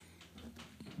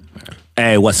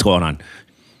Hey, what's going on?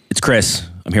 It's Chris.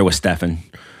 I'm here with Stefan.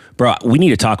 Bro, we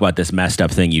need to talk about this messed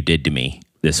up thing you did to me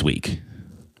this week.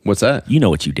 What's that? You know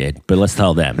what you did, but let's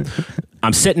tell them.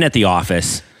 I'm sitting at the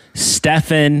office.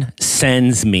 Stefan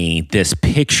sends me this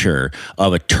picture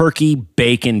of a turkey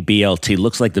bacon BLT.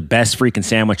 Looks like the best freaking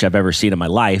sandwich I've ever seen in my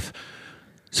life.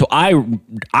 So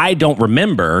I don't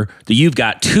remember that you've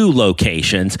got 2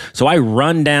 locations. So I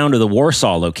run down to the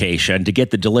Warsaw location to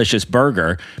get the delicious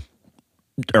burger,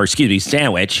 or excuse me,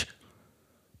 sandwich.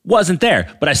 Wasn't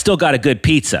there, but I still got a good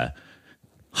pizza.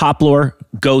 Hoplar,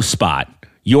 Ghost Spot,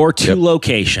 your 2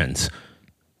 locations.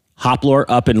 Hoplar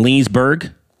up in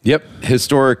Leesburg. Yep.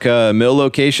 Historic mill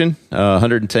location,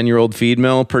 110-year-old feed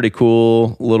mill. Pretty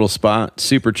cool little spot.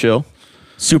 Super chill.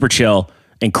 Super chill.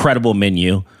 Incredible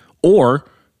menu. Or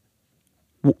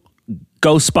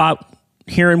Ghost Spot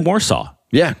here in Warsaw.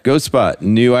 Yeah, Ghost Spot.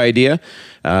 New idea.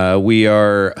 We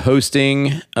are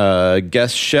hosting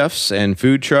guest chefs and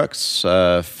food trucks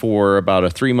for about a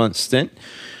 3-month stint,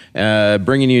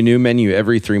 bringing you a new menu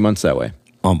every 3 months that way.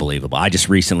 Unbelievable. I just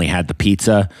recently had the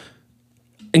pizza.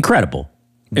 Incredible.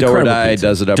 Do or die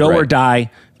does it up right.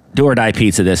 Do or die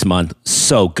pizza this month.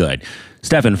 So good.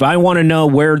 Stefan, if I want to know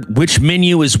which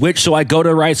menu is which so I go to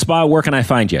the right spot, where can I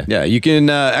find you? Yeah, you can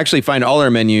actually find all our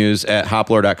menus at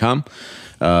hoplar.com.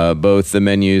 Both the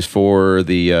menus for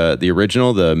the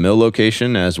original, the mill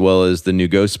location, as well as the new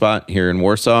Ghost Spot here in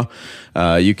Warsaw.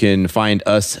 You can find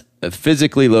us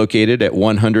physically located at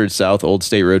 100 South Old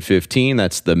State Road 15.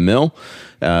 That's the mill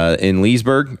in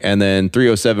Leesburg. And then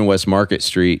 307 West Market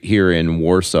Street here in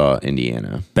Warsaw,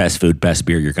 Indiana. Best food, best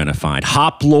beer you're going to find.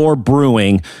 Hoplar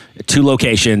Brewing, 2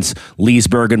 locations,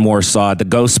 Leesburg and Warsaw. The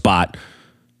Ghost Spot,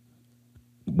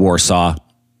 Warsaw.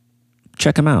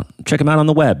 Check them out. Check them out on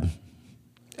the web.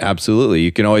 Absolutely.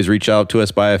 You can always reach out to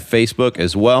us via Facebook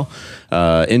as well,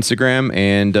 Instagram,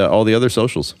 and all the other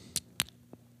socials.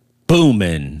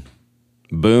 Boomin'.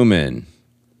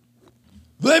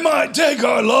 They might take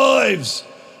our lives,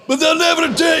 but they'll never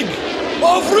take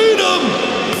our freedom.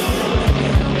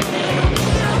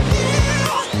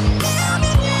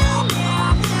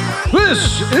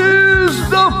 This is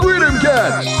the Freedom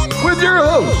Cats with your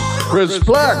hosts, Chris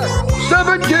Black,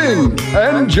 Stephen King,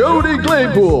 and Jody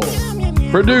Claypool.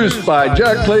 Produced by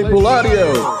Jack Claypool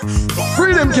Audio.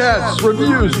 Freedom Cats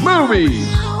reviews movies,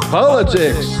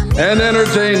 politics, and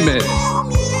entertainment.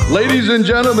 Ladies and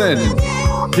gentlemen,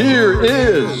 here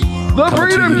is the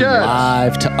Freedom Cats.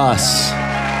 Live to us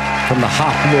from the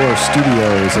Hoplar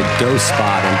Studios at Ghost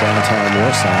Spot in downtown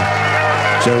Warsaw.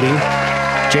 Jody,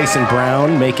 Jason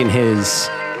Brown making his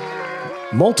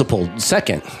multiple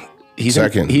second. He's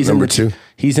number 2.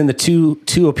 He's in the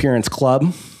two appearance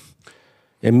club.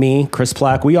 And me, Chris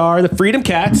Plack, we are the Freedom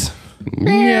Cats.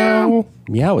 Meow.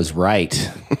 Meow is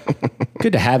right.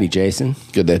 Good to have you, Jason.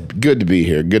 Good to be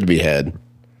here. Good to be had.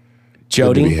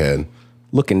 Jody, good to be had.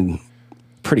 Looking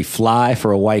pretty fly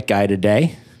for a white guy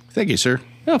today. Thank you, sir.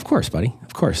 Yeah, of course, buddy.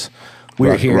 Of course.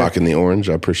 We're here rocking the orange.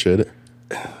 I appreciate it.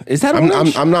 Is that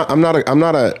orange? I'm not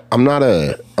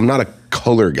a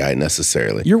color guy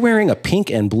necessarily. You're wearing a pink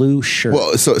and blue shirt.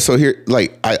 Well, so here,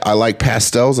 like I like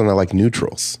pastels and I like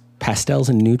neutrals. Pastels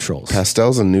and neutrals.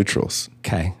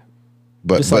 Okay.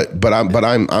 But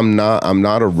I'm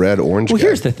not a red orange guy.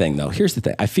 Here's the thing though.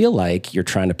 I feel like you're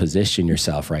trying to position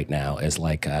yourself right now as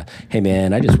like, hey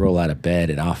man, I just roll out of bed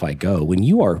and off I go. When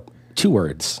you are 2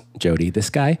 words, Jody,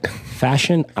 this guy,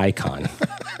 fashion icon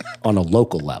on a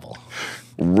local level.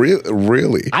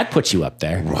 Really? I'd put you up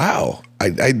there. Wow.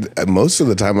 I most of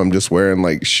the time I'm just wearing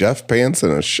like chef pants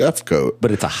and a chef coat. But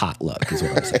it's a hot look, is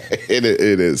what I'm saying. It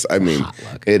is. I mean,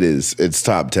 it is. It's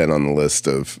top 10 on the list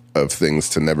of things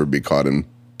to never be caught in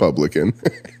public in.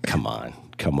 Come on.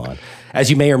 As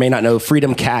you may or may not know,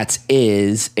 Freedom Cats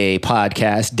is a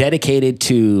podcast dedicated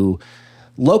to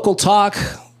local talk,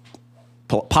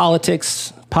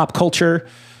 politics, pop culture.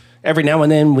 Every now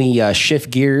and then we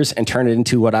shift gears and turn it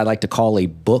into what I like to call a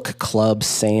book club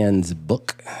sans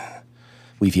book.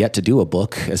 We've yet to do a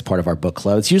book as part of our book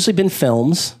club. It's usually been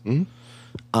films.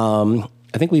 Mm-hmm.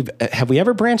 I think have we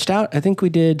ever branched out? I think we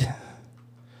did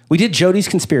Jody's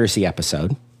Conspiracy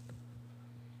episode.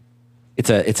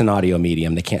 It's an audio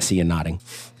medium. They can't see you nodding.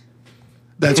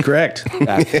 That's correct.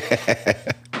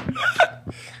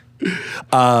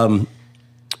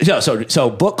 So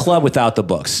book club without the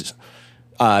books.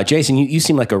 Jason, you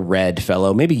seem like a read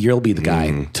fellow. Maybe you'll be the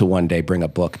guy to one day bring a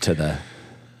book to the...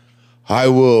 I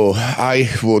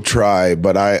will try,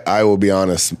 but I will be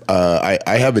honest. I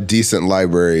have a decent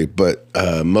library, but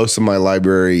most of my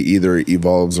library either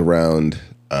evolves around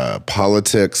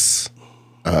politics,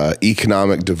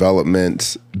 economic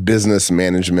development, business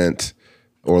management,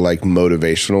 or like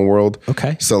motivational world.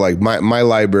 Okay. So like my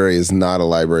library is not a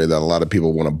library that a lot of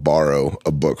people want to borrow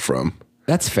a book from.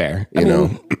 That's fair. I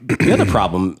mean, the other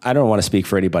problem, I don't want to speak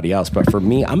for anybody else, but for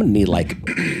me, I'm going to need like,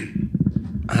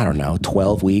 I don't know,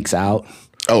 12 weeks out.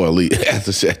 Oh, at least. At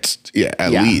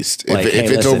least. Like, if hey,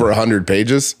 it's listen. over 100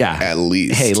 pages, Yeah. at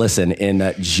least. Hey, listen,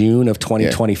 in June of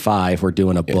 2025, we're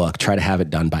doing a book. Try to have it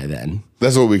done by then.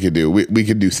 That's what we could do. We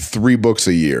could do 3 books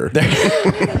a year.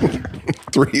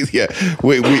 3, yeah.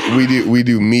 We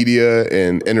do media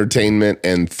and entertainment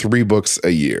and 3 books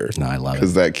a year. No, I love it.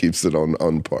 Because that keeps it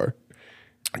on par.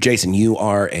 Jason, you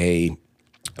are a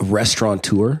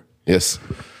restaurateur. Yes.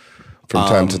 From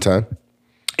time to time.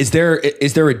 Is there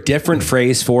a different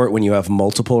phrase for it when you have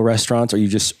multiple restaurants, or you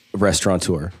just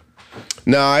restaurateur?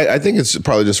 No, I think it's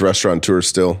probably just restaurateur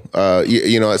still.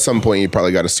 You know, at some point you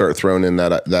probably got to start throwing in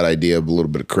that idea of a little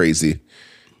bit of crazy,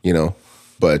 you know.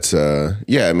 But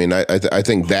yeah, I mean, I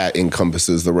think that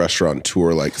encompasses the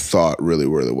restaurateur like thought really,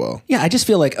 really well. Yeah, I just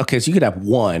feel like, okay, so you could have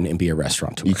one and be a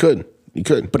restaurateur. You could.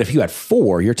 But if you had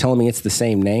 4, you're telling me it's the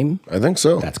same name? I think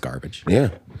so. That's garbage.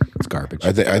 Yeah. It's garbage.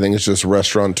 I think it's just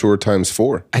restaurateur times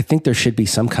 4. I think there should be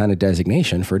some kind of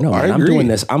designation for no. I I'm agree. doing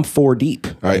this. I'm 4 deep.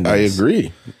 I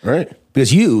agree. Right.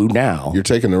 Because you now You're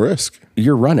taking the risk.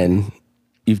 you're running.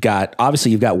 You've got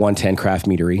 110 Craft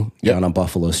Meadery Yep. down on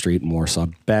Buffalo Street in Warsaw.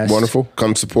 Best. Wonderful.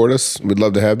 Come support us. We'd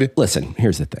love to have you. Listen,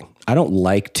 here's the thing. I don't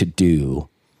like to do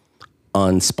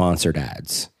unsponsored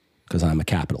ads because I'm a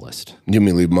capitalist. You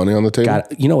mean leave money on the table?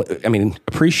 Got you know. I mean,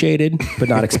 appreciated but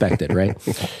not expected, right?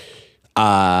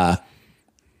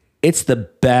 It's the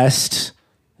best.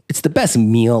 It's the best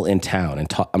meal in town, and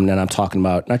I'm talking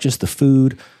about not just the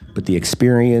food, but the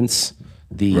experience,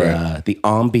 the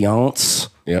ambiance,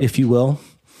 Yep. if you will.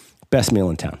 Best meal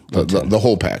in town. The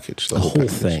whole package. The whole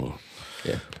thing.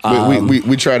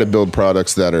 We try to build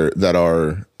products that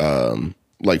are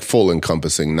like full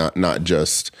encompassing, not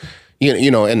just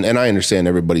you know. And I understand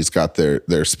everybody's got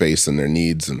their space and their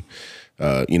needs, and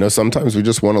you know, sometimes we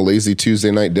just want a lazy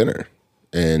Tuesday night dinner.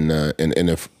 And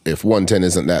if 110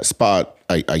 isn't that spot,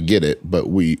 I get it, but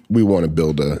we want to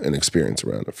build an experience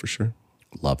around it for sure.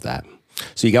 Love that.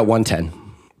 So you got 110.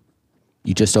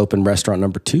 You just opened restaurant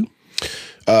number 2?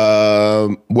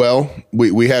 Well,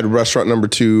 we had restaurant number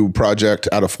 2 project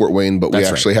out of Fort Wayne, but we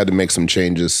That's actually right. had to make some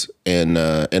changes, and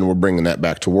we're bringing that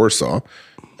back to Warsaw.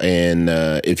 And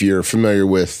if you're familiar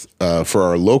with, for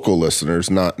our local listeners,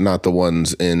 not the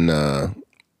ones in.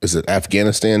 Is it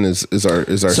Afghanistan? Is our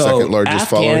second largest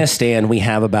following? Afghanistan, we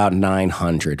have about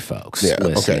 900 folks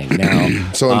listening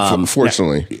now. So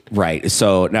unfortunately, Right.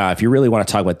 So now, if you really want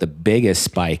to talk about the biggest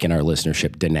spike in our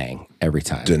listenership, Da Nang every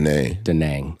time. Da Nang. Da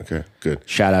Nang. Okay, good.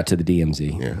 Shout out to the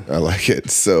DMZ. Yeah, I like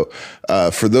it. So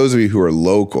for those of you who are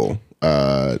local,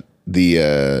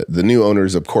 the new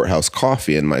owners of Courthouse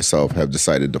Coffee and myself have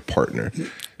decided to partner,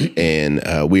 and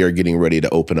we are getting ready to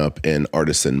open up an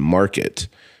artisan market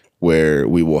where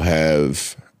we will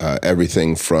have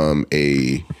everything from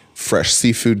a fresh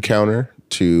seafood counter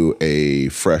to a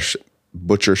fresh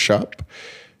butcher shop.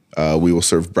 We will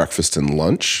serve breakfast and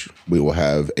lunch. We will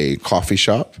have a coffee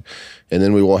shop. And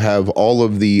then we will have all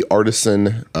of the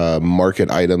artisan market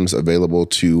items available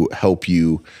to help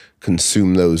you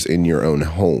consume those in your own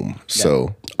home.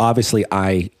 So Obviously,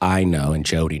 I know, and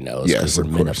Jody knows, Yes, because we're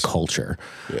of men course. of culture.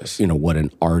 Yes. You know what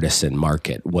an artisan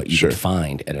market, what you Sure. could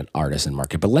find at an artisan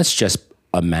market. But let's just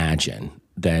imagine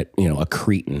that, you know, a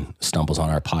Cretan stumbles on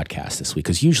our podcast this week,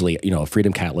 because usually, you know,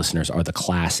 Freedom Cat listeners are the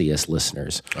classiest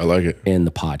listeners I like it. in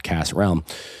the podcast realm.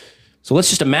 So let's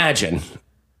just imagine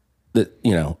that,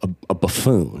 you know, a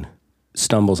buffoon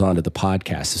stumbles onto the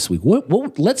podcast this week.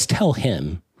 What let's tell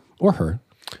him or her.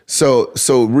 So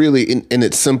really, in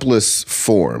its simplest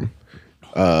form,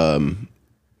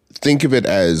 think of it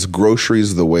as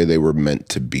groceries the way they were meant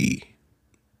to be,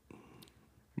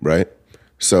 right?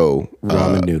 So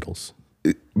Ramen noodles,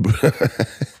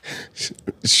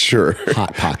 sure,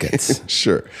 Hot Pockets.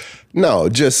 sure. No,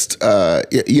 just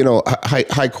you know,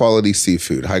 high quality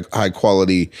seafood, high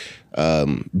quality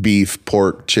beef,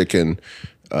 pork, chicken.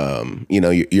 You know,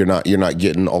 you're not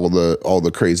getting all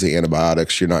the crazy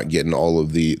antibiotics. You're not getting all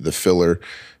of the filler.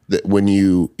 That when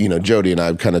you know, Jody and I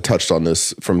have kind of touched on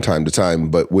this from time to time,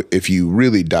 but if you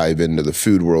really dive into the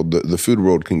food world, the food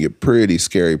world can get pretty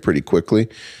scary pretty quickly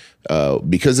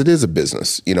because it is a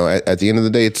business. You know, at the end of the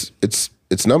day,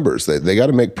 it's numbers. They got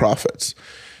to make profits,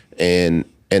 and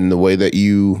the way that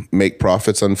you make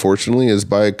profits, unfortunately, is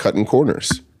by cutting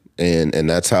corners. And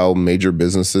that's how major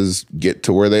businesses get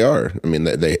to where they are. I mean,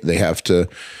 they have to,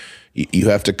 you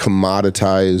have to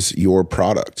commoditize your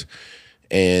product.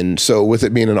 And so with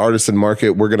it being an artisan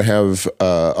market, we're going to have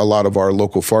a lot of our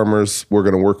local farmers we're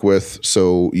going to work with.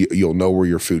 So you'll know where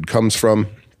your food comes from.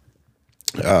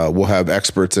 We'll have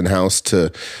experts in-house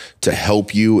to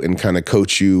help you and kind of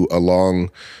coach you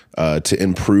along to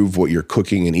improve what you're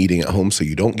cooking and eating at home so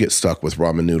you don't get stuck with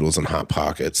ramen noodles and Hot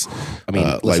Pockets. I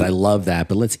mean, listen, I love that,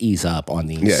 but let's ease up on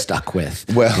the stuck with.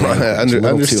 Well,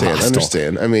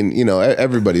 understand. I mean,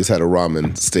 everybody's had a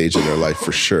ramen stage in their life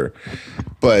for sure.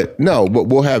 But no,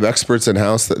 we'll have experts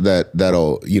in-house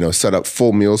that'll, set up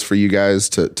full meals for you guys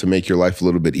to make your life a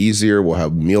little bit easier. We'll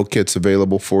have meal kits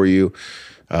available for you.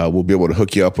 We'll be able to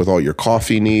hook you up with all your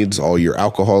coffee needs, all your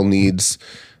alcohol needs,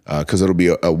 because it'll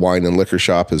be a wine and liquor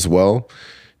shop as well.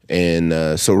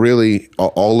 And so really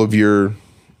all your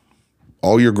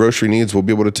grocery needs, we'll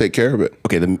be able to take care of it.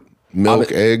 Okay, the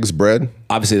milk, eggs, bread.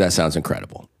 Obviously, that sounds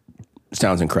incredible.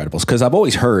 Because I've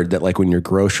always heard that like when you're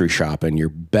grocery shopping, your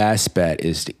best bet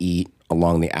is to eat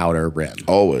along the outer rim.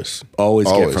 Always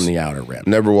get from the outer rim.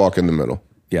 Never walk in the middle.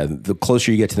 Yeah, the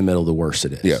closer you get to the middle, the worse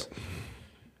it is. Yeah.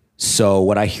 So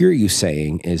what I hear you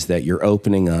saying is that you're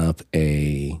opening up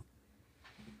a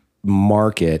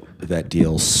market that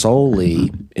deals solely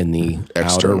in the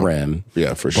outer rim.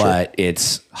 Yeah, for sure. But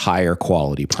it's higher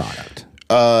quality product.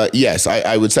 Yes,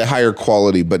 I would say higher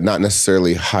quality, but not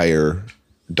necessarily higher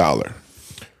dollar.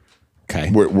 Okay.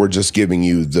 We're just giving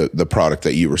you the product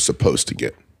that you were supposed to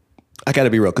get. I got to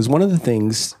be real, because one of the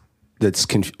things that's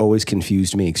always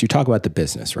confused me, because you talk about the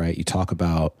business, right? You talk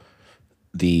about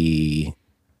we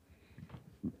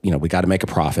got to make a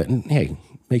profit, and hey,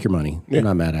 make your money. Yeah, I'm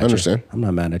not mad at understand. you. I'm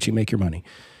not mad at you. Make your money.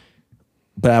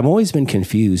 But I've always been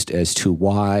confused as to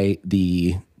why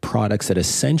the products that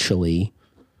essentially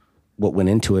what went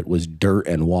into it was dirt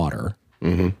and water.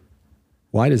 Mm-hmm.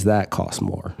 Why does that cost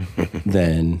more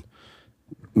than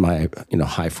my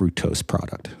high fructose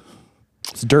product?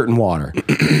 It's dirt and water.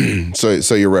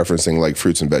 So you're referencing like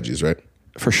fruits and veggies, right?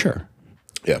 For sure.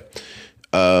 Yeah.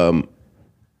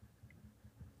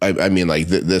 I mean, like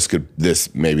this is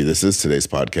today's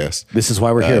podcast. This is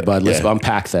why we're here, bud. Let's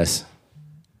unpack this.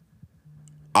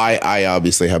 I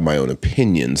obviously have my own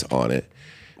opinions on it,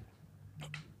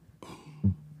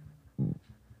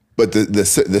 but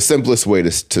the simplest way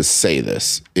to say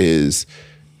this is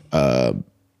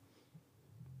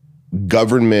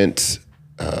government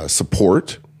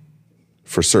support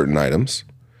for certain items,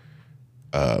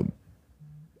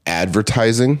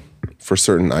 advertising for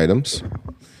certain items.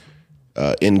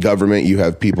 In government, you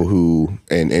have people who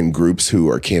and groups who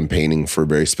are campaigning for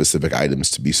very specific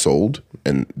items to be sold,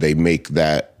 and they make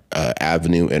that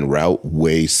avenue and route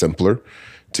way simpler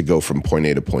to go from point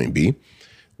A to point B.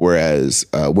 Whereas,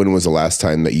 when was the last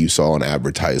time that you saw an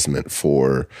advertisement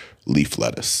for leaf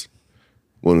lettuce?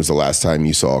 When was the last time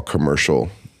you saw a commercial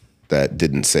that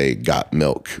didn't say "got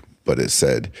milk," but it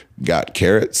said "got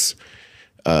carrots"?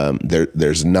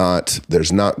 There's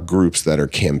not groups that are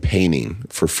campaigning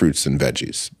for fruits and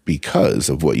veggies because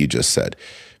of what you just said,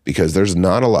 because there's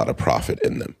not a lot of profit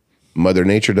in them. Mother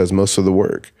Nature does most of the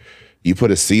work. You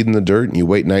put a seed in the dirt and you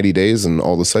wait 90 days and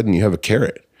all of a sudden you have a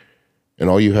carrot, and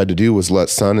all you had to do was let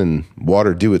sun and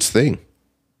water do its thing,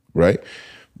 right?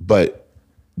 But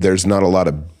there's not a lot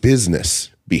of business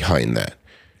behind that.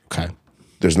 Okay.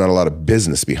 There's not a lot of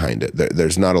business behind it.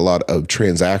 There's not a lot of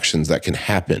transactions that can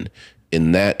happen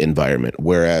in that environment.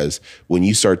 Whereas when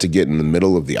you start to get in the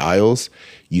middle of the aisles,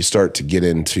 you start to get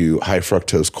into high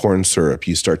fructose corn syrup.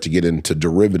 You start to get into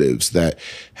derivatives that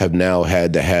have now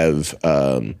had to have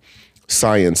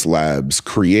science labs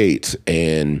create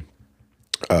and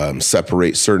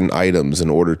separate certain items in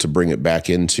order to bring it back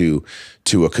into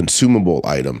a consumable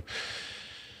item.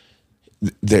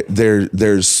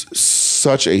 There's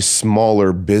such a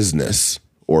smaller business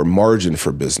or margin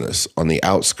for business on the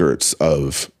outskirts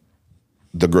of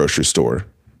the grocery store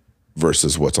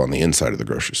versus what's on the inside of the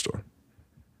grocery store.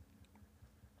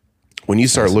 When you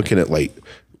start looking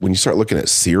at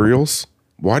cereals,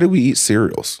 why do we eat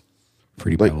cereals?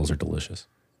 Fruity Pebbles are delicious.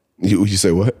 You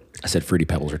say what? I said Fruity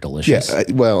Pebbles are delicious. Yeah,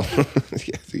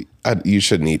 you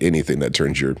shouldn't eat anything that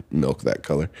turns your milk that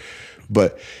color.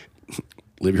 But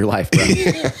live your life,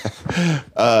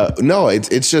 bro. No,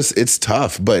 it's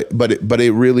tough. But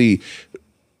it really,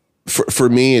 for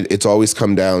me, it's always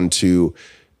come down to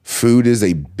food is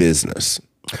a business.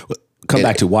 Come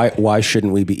back to why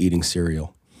shouldn't we be eating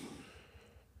cereal?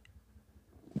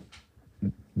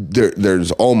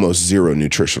 There's almost zero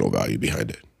nutritional value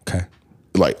behind it. Okay.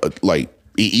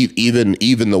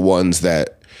 Even the ones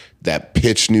that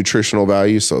pitch nutritional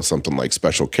value, so something like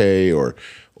Special K or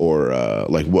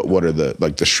like what are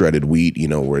the shredded wheat,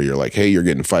 where you're like, hey, you're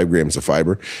getting 5 grams of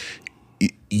fiber.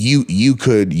 you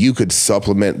could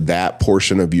supplement that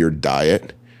portion of your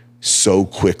diet so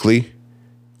quickly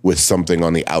with something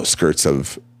on the outskirts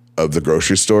of the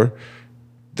grocery store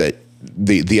that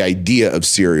the idea of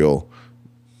cereal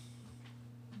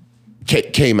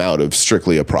came out of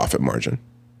strictly a profit margin.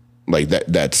 Like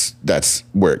that's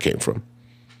where it came from.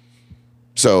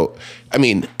 So, I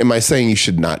mean, am I saying you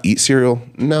should not eat cereal?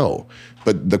 No.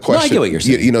 But the question, I get what you're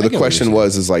saying. You know, the question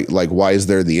was like, why is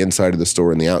there the inside of the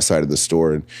store and the outside of the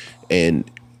store? And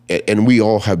we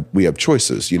all have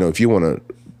choices. You know, if you want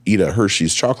to eat a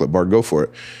Hershey's chocolate bar, go for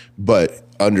it. But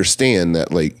understand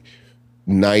that like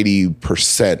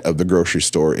 90% of the grocery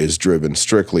store is driven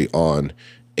strictly on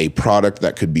a product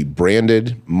that could be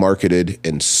branded, marketed,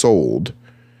 and sold.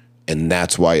 And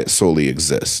that's why it solely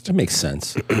exists. That makes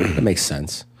sense. That makes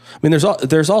sense. I mean,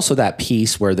 there's also that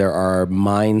piece where there are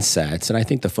mindsets, and I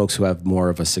think the folks who have more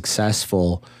of a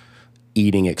successful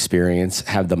eating experience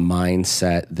have the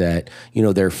mindset that, you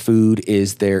know, their food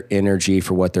is their energy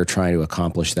for what they're trying to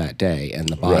accomplish that day, and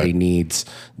the body needs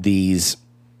these,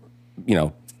 you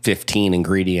know, 15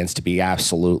 ingredients to be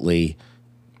absolutely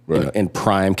you know, in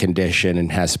prime condition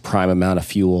and has prime amount of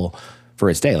fuel for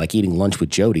its day. Like eating lunch with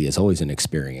Jody is always an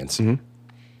experience.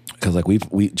 Because like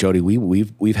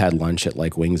we've had lunch at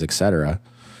like Wings, etc.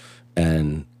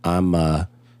 And I'm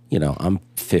I'm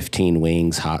 15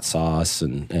 wings, hot sauce,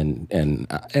 and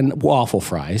waffle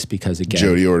fries because again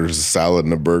Jody orders a salad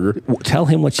and a burger. Tell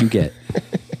him what you get.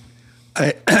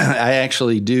 I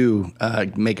actually do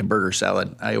make a burger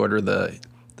salad. I order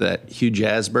that Hugh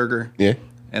Jazz burger. Yeah.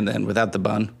 And then without the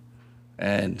bun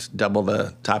and double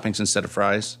the toppings instead of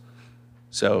fries.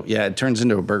 So yeah, it turns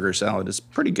into a burger salad. It's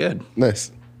pretty good.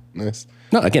 Nice.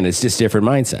 No, again, it's just different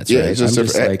mindsets, Yeah, right? it's just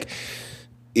different.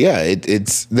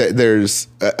 It's there's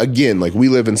again, like we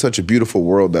live in such a beautiful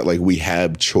world that like we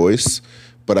have choice,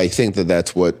 but I think that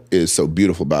that's what is so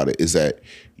beautiful about it is that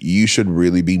you should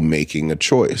really be making a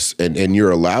choice, and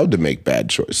you're allowed to make bad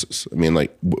choices. I mean,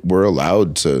 like we're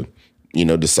allowed to, you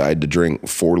know, decide to drink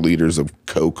 4 liters of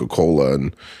Coca-Cola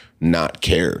and not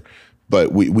care,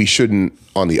 but we shouldn't.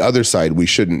 On the other side, we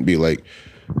shouldn't be like,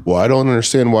 well, I don't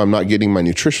understand why I'm not getting my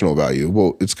nutritional value.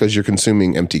 Well, it's because you're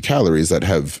consuming empty calories that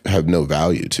have no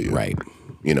value to you. Right.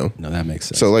 You know? No, that makes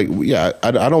sense. So like, yeah,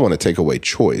 I don't want to take away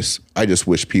choice. I just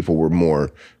wish people were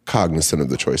more cognizant of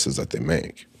the choices that they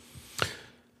make.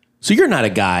 So you're not a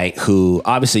guy who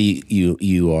obviously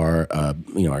you are,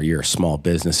 you're a small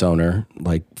business owner,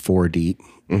 like 4 deep,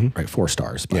 right? 4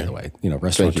 stars, by the way,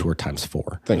 restaurateur times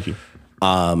 4. Thank you.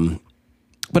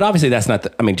 But obviously that's not,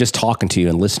 just talking to you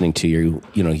and listening to you,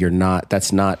 you're not,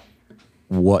 that's not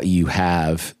what you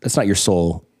have. That's not your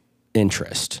sole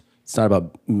interest. It's not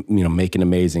about, making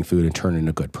amazing food and turning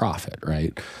a good profit,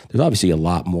 right? There's obviously a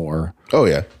lot more on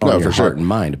your for heart sure. and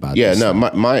mind about Yeah, this. no,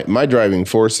 my driving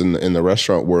force in the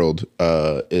restaurant world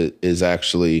is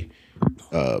actually,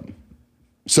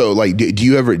 so like, do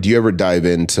you ever dive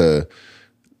into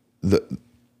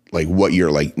what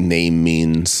your like name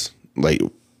means, like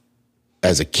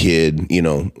as a kid,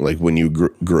 like when you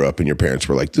grew up and your parents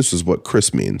were like, this is what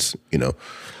Chris means, Well,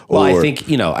 I think,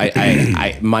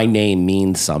 I my name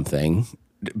means something.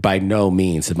 By no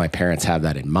means did my parents have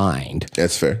that in mind.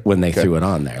 That's fair. When they threw it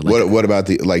on there. What about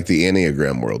the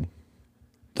Enneagram world?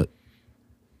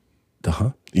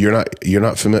 You're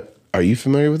not familiar. Are you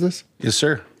familiar with this? Yes,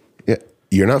 sir. Yeah.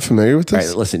 You're not familiar with this? All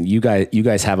right, listen, you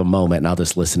guys have a moment and I'll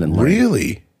just listen and learn.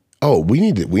 Really? Oh, we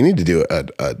need to do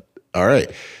all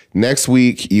right. Next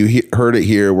week, you heard it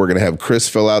here. We're going to have Chris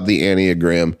fill out the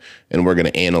Enneagram, and we're going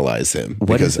to analyze him.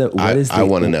 I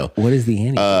want to know. What is the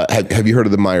Enneagram? Have you heard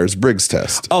of the Myers-Briggs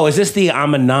test? Oh, is this the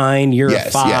I'm a 9, you're a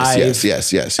 5?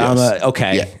 Yes.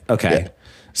 Okay. Yeah. Okay.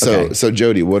 So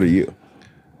Jody, what are you?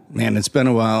 Man, it's been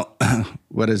a while.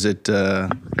 What is it? A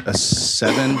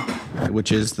 7,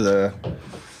 which is the...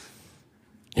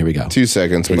 Here we go. 2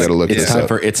 seconds. We got to look It's this time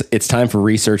up. it's time for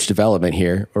research development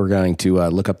here. We're going to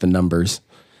look up the numbers.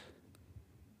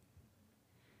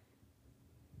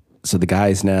 So the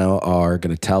guys now are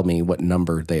going to tell me what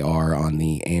number they are on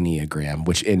the Enneagram,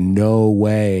 which in no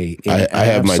way, I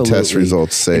have my test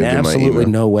results saved in my absolutely email.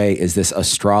 no way is this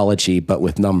astrology, but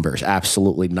with numbers.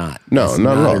 Absolutely not. No, It's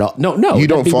not at all. No. You that'd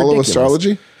don't be follow ridiculous.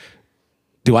 astrology?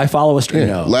 Do I follow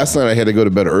astrology? No. Last night I had to go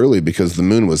to bed early because the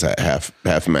moon was at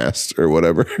half mast or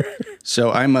whatever.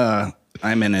 So I'm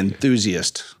an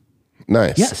enthusiast.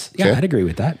 Nice. Yes. Yeah, Okay. I'd agree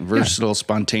with that. Versatile,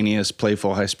 spontaneous,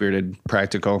 playful, high-spirited,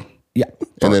 practical. Yeah.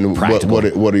 And then Practical.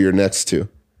 what are your next two?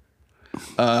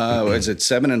 Is it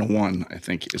 7 and a 1? I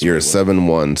think is You're a what it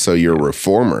was. 7-1, so you're a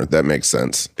reformer. That makes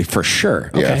sense. For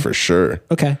sure. Yeah, Okay. for sure.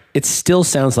 Okay. It still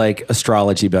sounds like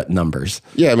astrology, but numbers.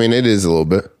 Yeah, I mean it is a little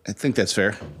bit. I think that's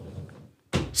fair.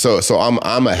 So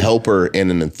I'm a helper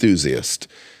and an enthusiast.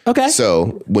 Okay.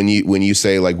 So when you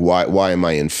say like why am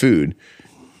I in food?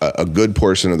 A good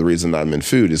portion of the reason that I'm in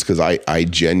food is because I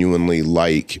genuinely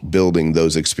like building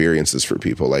those experiences for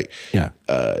people. Like, Yeah.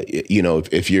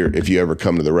 If you ever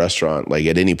come to the restaurant, like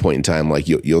at any point in time, like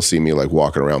you'll see me like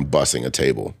walking around bussing a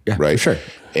table, Yeah, right? for sure.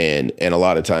 And a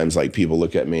lot of times, like people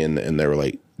look at me and they were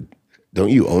like, "Don't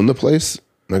you own the place?"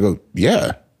 And I go,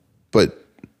 "Yeah, but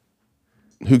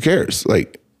who cares?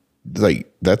 Like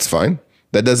that's fine."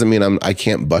 That doesn't mean I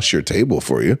can't bust your table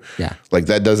for you. Yeah. Like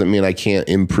that doesn't mean I can't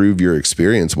improve your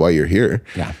experience while you're here.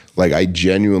 Yeah. Like I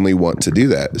genuinely want to do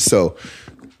that. So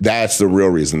that's the real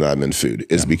reason that I'm in food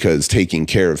is because taking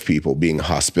care of people, being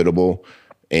hospitable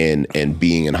and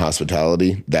being in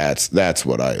hospitality, that's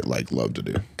what I like love to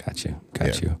do. Got you.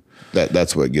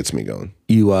 That's what gets me going.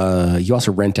 You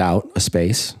also rent out a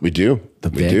space. We do. The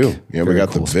we Vic. do. Yeah, we Very got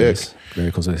cool the Vic. space.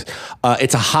 Very cool space.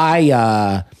 It's a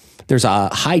high. There's a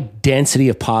high density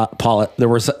of there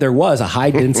was a high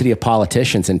density of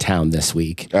politicians in town this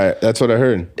week. That's what I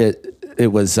heard. It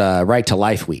was Right to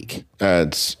Life week.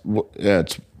 It's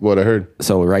what I heard.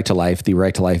 So the Right to Life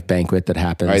banquet that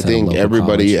happens. I at a think local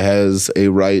everybody college. has a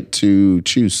right to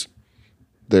choose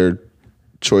their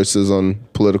choices on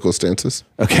political stances.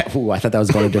 Okay. Ooh, I thought that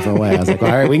was going a different way. I was like, all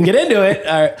right, we can get into it.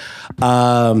 All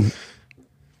right.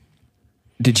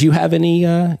 Did you have any?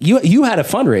 You had a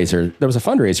fundraiser. There was a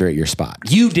fundraiser at your spot.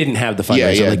 You didn't have the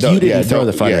fundraiser. You didn't throw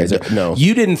the fundraiser. No,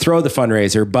 you didn't throw the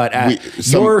fundraiser. But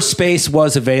your space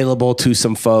was available to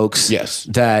some folks. Yes.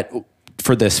 That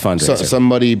for this fundraiser. So,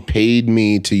 somebody paid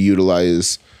me to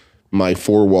utilize my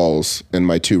 4 walls and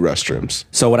my 2 restrooms.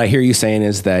 So what I hear you saying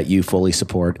is that you fully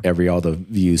support all the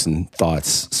views and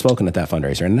thoughts spoken at that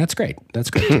fundraiser, and that's great. That's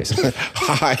great, Jason.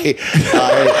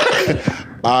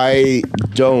 I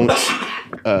don't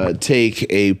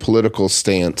take a political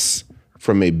stance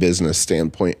from a business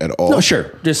standpoint at all. No,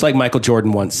 sure. Just like Michael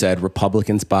Jordan once said,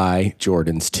 Republicans buy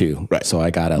Jordans too. Right. So I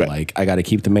gotta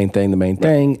keep the main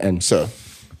thing. And So,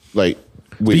 like,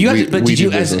 But did you,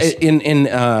 do as business. in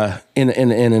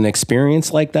an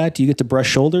experience like that, do you get to brush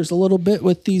shoulders a little bit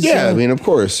with these? Yeah, I mean, of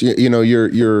course,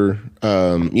 you're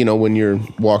when you're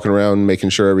walking around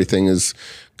making sure everything is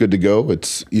good to go,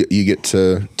 it's you get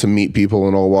to meet people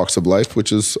in all walks of life,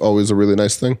 which is always a really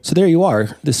nice thing. So there you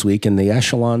are this week in the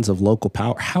echelons of local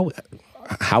power.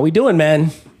 How we doing,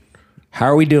 man? How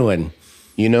are we doing?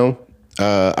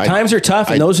 Times are tough,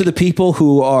 and those are the people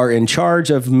who are in charge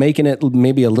of making it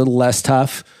maybe a little less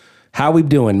tough. How we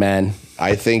doing, man?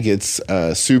 I think it's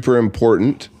super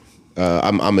important.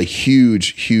 I'm a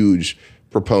huge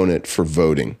proponent for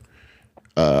voting.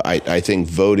 I think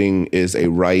voting is a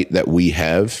right that we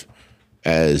have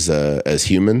as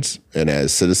humans and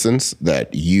as citizens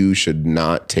that you should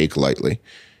not take lightly.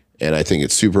 And I think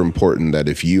it's super important that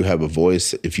if you have a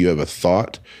voice, if you have a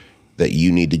thought, that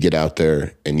you need to get out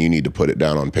there and you need to put it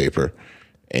down on paper,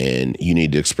 and you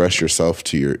need to express yourself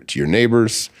to your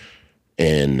neighbors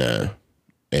and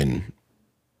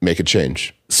make a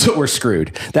change. So we're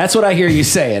screwed. That's what I hear you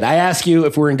saying. I ask you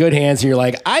if we're in good hands, and you're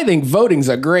like, I think voting's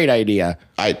a great idea.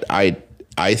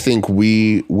 I think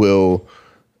we will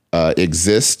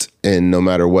exist in no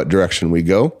matter what direction we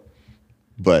go.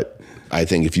 But I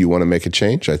think if you want to make a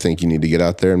change, I think you need to get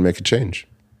out there and make a change.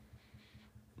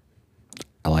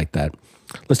 I like that.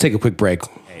 Let's take a quick break.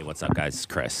 Hey, what's up, guys? It's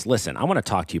Chris. Listen, I want to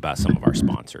talk to you about some of our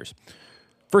sponsors.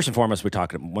 First and foremost,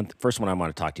 first one I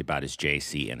want to talk to you about is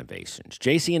JC Innovations.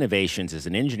 JC Innovations is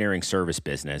an engineering service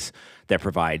business that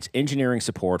provides engineering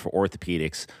support for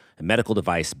orthopedics and medical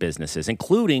device businesses,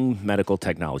 including medical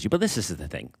technology. But this is the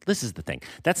thing.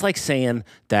 That's like saying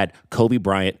that Kobe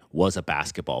Bryant was a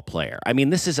basketball player. I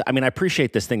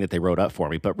appreciate this thing that they wrote up for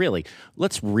me, but really,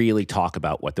 let's really talk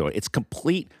about what they're doing. It's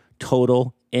complete,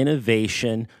 total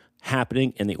innovation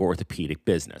happening in the orthopedic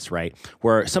business, right?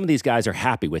 Where some of these guys are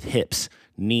happy with hips,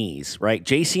 knees, right?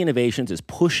 JC Innovations is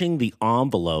pushing the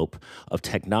envelope of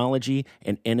technology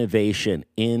and innovation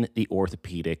in the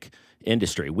orthopedic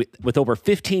industry. With over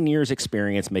 15 years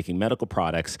experience making medical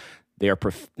products, they are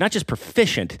not just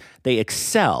proficient, they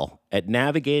excel at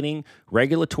navigating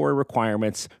regulatory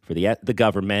requirements for the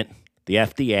government, the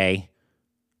FDA.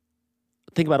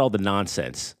 Think about all the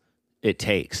nonsense it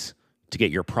takes to get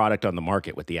your product on the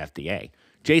market with the FDA.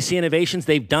 JC Innovations,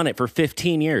 they've done it for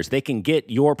 15 years. They can get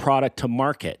your product to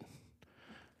market,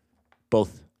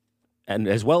 both and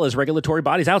as well as regulatory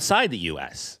bodies outside the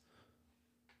U.S.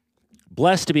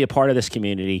 Blessed to be a part of this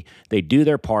community. They do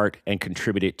their part and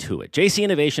contribute to it. JC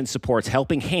Innovation supports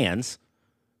Helping Hands,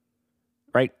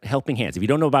 right? Helping Hands. If you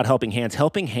don't know about Helping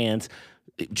Hands,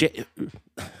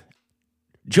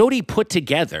 Jody put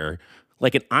together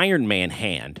like an Iron Man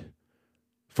hand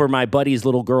for my buddy's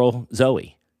little girl,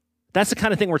 Zoe. That's the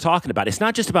kind of thing we're talking about. It's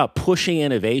not just about pushing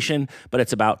innovation, but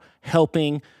it's about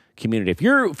helping community.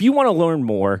 If you want to learn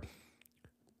more,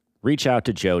 reach out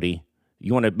to Jody.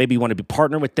 You want to be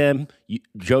partner with them,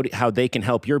 Jody, how they can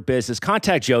help your business.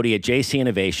 Contact Jody at JC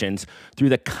Innovations through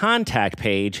the contact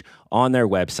page on their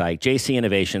website,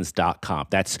 jcinnovations.com.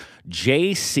 That's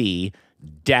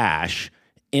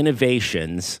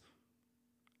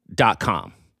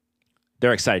jc-innovations.com.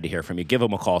 They're excited to hear from you. Give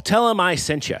them a call. Tell them I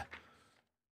sent you.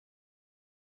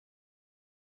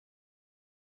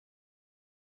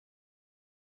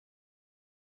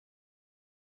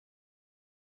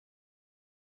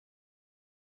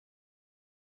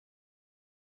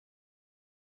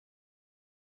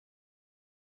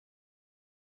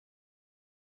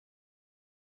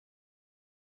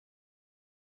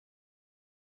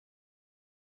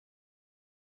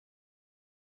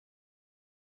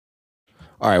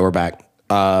 All right, we're back.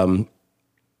 Hola.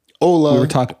 We were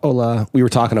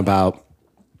talking about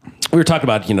this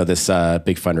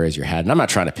big fundraiser you had, and I'm not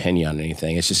trying to pin you on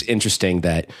anything. It's just interesting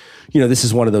that this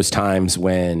is one of those times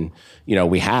when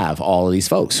we have all of these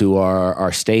folks who are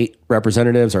our state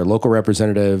representatives, our local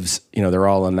representatives. They're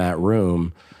all in that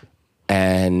room.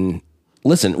 And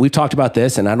listen, we've talked about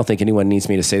this, and I don't think anyone needs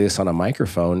me to say this on a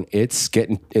microphone. It's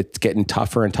getting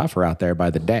tougher and tougher out there by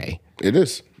the day. It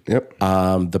is. Yep.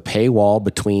 The paywall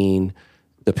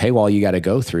you got to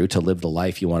go through to live the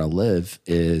life you want to live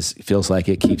feels like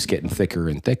it keeps getting thicker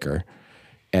and thicker.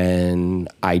 And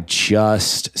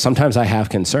sometimes I have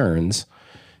concerns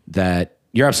that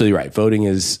you're absolutely right. Voting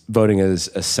is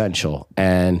essential.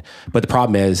 But the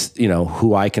problem is,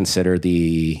 who I consider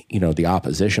the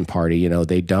opposition party,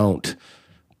 they don't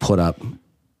put up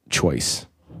choice,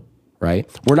 right?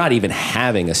 We're not even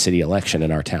having a city election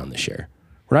in our town this year.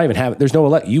 There's no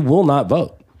elect. You will not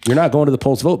vote. You're not going to the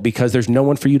polls to vote because there's no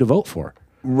one for you to vote for.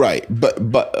 Right.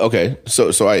 But okay.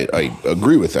 So I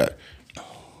agree with that.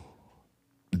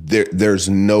 There's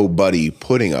nobody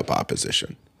putting up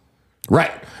opposition.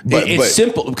 Right. It's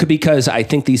simple because I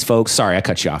think these folks, sorry, I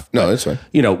cut you off. No, that's fine.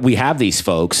 We have these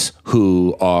folks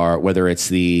who are, whether it's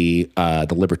the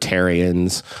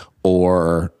libertarians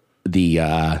or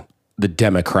the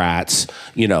Democrats,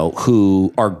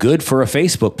 who are good for a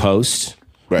Facebook post,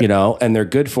 right. And they're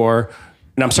good for,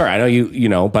 and I'm sorry, I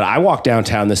know but I walked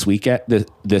downtown this week.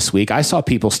 I saw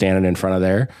people standing in front of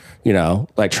there,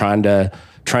 like trying to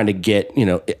get,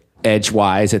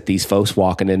 edgewise at these folks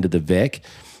walking into the Vic.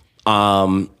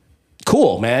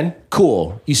 Cool, man.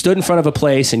 Cool. You stood in front of a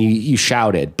place and you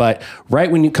shouted, but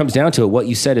right when it comes down to it, what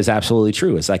you said is absolutely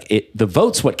true. It's like the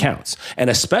vote's what counts. And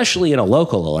especially in a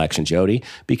local election, Jody,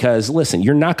 because listen,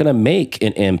 you're not going to make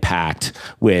an impact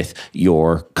with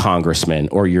your congressman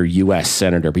or your U.S.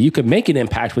 senator, but you can make an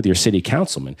impact with your city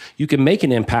councilman. You can make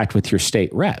an impact with your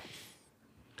state rep.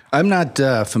 I'm not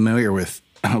familiar with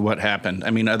what happened.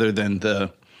 I mean, other than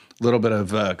the little bit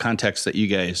of context that you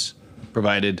guys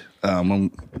provided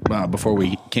before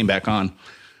we came back on.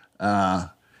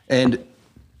 And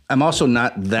I'm also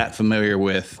not that familiar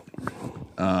with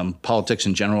politics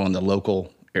in general in the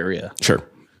local area. Sure.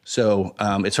 So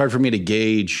it's hard for me to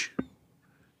gauge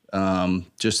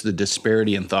just the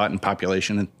disparity in thought and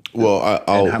population. Well,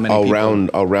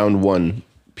 I'll round one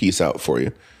piece out for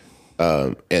you.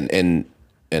 And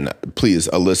please,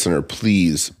 a listener,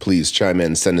 please chime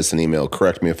in, send us an email,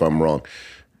 correct me if I'm wrong.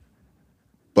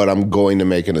 But I'm going to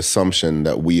make an assumption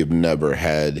that we have never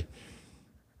had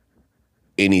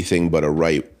anything but a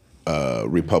right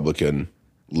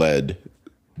Republican-led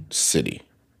city.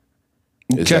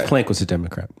 Jeff Plank was a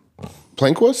Democrat.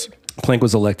 Plank was? Plank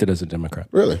was elected as a Democrat.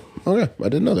 Really? Oh, yeah. I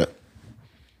didn't know that.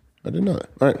 All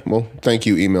right. Well, thank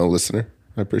you, email listener.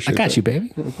 I appreciate that. I got you,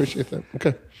 baby. I appreciate that.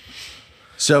 Okay.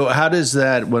 So how does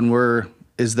that,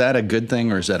 is that a good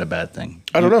thing or is that a bad thing?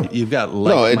 I don't know. You've got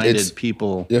like-minded –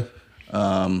 people. Yeah.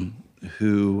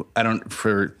 Who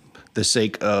for the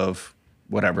sake of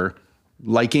whatever,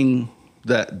 liking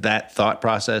that thought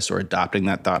process or adopting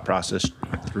that thought process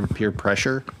through peer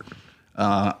pressure,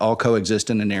 all coexist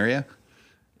in an area.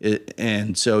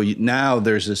 And so now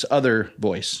there's this other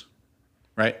voice,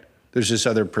 right? There's this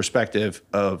other perspective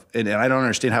and I don't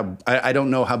understand how, I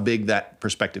don't know how big that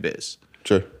perspective is.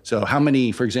 Sure. So how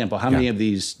many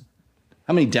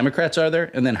Democrats are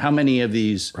there? And then how many of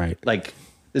these, right. Like,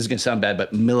 this is going to sound bad,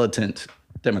 but militant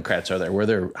Democrats are there where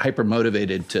they're hyper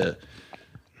motivated to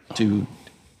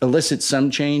elicit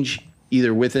some change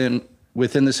either within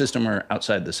the system or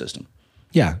outside the system.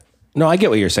 Yeah. No, I get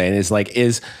what you're saying. Is like,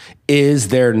 is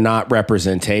there not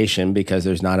representation because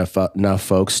there's not enough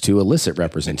folks to elicit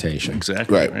representation?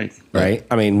 Exactly. Right.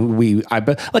 I mean, I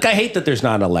hate that there's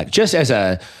not an elect. Just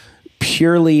as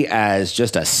purely as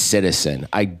just a citizen,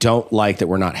 I don't like that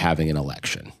we're not having an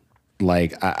election.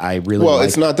 Like, I really. Well,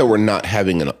 it's not that we're not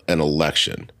having an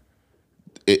election.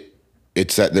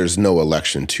 It's that there's no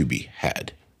election to be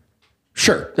had.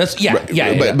 Sure. That's But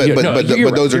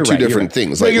those are two different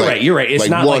things. Like, you're right. It's like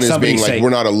not one like is being like saying, we're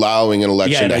not allowing an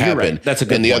election to happen. Right. That's a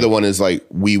good And the point. other one is like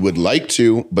we would like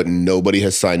to, but nobody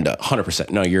has signed up. 100%.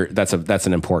 No, that's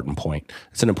an important point.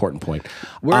 It's an important point.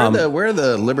 Where are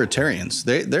the libertarians?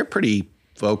 They're pretty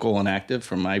vocal and active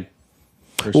from my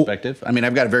perspective. I mean,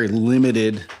 I've got a very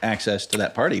limited access to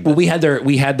that party. But Well,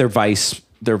 we had their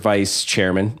vice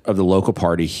chairman of the local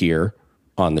party here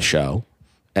on the show.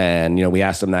 And, we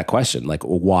asked them that question, like,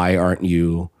 why aren't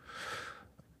you're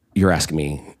asking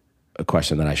me a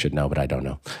question that I should know, but I don't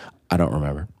know. I don't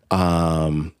remember.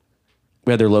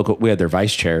 We had their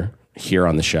vice chair here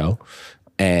on the show,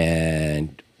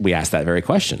 and we asked that very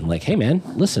question. Like, hey man,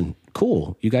 listen,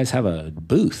 cool. You guys have a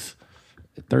booth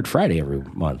third Friday every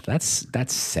month.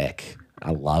 That's sick.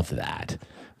 I love that.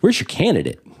 Where's your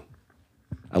candidate?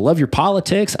 I love your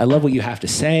politics. I love what you have to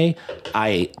say.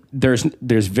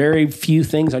 There's very few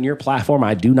things on your platform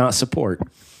I do not support.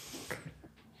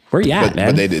 Where you at,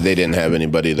 man? But they didn't have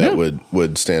anybody that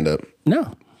would stand up.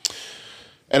 No.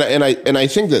 And I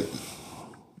think that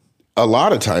a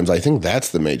lot of times I think that's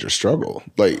the major struggle.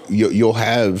 Like you'll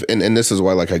have, and this is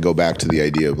why like I go back to the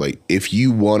idea of like if you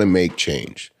want to make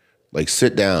change, like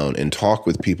sit down and talk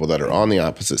with people that are on the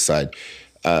opposite side.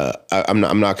 I'm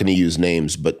not going to use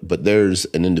names, but there's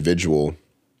an individual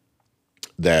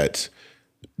that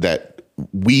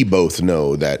we both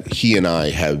know that he and I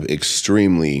have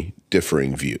extremely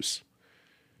differing views,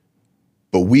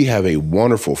 but we have a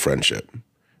wonderful friendship,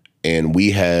 and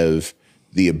we have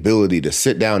the ability to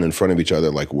sit down in front of each other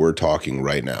like we're talking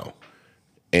right now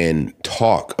and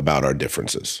talk about our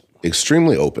differences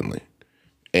extremely openly.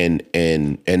 And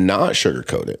not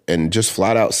sugarcoat it and just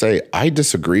flat out say, I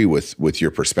disagree with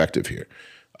your perspective here.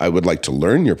 I would like to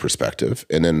learn your perspective.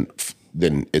 And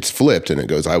then it's flipped and it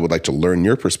goes, I would like to learn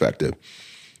your perspective.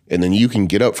 And then you can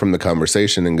get up from the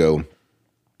conversation and go,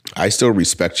 I still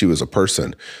respect you as a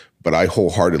person, but I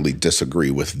wholeheartedly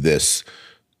disagree with this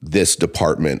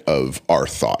department of our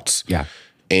thoughts. Yeah.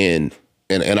 And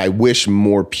I wish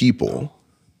more people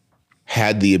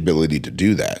had the ability to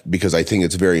do that, because I think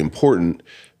it's very important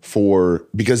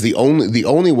because the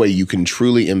only way you can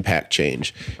truly impact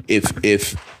change,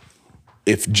 if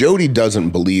Jody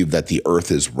doesn't believe that the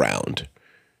earth is round,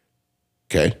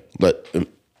 okay,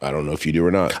 I don't know if you do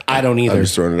or not. I don't either. I'm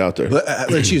just throwing it out there.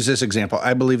 let's use this example.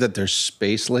 I believe that there's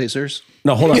space lasers.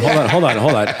 No, hold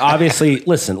on. Obviously,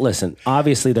 listen.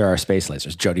 Obviously, there are space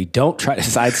lasers. Jody, don't try to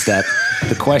sidestep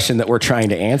the question that we're trying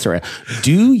to answer.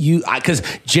 Do you, because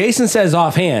Jason says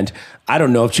offhand, I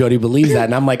don't know if Jody believes that.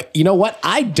 And I'm like, you know what?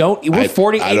 We're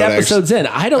 48 episodes in.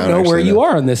 I don't know where you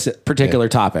are on this particular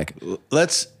topic.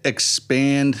 Let's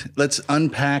expand. Let's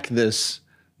unpack this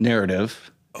narrative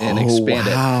and expand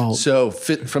it. So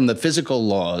from the physical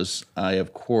laws, I,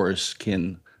 of course,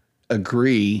 can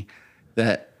agree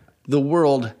that the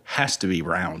world has to be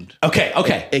round. Okay. All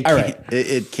right.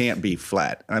 It can't be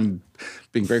flat. I'm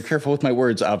being very careful with my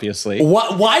words, obviously.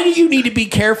 Why do you need to be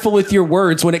careful with your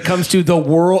words when it comes to the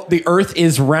world? The earth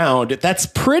is round. That's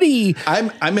pretty.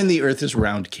 I'm in the earth is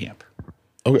round camp.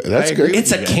 Okay, that's great.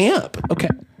 It's a camp. Okay.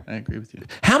 I agree with you.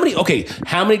 How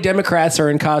many Democrats are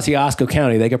in Kosciuszko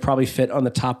County? They could probably fit on the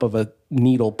top of a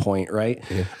needle point, right?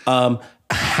 Yeah.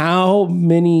 How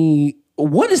many?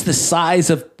 What's the size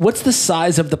of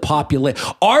the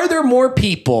population? Are there more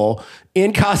people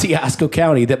in Kosciuszko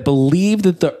County that believe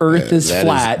that the earth is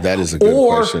flat? That is a good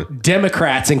question. Or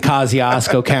Democrats in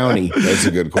Kosciuszko County? That's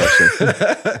a good question.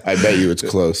 I bet you it's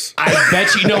close. I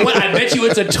bet you know what? I bet you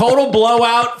it's a total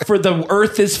blowout for the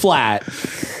earth is flat.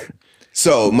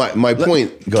 So my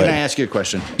point. Go Can ahead. I ask you a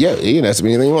question? Yeah, you can ask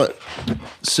me anything you want.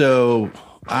 So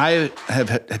I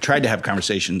have tried to have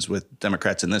conversations with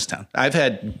Democrats in this town. I've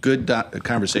had good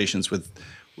conversations with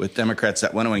Democrats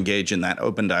that want to engage in that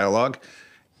open dialogue.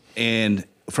 And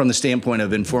from the standpoint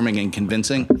of informing and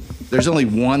convincing, there's only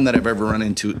one that I've ever run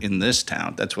into in this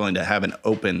town that's willing to have an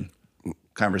open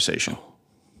conversation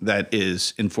that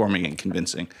is informing and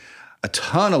convincing. A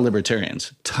ton of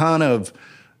libertarians,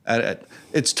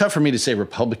 it's tough for me to say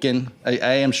Republican. I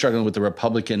am struggling with the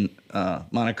Republican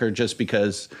moniker just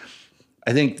because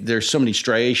I think there's so many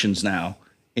striations now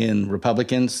in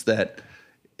Republicans that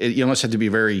you almost have to be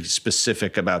very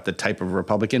specific about the type of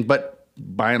Republican, but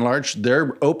by and large,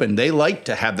 they're open. They like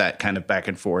to have that kind of back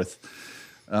and forth,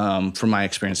 from my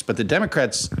experience. But the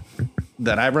Democrats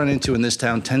that I've run into in this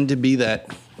town tend to be that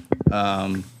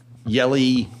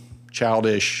yelly,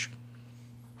 childish,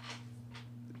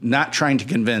 not trying to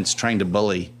convince, trying to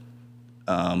bully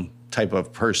type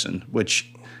of person,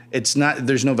 which it's not,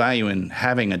 there's no value in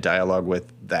having a dialogue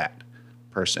with that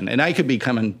person. And I could be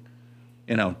coming,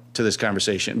 to this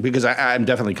conversation because I'm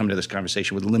definitely coming to this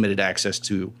conversation with limited access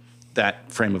to that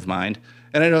frame of mind.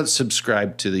 And I don't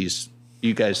subscribe to these,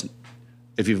 you guys,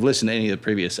 if you've listened to any of the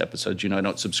previous episodes, I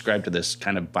don't subscribe to this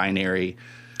kind of binary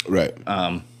Right.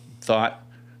 Thought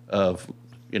of,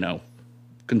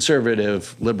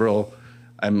 conservative, liberal.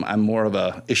 I'm more of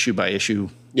a issue by issue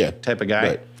type of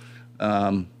guy.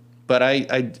 Right. But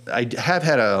I have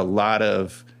had a lot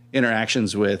of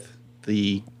interactions with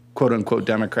the quote unquote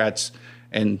Democrats,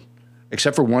 and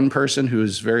except for one person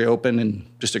who's very open and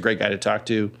just a great guy to talk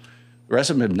to, the rest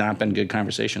of them have not been good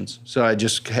conversations. So I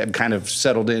just have kind of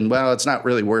settled in, well, it's not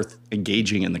really worth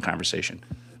engaging in the conversation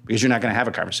because you're not going to have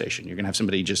a conversation. You're going to have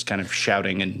somebody just kind of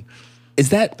shouting and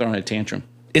throwing a tantrum.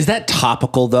 Is that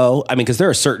topical though? I mean, because there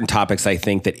are certain topics I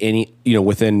think that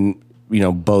within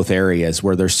both areas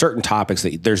where there's certain topics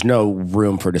that there's no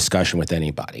room for discussion with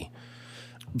anybody.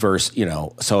 Versus,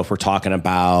 so if we're talking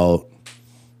about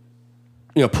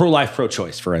pro-life,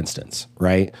 pro-choice, for instance,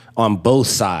 right? On both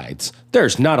sides,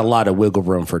 there's not a lot of wiggle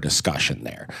room for discussion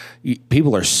there.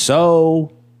 People are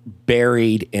so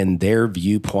buried in their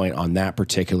viewpoint on that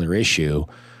particular issue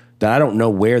that I don't know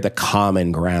where the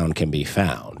common ground can be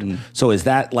found. So is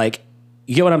that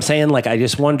you get what I'm saying? I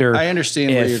just wonder. I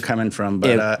understand where you're coming from,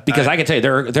 but because I can tell you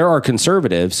there are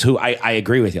conservatives who I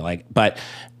agree with you, but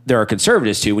there are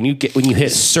conservatives too. When you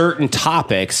hit certain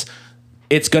topics,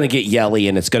 it's going to get yelly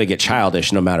and it's going to get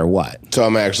childish no matter what. So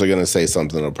I'm actually going to say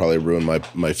something that'll probably ruin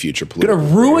my future political Going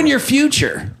to ruin your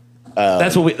future.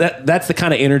 That's what that's the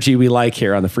kind of energy we like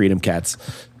here on the Freedom Cats.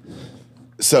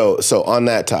 So on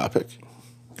that topic,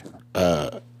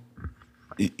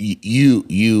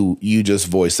 you just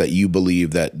voiced that you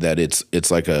believe that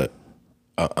it's like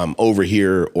I'm over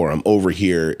here or I'm over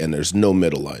here and there's no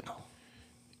middle line.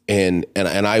 And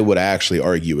I would actually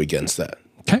argue against that.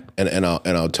 Okay. And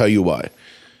I'll tell you why.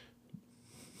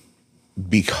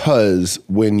 Because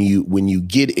when you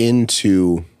get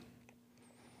into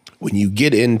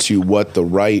what the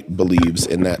right believes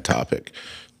in that topic,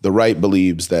 the right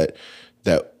believes that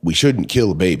we shouldn't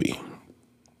kill a baby.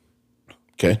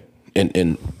 Okay?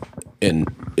 And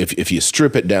if you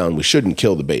strip it down, we shouldn't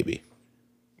kill the baby.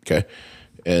 Okay?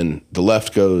 And the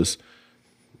left goes,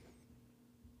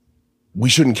 we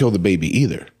shouldn't kill the baby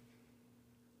either.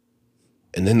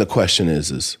 And then the question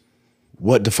is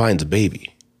what defines a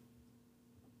baby?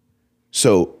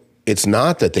 So it's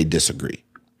not that they disagree.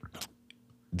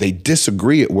 They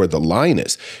disagree at where the line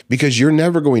is, because you're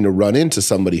never going to run into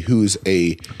somebody who's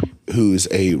a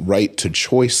right to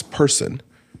choice person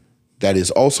that is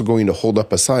also going to hold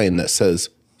up a sign that says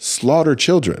slaughter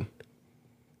children.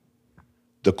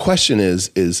 The question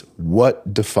is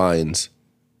what defines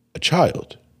a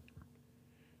child?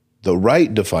 The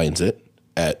right defines it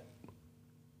at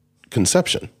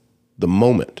conception, the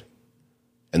moment,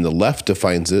 and the left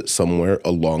defines it somewhere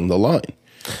along the line.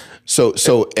 So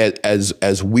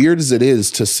as weird as it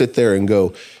is to sit there and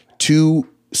go, two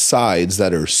sides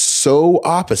that are so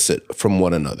opposite from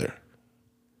one another,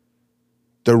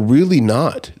 they're really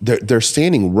not. They're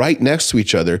standing right next to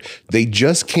each other. They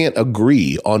just can't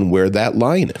agree on where that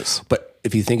line is. But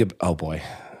if you think of, oh boy,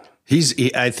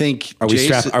 I think are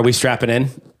we strapping in?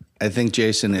 I think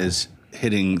Jason is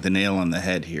hitting the nail on the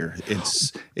head here.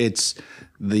 It's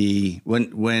the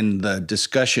when the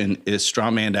discussion is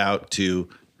strawmanned out to,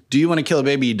 do you want to kill a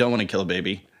baby? You don't want to kill a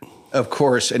baby. Of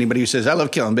course, anybody who says I love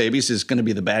killing babies is going to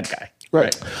be the bad guy.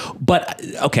 Right. But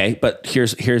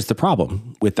here's the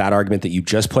problem with that argument that you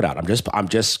just put out. I'm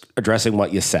just addressing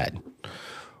what you said.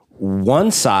 One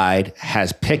side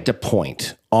has picked a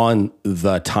point on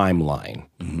the timeline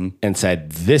and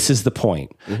said, this is the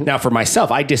point. Now, for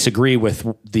myself, I disagree with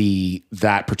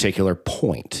that particular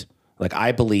point.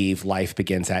 I believe life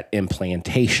begins at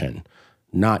implantation,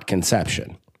 not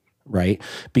conception, right?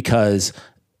 Because,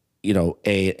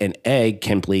 an egg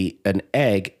can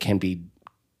be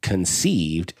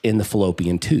conceived in the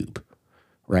fallopian tube,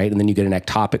 right? And then you get an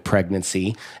ectopic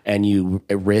pregnancy and you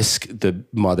risk the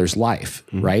mother's life,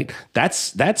 right? That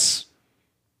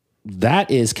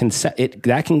is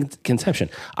conception.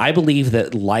 I believe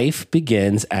that life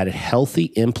begins at a healthy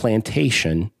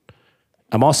implantation.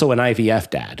 I'm also an IVF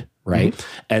dad, right?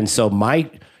 And so my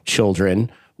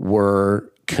children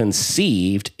were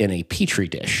conceived in a petri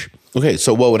dish. Okay,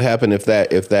 so what would happen if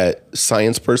that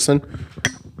science person,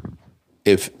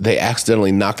 if they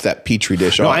accidentally knock that petri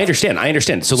dish off? No, I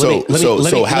understand. So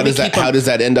how does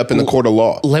that end up in the court of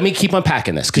law? Let me keep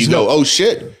unpacking this. You go, oh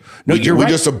shit. No, we you're right.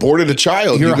 just aborted a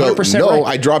child. You're you go, 100% no,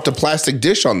 right. I dropped a plastic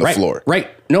dish on the floor. Right.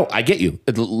 No, I get you.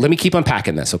 Let me keep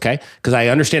unpacking this, okay? Because I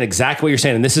understand exactly what you're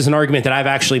saying. And this is an argument that I've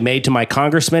actually made to my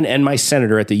congressman and my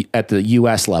senator at the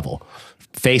U.S. level,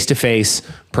 face to face,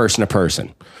 person to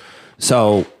person.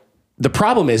 So the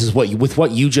problem is with what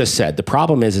you just said. The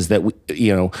problem is that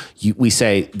we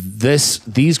say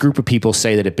these group of people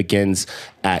say that it begins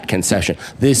at conception.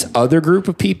 This other group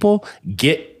of people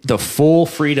get the full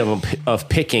freedom of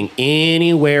picking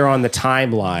anywhere on the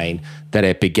timeline that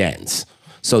it begins.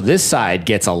 So this side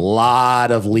gets a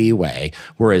lot of leeway,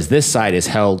 whereas this side is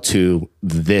held to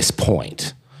this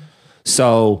point.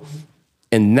 So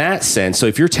in that sense, so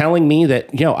if you're telling me that,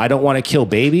 I don't want to kill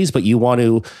babies, but you want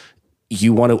to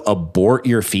abort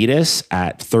your fetus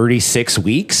at 36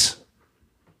 weeks,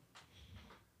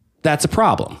 that's a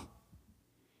problem.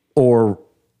 Or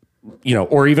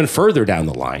even further down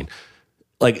the line,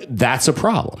 like that's a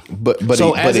problem. But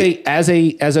as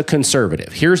a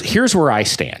conservative, here's where I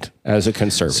stand as a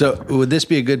conservative. So would this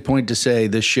be a good point to say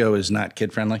this show is not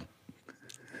kid friendly?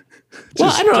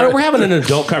 Well, I don't know. We're having an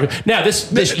adult conversation now.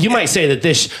 This you might say that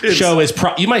this show is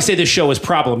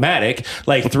problematic.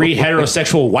 Like three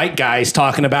heterosexual white guys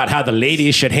talking about how the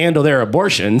ladies should handle their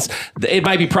abortions. It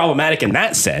might be problematic in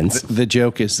that sense. The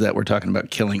joke is that we're talking about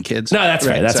killing kids. No, that's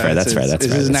fair. That's fair. This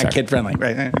is not kid friendly,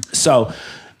 right? So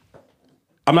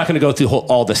I'm not going to go through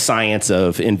all the science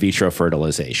of in vitro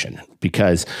fertilization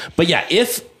but yeah,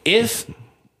 if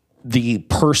the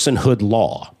personhood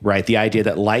law, right? The idea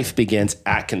that life begins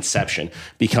at conception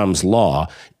becomes law.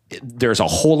 There's a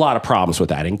whole lot of problems with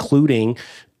that, including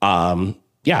how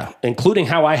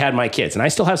I had my kids, and I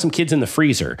still have some kids in the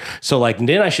freezer. So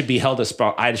then I should be be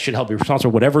responsible for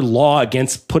whatever law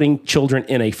against putting children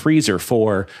in a freezer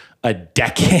for a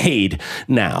decade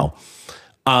now.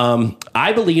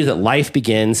 I believe that life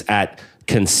begins at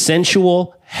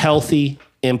consensual, healthy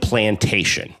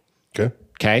implantation.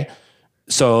 Okay.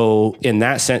 So in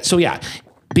that sense,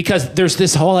 because there's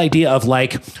this whole idea of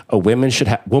like a woman should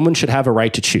have a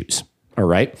right to choose. All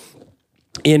right.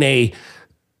 In a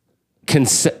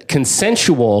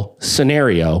consensual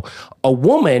scenario, a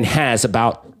woman has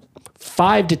about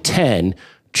 5 to 10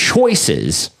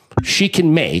 choices she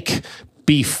can make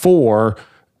before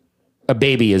a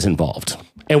baby is involved.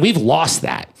 And we've lost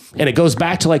that. And it goes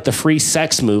back to like the free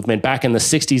sex movement back in the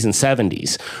 60s and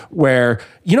 70s, where,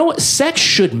 sex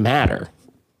should matter.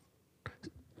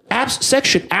 Sex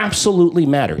should absolutely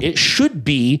matter. It should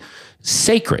be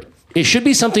sacred. It should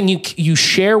be something you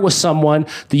share with someone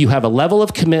that you have a level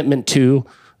of commitment to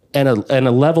and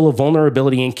a level of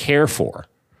vulnerability and care for.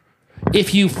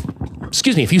 If you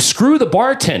screw the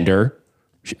bartender,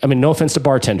 I mean, no offense to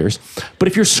bartenders, but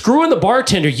if you're screwing the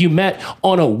bartender you met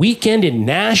on a weekend in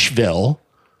Nashville,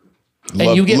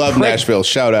 and you get Nashville,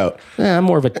 shout out. I'm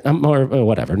more of a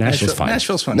whatever. Nashville's fine.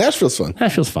 Nashville's fun.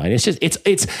 Nashville's fine. It's just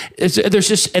there's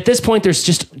just at this point there's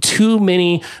just too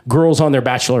many girls on their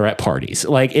bachelorette parties.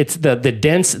 Like it's the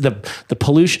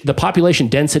population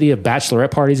density of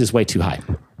bachelorette parties is way too high.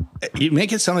 You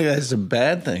make it sound like that's a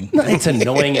bad thing. No, it's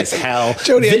annoying as hell.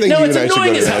 Jody, I think you and I should go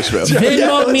to Nashville.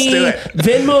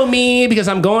 Venmo me because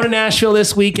I'm going to Nashville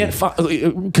this weekend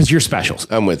because you're special.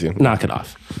 I'm with you. Knock it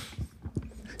off.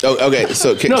 Oh, okay.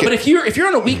 So but if you're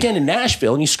on a weekend in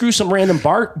Nashville and you screw some random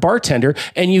bartender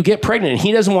and you get pregnant and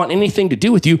he doesn't want anything to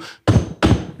do with you,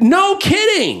 no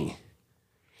kidding,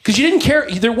 because you didn't care.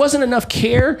 There wasn't enough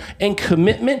care and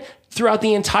commitment throughout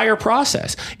the entire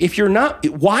process. If you're not,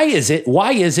 why is it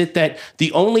that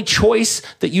the only choice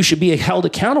that you should be held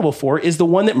accountable for is the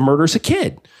one that murders a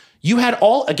kid? You had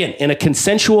in a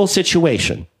consensual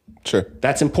situation. Sure,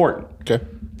 that's important. Okay.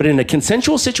 But in a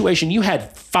consensual situation, you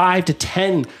had 5 to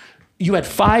 10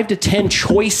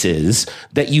 choices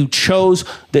that you chose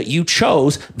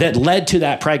that led to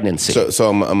that pregnancy. So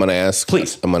I'm going to ask,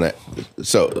 please.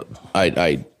 So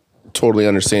I totally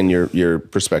understand your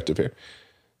perspective here.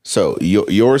 So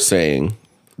you're saying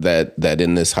that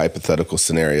in this hypothetical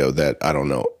scenario that, I don't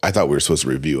know, I thought we were supposed to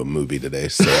review a movie today.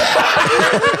 So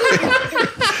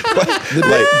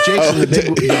Jason, the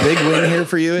big win here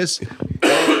for you is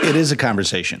it is a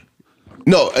conversation.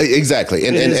 No, exactly,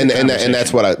 and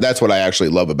that's what I actually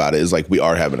love about it is like we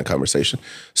are having a conversation.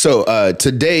 So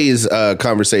today's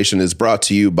conversation is brought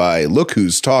to you by Look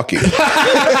Who's Talking. 1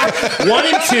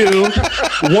 and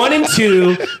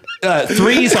 2,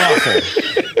 3's awful.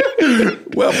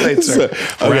 Well played, sir.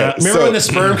 Remember when the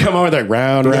sperm come over like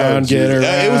round, get her.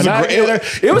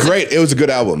 It was great. It was a good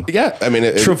album. Yeah. I mean,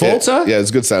 Travolta. Yeah,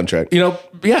 it's a good soundtrack. You know,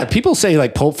 yeah, people say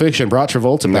like Pulp Fiction brought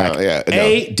Travolta back.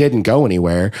 A, didn't go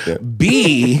anywhere. Yeah.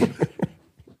 B,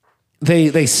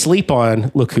 they sleep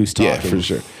on Look Who's Talking. Yeah, for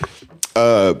sure.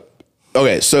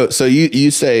 Okay, so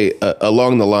you say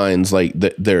along the lines like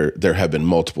there have been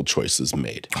multiple choices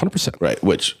made. 100%. Right,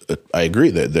 which I agree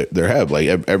that there have. Like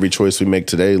every choice we make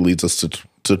today leads us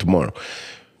to tomorrow.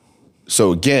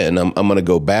 So again, I'm going to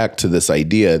go back to this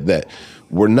idea that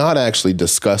we're not actually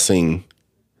discussing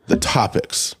the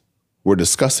topics. We're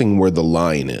discussing where the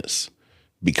line is.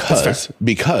 Because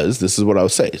this is what I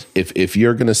would say. If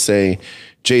you're going to say,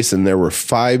 Jason, there were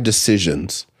 5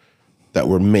 decisions that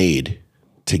were made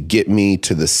to get me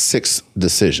to the 6th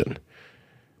decision,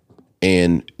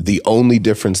 and the only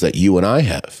difference that you and I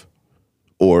have,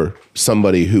 or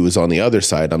somebody who is on the other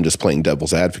side, I'm just playing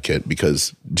devil's advocate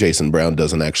because Jason Brown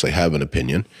doesn't actually have an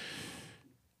opinion,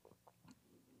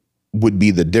 would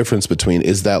be the difference between,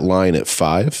 is that line at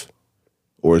 5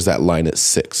 or is that line at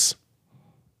 6?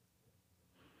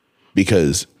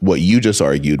 Because what you just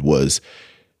argued was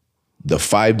the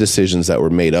 5 decisions that were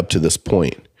made up to this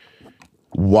point.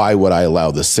 Why would I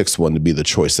allow the 6th one to be the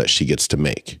choice that she gets to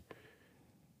make?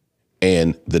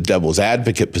 And the devil's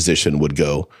advocate position would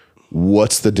go,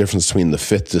 what's the difference between the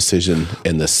 5th decision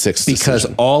and the 6th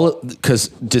decision? Because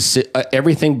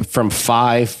everything from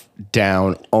 5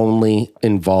 down only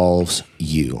involves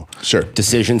you. Sure.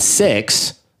 Decision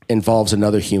 6 involves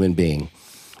another human being.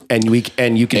 And you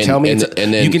can tell me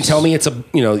it's a,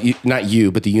 you know, not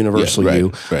you, but the universal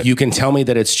you. Right. You can tell me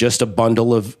that it's just a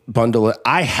bundle of.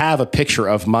 I have a picture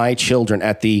of my children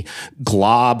at the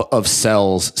glob of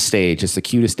cells stage. It's the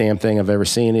cutest damn thing I've ever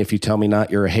seen. If you tell me not,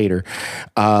 you're a hater.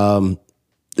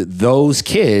 Those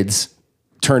kids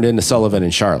turned into Sullivan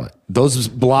and Charlotte. Those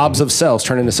blobs of cells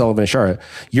turned into Sullivan and Charlotte.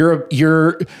 You're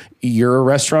a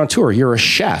restaurateur. You're a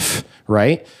chef,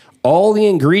 right? All the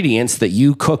ingredients that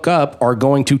you cook up are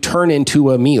going to turn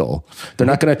into a meal. They're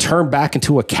not going to turn back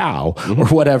into a cow or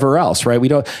whatever else, right?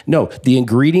 The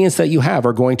ingredients that you have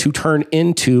are going to turn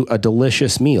into a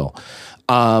delicious meal.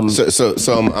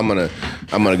 So I'm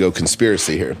gonna go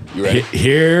conspiracy here. You ready?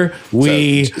 Here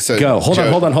we go. Hold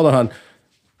on.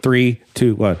 3,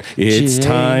 2, 1. It's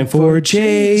time for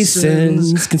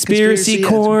Jason's Conspiracy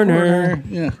Corner.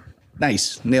 Yeah.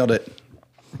 Nice. Nailed it.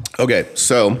 Okay,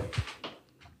 so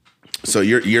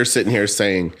you're sitting here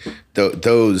saying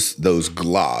those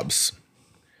globs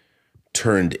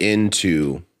turned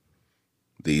into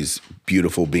these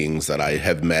beautiful beings that I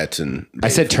have met, and I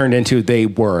said turned into. They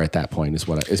were at that point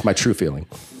is my true feeling.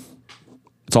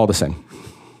 It's all the same.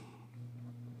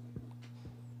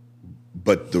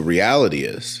 But the reality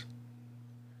is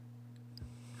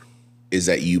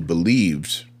that you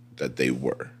believed that they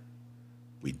were.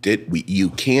 You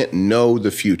can't know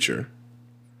the future.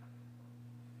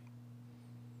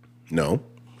 No.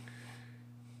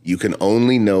 You can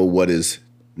only know what is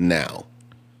now.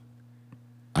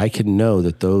 I can know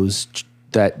that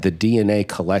that the DNA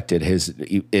collected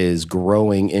is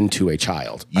growing into a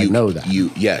child. I know that. You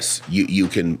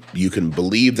can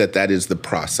believe that is the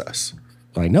process.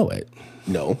 I know it.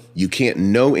 No, you can't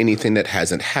know anything that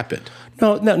hasn't happened.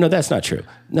 No, that's not true.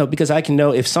 No, because I can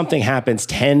know if something happens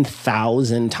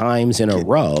 10,000 times in a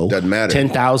row. Doesn't matter.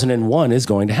 10,001 is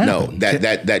going to happen. No,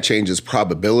 that changes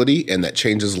probability and that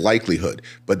changes likelihood,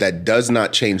 but that does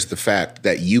not change the fact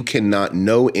that you cannot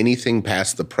know anything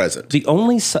past the present. The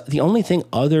only thing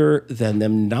other than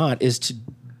them not is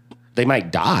they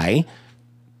might die.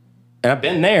 And I've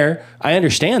been there. I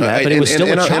understand that, but it was still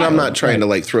a child. And I'm not trying to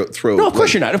like throw. No, of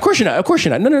course you're not. Of course you're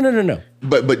not. No.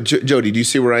 But Jody, do you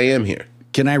see where I am here?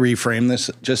 Can I reframe this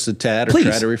just a tad, or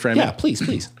try to reframe it? Yeah,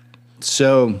 please.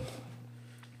 So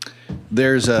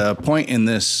there's a point in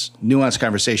this nuanced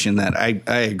conversation that I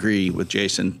agree with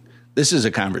Jason. This is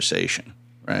a conversation,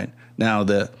 right? Now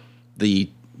the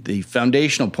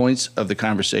foundational points of the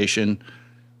conversation,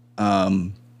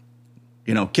 kill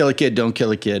a kid, don't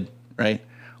kill a kid, right?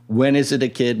 When is it a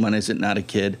kid? When is it not a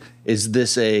kid? Is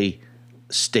this a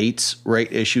states' right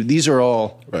issue? These are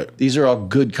all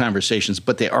good conversations,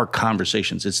 but they are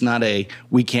conversations. It's not a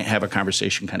we can't have a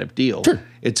conversation kind of deal. Sure.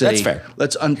 That's fair.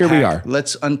 Let's unpack. Here we are.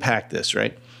 Let's unpack this,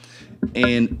 right?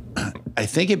 And I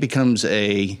think it becomes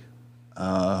the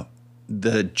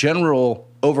general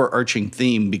overarching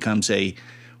theme becomes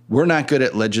we're not good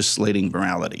at legislating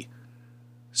morality.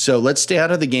 So let's stay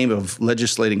out of the game of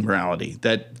legislating morality.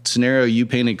 That scenario you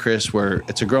painted, Chris, where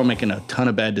it's a girl making a ton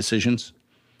of bad decisions.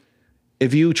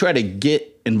 If you try to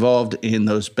get involved in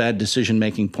those bad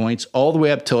decision-making points all the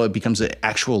way up till it becomes an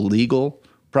actual legal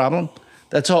problem,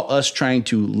 That's all us trying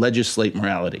to legislate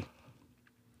morality.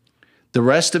 The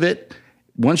rest of it,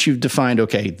 once you've defined,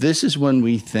 okay, this is when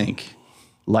we think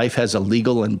life has a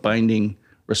legal and binding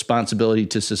responsibility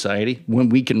to society, when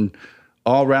we can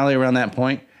all rally around that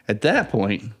point, at that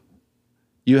point,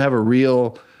 you have a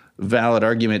real valid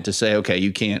argument to say, okay,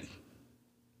 you can't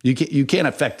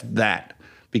affect that,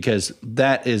 because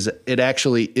it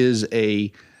actually is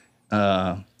an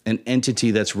entity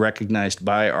that's recognized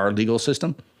by our legal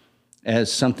system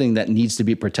as something that needs to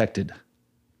be protected.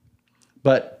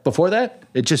 But before that,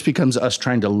 it just becomes us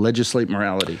trying to legislate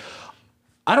morality.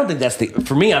 I don't think that's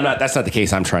not the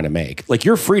case I'm trying to make. Like,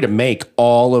 you're free to make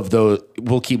all of those.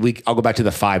 I'll go back to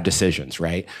the 5 decisions,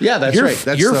 right? Yeah, that's right.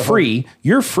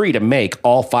 You're free to make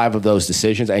all 5 of those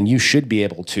decisions, and you should be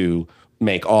able to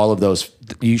make all of those.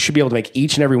 You should be able to make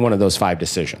each and every one of those 5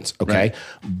 decisions. Okay. Right.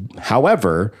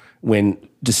 However, when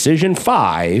decision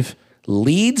 5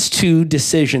 leads to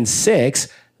decision 6,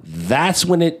 that's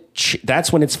when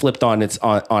it's flipped on its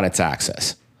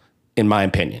axis, in my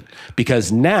opinion,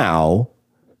 because now,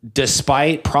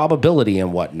 despite probability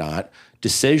and whatnot,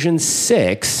 decision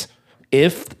 6,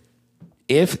 if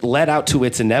led out to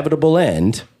its inevitable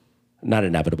end, not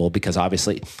inevitable because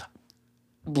obviously,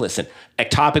 listen,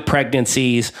 ectopic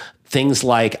pregnancies, things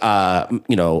like DDT,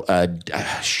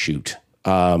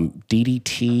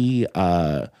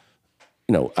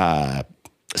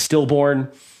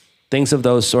 stillborn, things of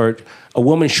those sort. A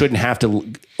woman shouldn't have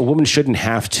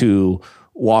to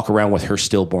walk around with her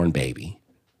stillborn baby.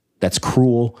 That's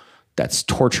cruel. That's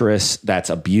torturous. That's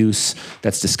abuse.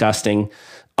 That's disgusting.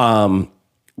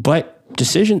 But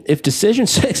if decision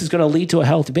 6 is going to lead to a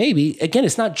healthy baby, again,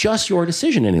 it's not just your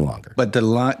decision any longer. But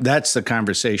that's the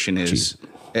conversation is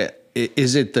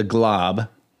it the glob,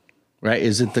 right?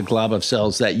 Is it the glob of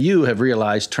cells that you have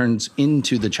realized turns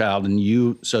into the child, and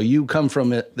you come from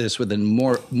this with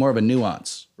more of a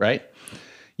nuance, right?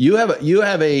 You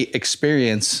have a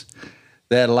experience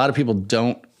that a lot of people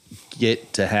don't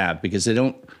get to have because they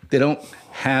don't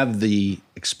have the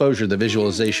exposure, the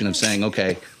visualization of saying,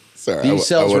 okay, these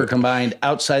cells were combined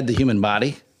outside the human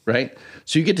body, right?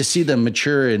 So you get to see them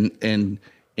mature and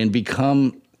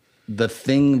become the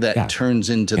thing that turns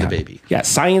into the baby. Yeah,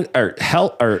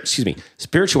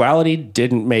 spirituality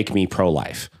didn't make me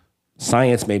pro-life.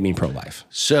 Science made me pro-life.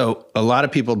 So a lot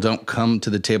of people don't come to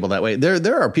the table that way.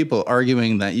 There are people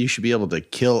arguing that you should be able to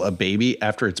kill a baby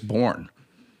after it's born.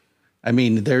 I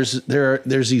mean, there's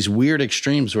these weird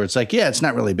extremes where it's like, yeah, it's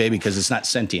not really a baby because it's not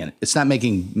sentient. It's not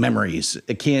making memories.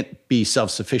 It can't be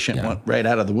self-sufficient right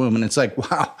out of the womb. And it's like,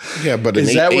 wow. Yeah, but an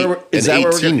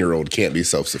 18-year-old can't be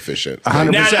self-sufficient.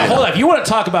 100%. Now, hold on. If you want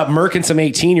to talk about murking some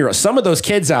 18-year-olds, some of those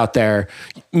kids out there,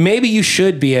 maybe you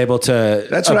should be able to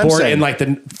abort in like the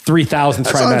 3,000th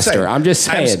trimester. I'm just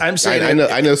saying. I'm saying.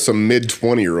 I know some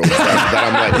mid-20-year-olds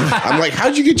that I'm like,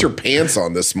 how'd you get your pants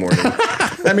on this morning?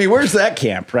 I mean, where's that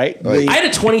camp, right? I had a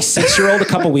 26-year-old a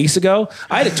couple weeks ago.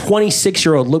 I had a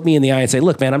 26-year-old look me in the eye and say,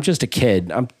 look, man, I'm just a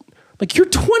kid. I'm like, you're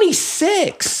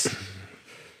 26.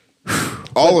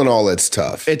 All in all, it's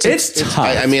tough. It's tough.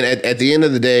 I mean, at the end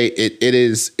of the day, it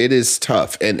is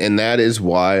tough. And that is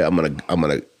why I'm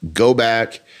gonna go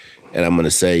back and I'm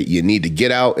gonna say you need to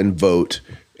get out and vote,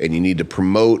 and you need to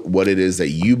promote what it is that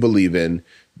you believe in,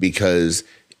 because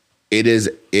it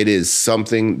is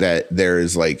something that there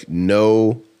is like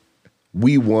no,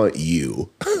 we want you.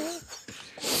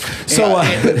 So,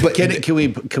 but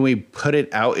can we put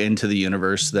it out into the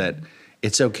universe that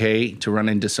it's okay to run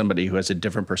into somebody who has a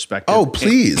different perspective? Oh,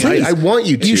 please. I want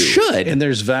you to. You should. And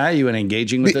there's value in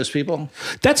engaging with those people.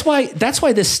 That's why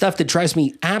this stuff that drives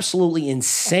me absolutely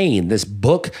insane, these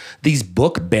book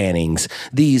bannings,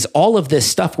 all of this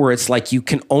stuff where it's like you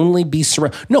can only be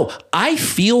surrounded. No, I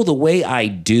feel the way I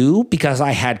do because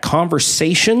I had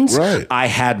conversations. Right.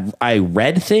 I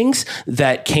read things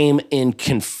that came in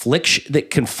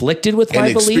conflicted with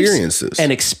my beliefs.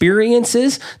 And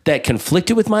experiences that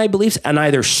conflicted with my beliefs, and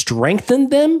either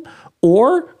strengthened them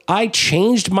or I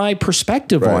changed my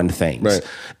perspective on things. Right.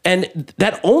 And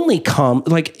that only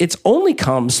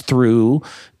comes through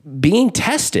being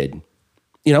tested.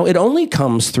 You know, it only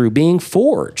comes through being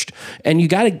forged. And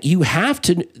this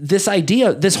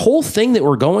whole thing that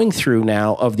we're going through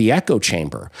now of the echo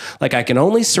chamber, like I can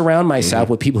only surround myself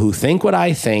with people who think what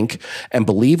I think and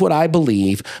believe what I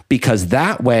believe, because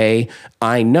that way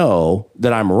I know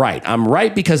that I'm right. I'm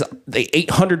right because the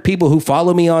 800 people who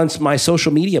follow me on my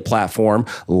social media platform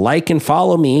like and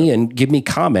follow me and give me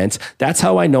comments. That's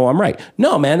how I know I'm right.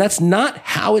 No, man, that's not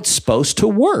how it's supposed to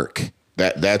work.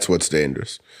 That's what's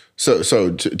dangerous.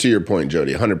 So to your point,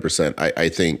 Jody, 100%. I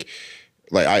think,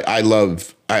 like, I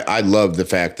love the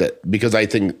fact that, because I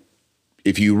think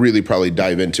if you really probably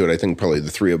dive into it, I think probably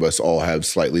the three of us all have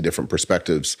slightly different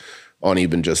perspectives on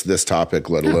even just this topic,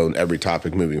 let alone every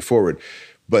topic moving forward.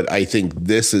 But I think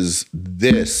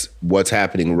what's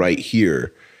happening right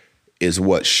here is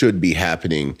what should be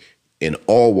happening in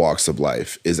all walks of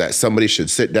life, is that somebody should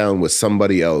sit down with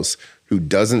somebody else who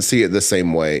doesn't see it the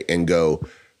same way and go,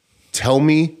 tell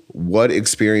me what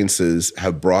experiences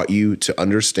have brought you to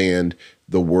understand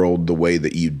the world the way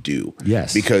that you do.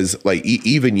 Yes. Because like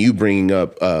even you bringing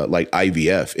up like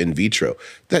IVF, in vitro,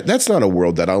 that's not a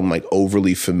world that I'm like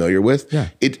overly familiar with. Yeah.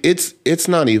 It's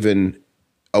not even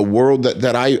a world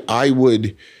that I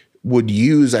would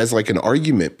use as like an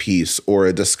argument piece or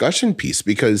a discussion piece,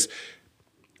 because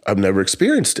I've never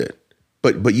experienced it.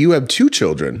 But you have 2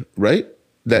 children, right?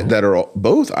 That are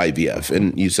both IVF,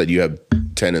 and you said you have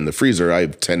 10 in the freezer. I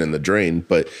have 10 in the drain,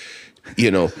 but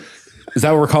you know, is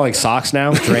that what we're calling socks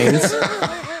now? Drains?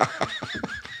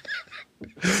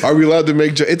 Are we allowed to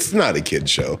make jokes? It's not a kid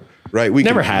show, right? We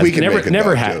never has.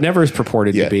 Never is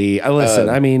purported to be. Listen,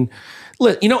 I mean,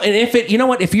 you know, and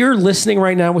if you're listening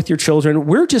right now with your children,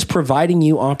 we're just providing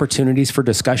you opportunities for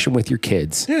discussion with your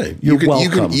kids. Yeah, you're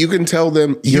welcome. You can tell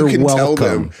them. Tell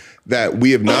them that we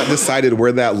have not decided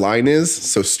where that line is,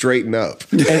 so straighten up.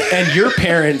 And your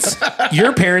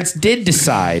parents did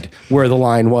decide where the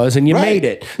line was, and you made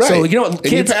it. Right. So you know what,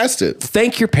 kids, and you passed it.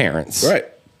 Thank your parents. Right.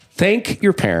 Thank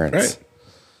your parents. Right.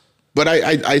 But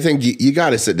I think you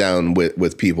got to sit down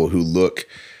with people who look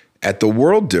at the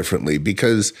world differently,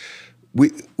 because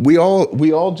we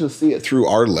all just see it through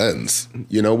our lens.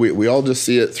 You know, we all just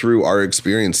see it through our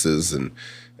experiences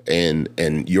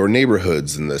and your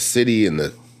neighborhoods and the city and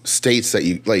the states that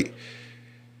you like.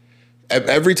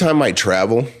 Every time I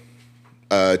travel,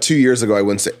 2 years ago I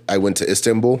went to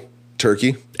Istanbul,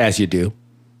 Turkey. As you do.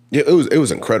 Yeah, it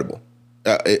was incredible.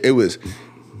 It was.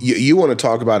 You want to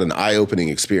talk about an eye-opening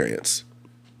experience.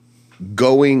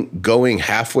 Going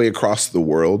halfway across the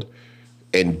world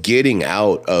and getting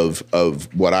out of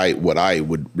what I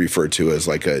would refer to as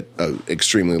like a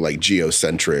extremely like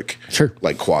geocentric, sure,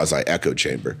 like quasi echo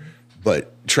chamber.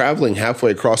 But traveling halfway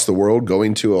across the world,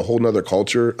 going to a whole nother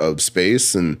culture of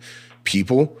space and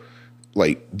people,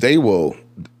 like it will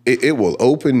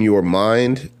open your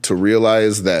mind to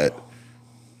realize that,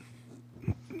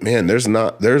 man, there's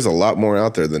a lot more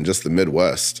out there than just the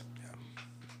Midwest.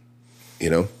 You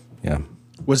know? Yeah.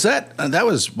 Was that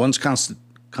was once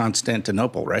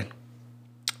Constantinople, right?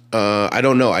 I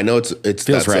don't know. I know it's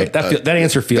feels right. That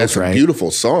answer feels that's right. A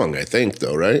beautiful song, I think,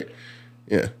 though, right?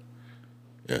 Yeah.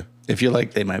 Yeah. If you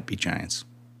like, They Might Be Giants.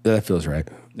 That feels right.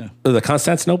 Yeah. The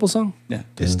Constantinople song? Yeah.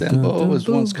 Istanbul was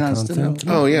once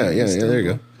Constantinople. Oh yeah. There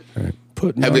you go. All right.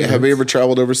 Have you ever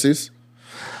traveled overseas?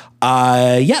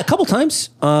 Yeah, a couple times.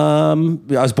 I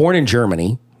was born in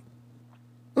Germany.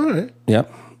 All right.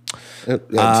 Yep.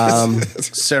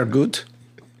 Sehr gut.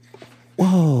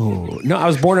 Whoa! No, I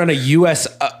was born on a U.S.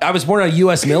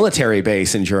 military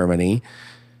base in Germany.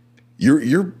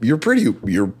 You're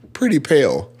pretty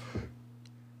pale.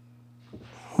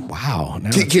 Wow!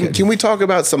 Can we talk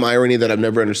about some irony that I've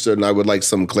never understood, and I would like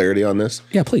some clarity on this?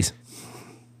 Yeah, please.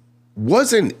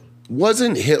 Wasn't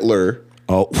Hitler?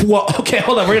 Oh, well, okay.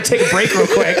 Hold on. We're gonna take a break real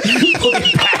quick. We'll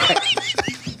be back.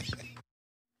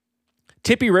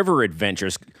 Tippy River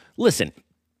Adventures. Listen,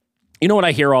 you know what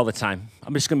I hear all the time?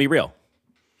 I'm just going to be real.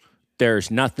 There's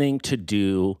nothing to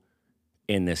do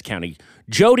in this county.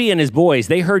 Jody and his boys,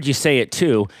 they heard you say it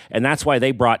too, and that's why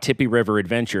they brought Tippy River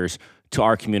Adventures to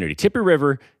our community. Tippy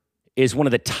River is one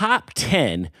of the top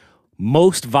 10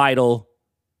 most vital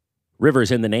rivers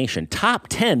in the nation. Top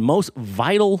 10 most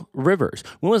vital rivers.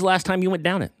 When was the last time you went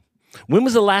down it? When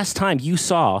was the last time you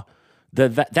saw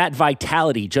that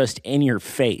vitality just in your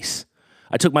face?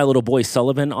 I took my little boy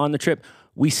Sullivan on the trip.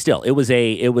 It was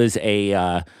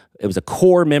a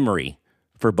core memory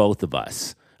for both of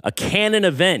us. A canon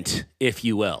event, if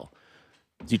you will.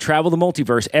 As you travel the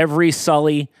multiverse, every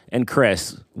Sully and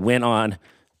Chris went on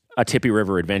a Tippy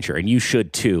River adventure, and you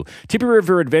should too. Tippy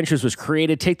River Adventures was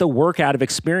created to take the work out of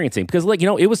experiencing, because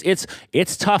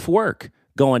it's tough work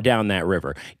going down that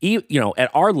river.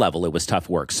 At our level, it was tough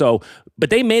work. So, but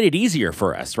they made it easier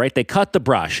for us, right? They cut the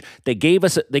brush. They gave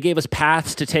us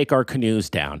paths to take our canoes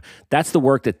down. That's the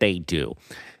work that they do.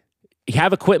 You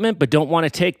have equipment, but don't want to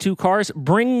take 2 cars?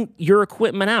 Bring your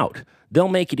equipment out. They'll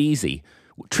make it easy.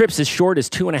 Trips as short as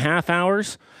 2.5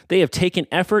 hours. They have taken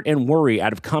effort and worry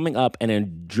out of coming up and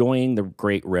enjoying the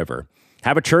great river.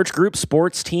 Have a church group,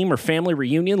 sports team, or family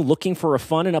reunion looking for a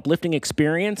fun and uplifting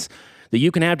experience that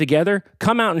you can have together?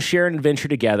 Come out and share an adventure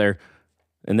together,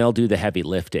 and they'll do the heavy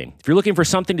lifting. If you're looking for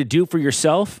something to do for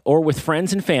yourself or with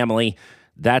friends and family,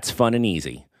 that's fun and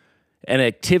easy. an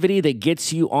activity that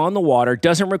gets you on the water,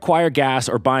 doesn't require gas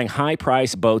or buying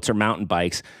high-priced boats or mountain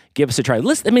bikes. Give us a try.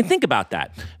 Listen, think about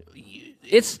that.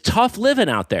 It's tough living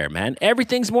out there, man.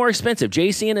 Everything's more expensive.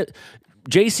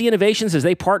 JC Innovations, as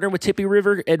they partner with Tippy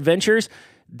River Adventures,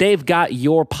 they've got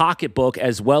your pocketbook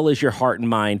as well as your heart and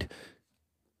mind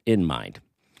in mind.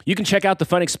 You can check out the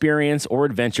fun experience or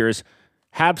adventures,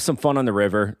 have some fun on the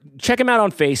river. Check them out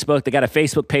on Facebook. They got a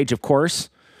Facebook page, of course.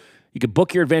 You can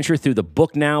book your adventure through the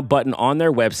Book Now button on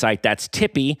their website. That's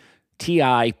Tippy,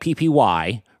 Tippy,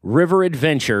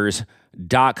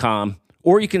 riveradventures.com.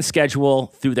 Or you can schedule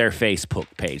through their Facebook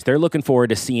page. They're looking forward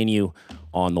to seeing you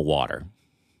on the water.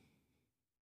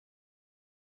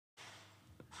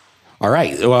 All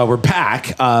right. Well, we're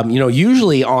back.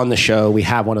 Usually on the show, we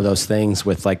have one of those things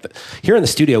with here in the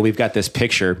studio, we've got this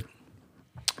picture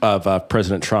of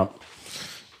President Trump.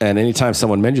 And anytime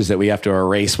someone mentions it, we have to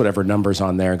erase whatever number's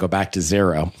on there and go back to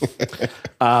 0.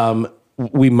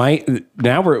 We might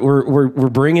now we're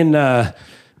bringing we're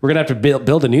gonna have to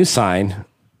build a new sign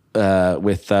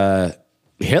with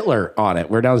Hitler on it.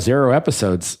 We're now 0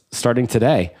 episodes starting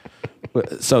today.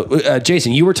 So,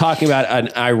 Jason, you were talking about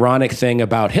an ironic thing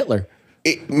about Hitler.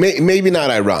 Maybe not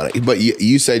ironic, but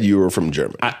you said you were from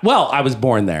Germany. I was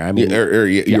born there. I mean,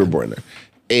 you were born there,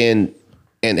 and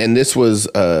this was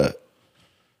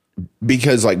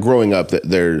because growing up, that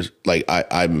there's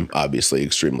I'm obviously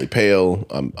extremely pale.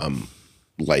 I'm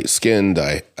light skinned.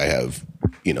 I have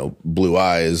blue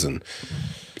eyes and.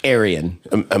 Aryan.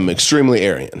 I'm extremely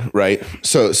Aryan, right?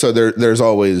 So there's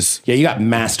always you got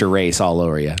master race all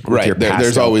over you, right?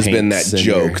 There's always been that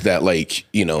joke that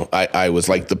I was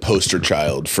like the poster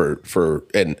child for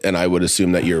and I would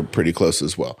assume that you're pretty close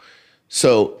as well.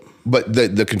 So, but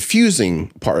the confusing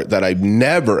part that I've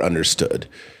never understood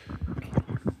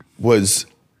was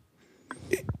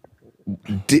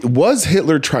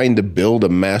Hitler trying to build a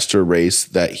master race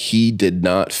that he did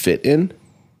not fit in?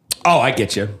 Oh, I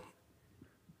get you.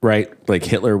 Right, like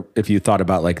Hitler. If you thought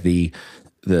about the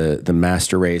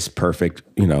master race, perfect,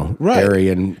 right.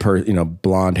 Aryan,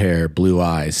 blonde hair, blue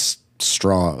eyes,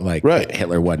 strong. Right.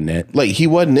 Hitler wasn't it. He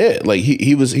wasn't it.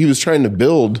 He was trying to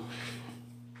build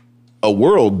a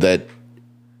world that,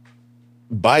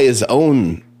 by his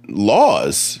own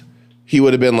laws, he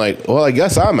would have been like, well, I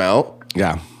guess I'm out.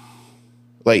 Yeah.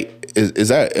 Is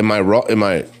that? Am I wrong? Am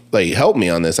I? Help me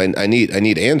on this. I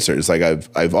need answers.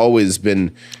 I've always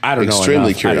been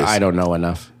extremely curious. I don't know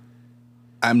enough.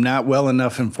 I'm not well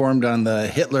enough informed on the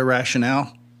Hitler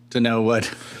rationale to know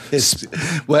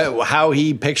how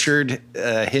he pictured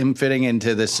him fitting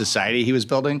into the society he was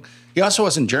building. He also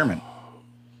wasn't German.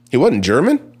 He wasn't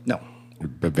German? No.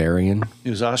 Bavarian? He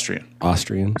was Austrian.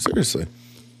 Seriously.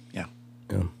 Yeah.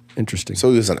 Interesting.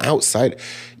 So he was an outsider.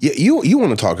 You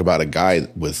want to talk about a guy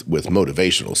with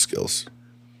motivational skills.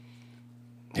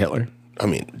 Hitler. I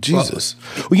mean, Jesus.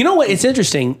 Well, you know what? It's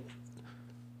interesting.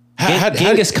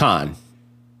 Genghis Khan,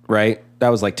 right? That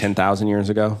was 10,000 years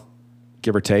ago,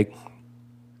 give or take.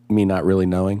 Me not really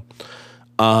knowing.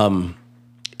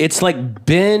 It's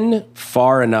been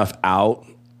far enough out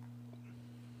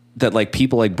that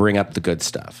people bring up the good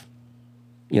stuff.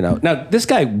 Now this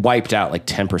guy wiped out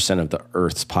 10% of the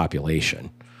Earth's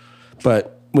population,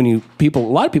 but a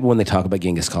lot of people, when they talk about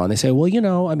Genghis Khan, they say, well,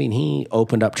 he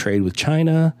opened up trade with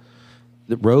China,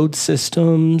 the road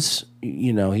systems,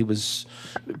 he was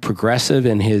progressive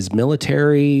in his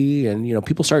military, and,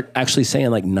 people start actually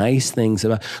saying nice things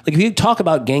about, if you talk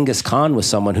about Genghis Khan with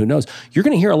someone who knows, you're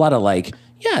going to hear a lot of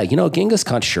Genghis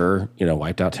Khan, sure,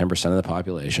 wiped out 10% of the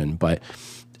population, but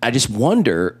I just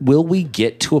wonder, will we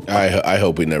get to a point? I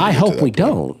hope we never. I hope we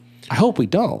don't. I hope we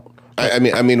don't. I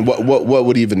mean, what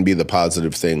would even be the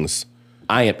positive things?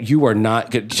 You are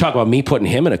not going to talk about me putting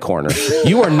him in a corner.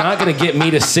 You are not going to get me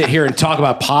to sit here and talk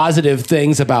about positive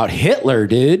things about Hitler,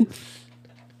 dude.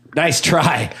 Nice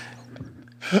try.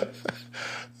 For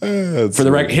the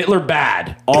record, Hitler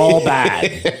bad, all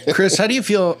bad. Chris, how do you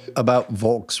feel about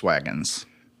Volkswagens?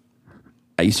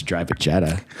 I used to drive a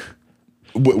Jetta.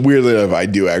 Weirdly enough, I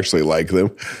do actually like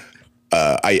them.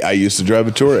 I used to drive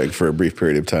a Touareg for a brief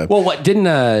period of time. Well, what didn't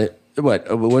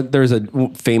there's a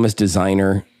famous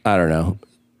designer, I don't know,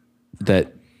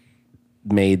 that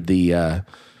made the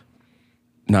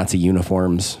Nazi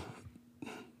uniforms.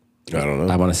 I don't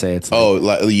know. I want to say it's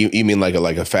you mean like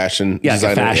a fashion designer?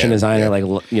 Like a fashion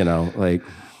designer, yeah.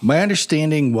 My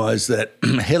understanding was that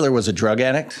Hitler was a drug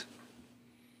addict.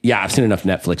 Yeah, I've seen enough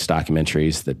Netflix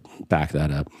documentaries that back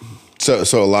that up. So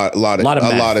a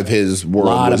lot of his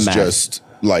world was just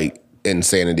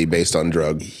insanity based on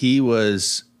drug. He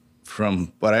was,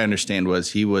 from what I understand,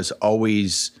 he was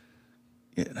always,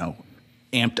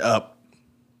 amped up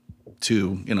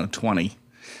to 20.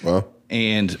 Well,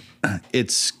 And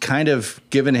it's kind of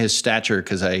given his stature,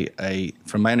 because I,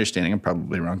 from my understanding, I'm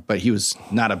probably wrong, but he was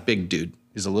not a big dude.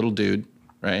 He's a little dude,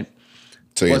 right?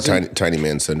 so you have Wasn't- tiny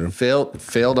man syndrome.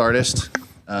 Failed artist,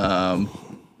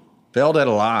 failed at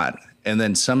a lot, and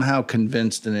then somehow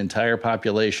convinced an entire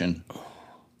population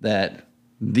that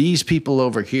these people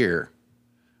over here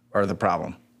are the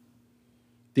problem.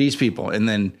 These people, and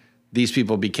then these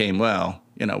people became, well,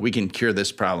 we can cure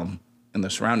this problem in the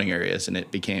surrounding areas, and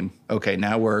it became, okay,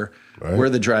 now we're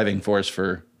the driving force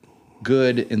for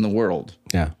good in the world.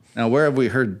 Yeah. Now, where have we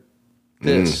heard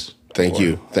this? Thank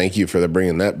you for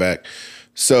bringing that back.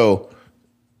 So,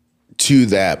 to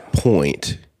that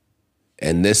point,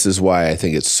 and this is why I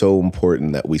think it's so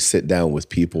important that we sit down with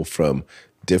people from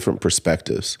different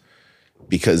perspectives,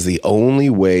 because the only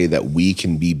way that we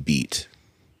can be beat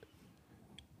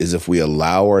is if we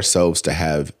allow ourselves to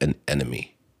have an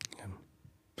enemy.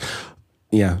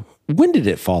 Yeah. When did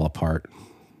it fall apart?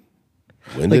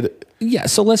 When did it? Yeah.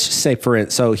 So let's just say,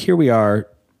 so here we are,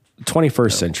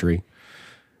 21st century,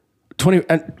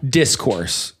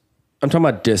 discourse. I'm talking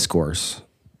about discourse.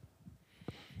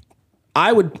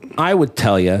 I would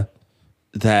tell you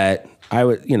that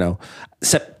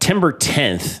September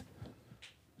 10th,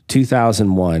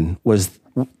 2001 was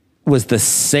the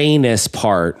sanest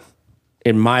part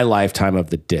in my lifetime of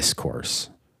the discourse,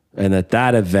 and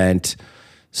that event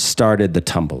started the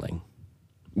tumbling.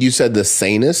 You said the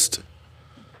sanest?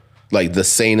 Like the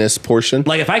sanest portion?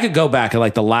 Like if I could go back and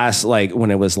like the last, like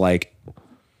when it was like,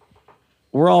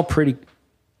 we're all pretty,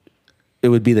 it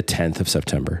would be the 10th of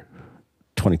September,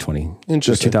 2020.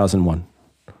 Interesting. 2001.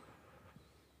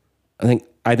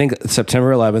 I think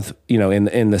September 11th,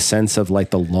 in the sense of like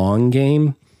the long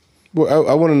game. Well,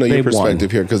 I want to know your They won.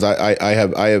 perspective here, because I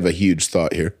have a huge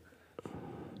thought here.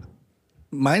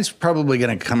 Mine's probably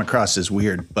going to come across as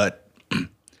weird, but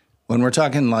when we're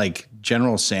talking like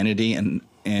general sanity and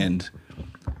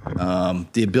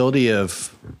the ability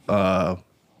of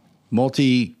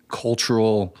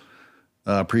multicultural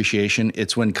appreciation,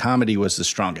 it's when comedy was the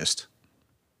strongest.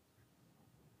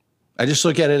 I just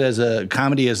look at it as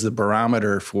comedy as the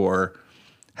barometer for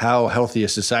how healthy a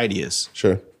society is.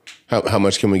 Sure. How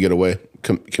much can we get away?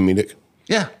 Comedic?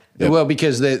 Yeah. Well,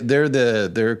 because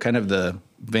they're kind of the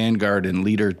vanguard and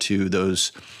leader to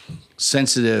those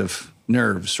sensitive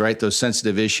nerves, right? Those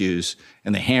sensitive issues,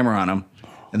 and they hammer on them.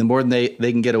 And the more they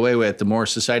can get away with, the more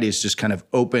society is just kind of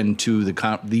open to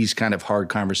these kind of hard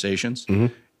conversations. Mm-hmm.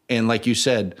 And like you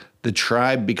said, the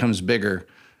tribe becomes bigger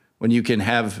when you can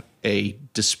have a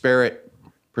disparate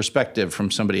perspective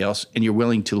from somebody else, and you're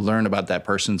willing to learn about that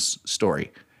person's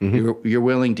story. Mm-hmm. You're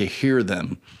willing to hear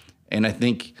them. And I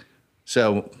think,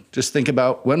 so just think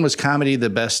about, when was comedy the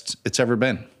best it's ever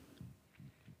been?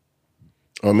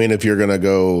 I mean, if you're gonna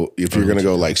go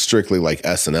like strictly like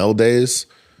SNL days,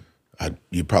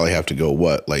 you probably have to go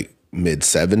like mid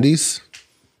 70s.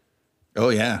 Oh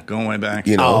yeah, going way back.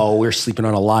 Oh, we're sleeping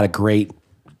on a lot of great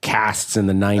casts in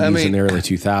the 90s and the early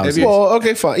 2000s. Well,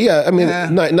 okay, fine. Yeah, I mean, Yeah.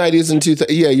 90s and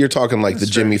 2000. Yeah, you're talking like the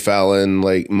Jimmy Fallon,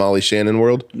 like Molly Shannon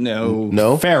world.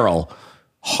 No. Farrell,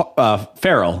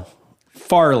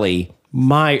 Farley,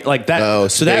 like that. Oh,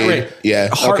 so that Spade. Yeah,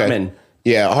 okay. Hartman.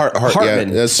 Yeah, Hartman,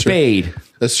 yeah, that's true. Spade.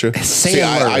 That's true. Sandler. See,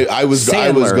 I was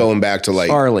Sandler. going back to like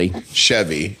Farley.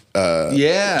 Chevy.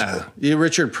 Yeah,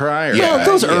 Richard Pryor. Yeah. Well,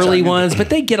 those early ones, but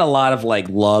they get a lot of like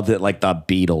love that like the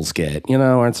Beatles get,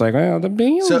 where it's like, well, the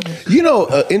Beatles.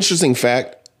 So, Interesting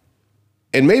fact,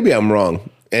 and maybe I'm wrong,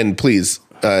 and please,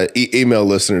 email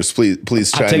listeners, please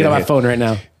chime I'm taking in out my here. phone right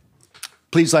now.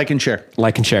 please like and share.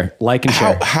 Like and share. Like and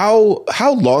share.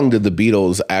 How long did the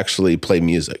Beatles actually play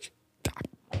music?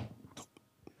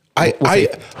 I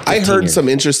heard years. some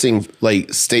interesting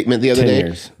like statement the other 10 day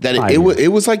years. that 5 it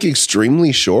was like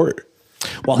extremely short.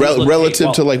 Well,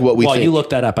 relative to like what we While think. you look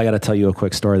that up, I got to tell you a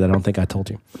quick story that I don't think I told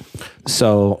you.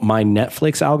 So my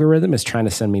Netflix algorithm is trying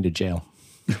to send me to jail.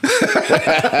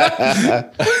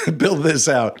 Build this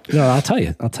out. No, I'll tell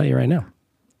you. I'll tell you right now.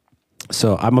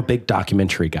 So I'm a big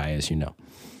documentary guy, as you know.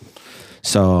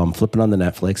 So I'm flipping on the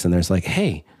Netflix, and there's like,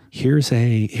 hey, here's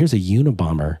a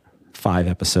Unabomber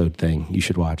 5-episode thing you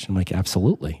should watch. I'm like,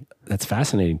 absolutely. That's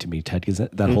fascinating to me, Ted, because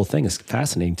that whole thing is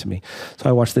fascinating to me. So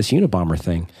I watched this Unabomber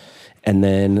thing. And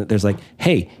then there's like,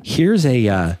 hey, here's the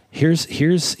Adolf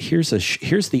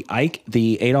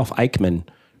Eichmann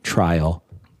trial.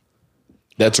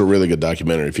 That's a really good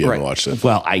documentary if you haven't watched it.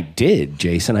 Well, I did,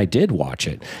 Jason. I did watch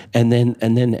it. And then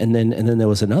there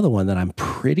was another one that I'm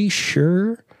pretty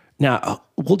sure. Now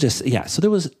we'll just, so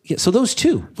there was, so those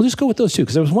two, we'll just go with those two.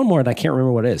 Cause there was one more and I can't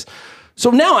remember what it is. So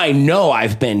now I know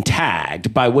I've been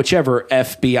tagged by whichever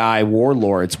FBI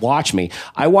warlords watch me.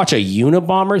 I watch a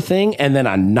Unabomber thing and then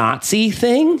a Nazi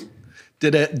thing.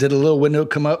 Did a little window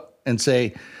come up and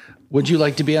say, "Would you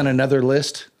like to be on another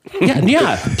list?"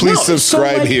 Yeah. Please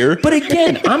subscribe here. But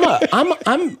again, I'm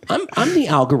the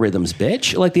algorithms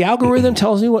bitch. Like the algorithm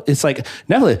tells me what it's like.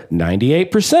 Now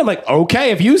 98%. Like, okay,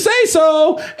 if you say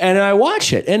so, and I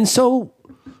watch it, and so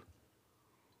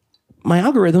my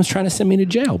algorithm's trying to send me to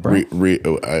jail, bro.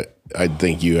 I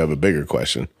think you have a bigger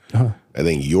question. I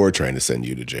think you're trying to send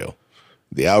you to jail.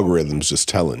 The algorithm's just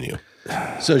telling you.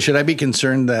 So should I be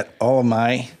concerned that all of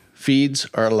my feeds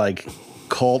are like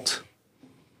cult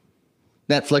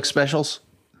Netflix specials?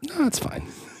 No, it's fine.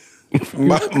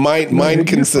 Mine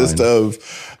consists of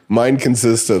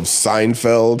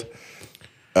Seinfeld,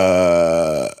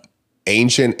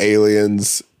 Ancient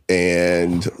Aliens,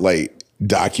 and like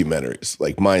documentaries.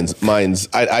 Like mine's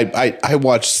I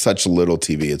watch such little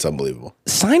TV, it's unbelievable.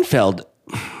 Seinfeld.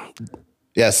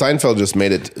 Yeah, Seinfeld just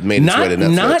made its way to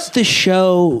Netflix. Not the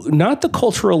show, not the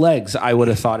cultural legs I would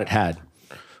have thought it had.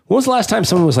 When was the last time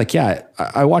someone was like, yeah,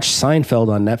 I watched Seinfeld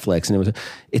on Netflix, and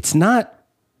it's not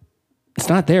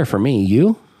there for me.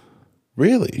 You?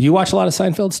 Really? You watch a lot of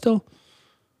Seinfeld still?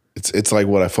 It's like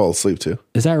what I fall asleep to.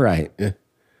 Is that right? Yeah.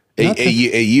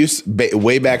 It used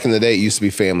way back in the day. It used to be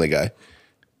Family Guy,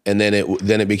 and then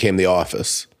it became The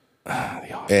Office.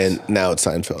 And now it's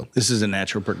Seinfeld. This is a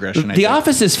natural progression. The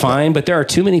Office is fine, but there are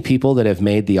too many people that have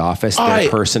made The Office their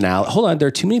personality. Hold on, there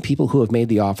are too many people who have made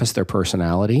The Office their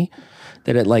personality.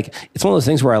 That it's one of those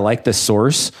things where I like the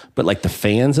source, but like the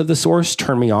fans of the source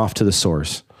turn me off to the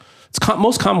source. It's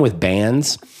most common with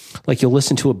bands. Like you'll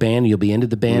listen to a band, you'll be into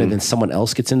the band, and then someone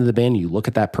else gets into the band. And you look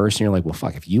at that person, you're like, well,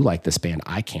 fuck, if you like this band,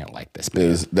 I can't like this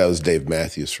band. That was Dave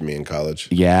Matthews for me in college.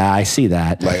 Yeah, I see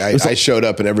that. Like I showed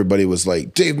up and everybody was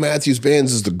like, Dave Matthews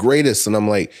Bands is the greatest. And I'm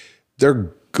like,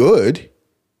 they're good.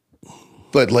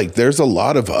 But like there's a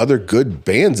lot of other good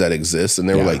bands that exist. And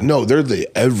they were like, no, they're the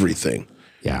everything.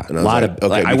 Yeah. And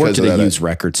I worked at a used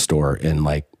record store in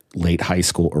like late high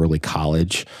school, early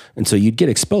college. And so you'd get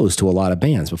exposed to a lot of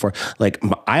bands before. Like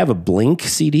I have a Blink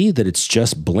CD that it's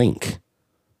just Blink.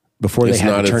 Before it's they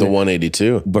had not to turn at the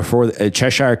 182. Before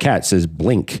Cheshire Cat says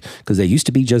Blink because they used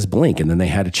to be just Blink, and then they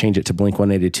had to change it to Blink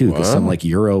 182 because some like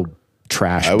Euro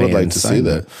trash. I would like to see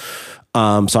that.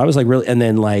 So I was like really, and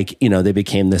then like they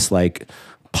became this like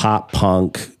pop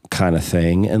punk kind of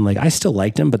thing, and like I still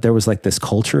liked them, but there was like this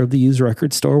culture of the used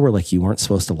record store where like you weren't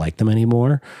supposed to like them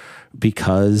anymore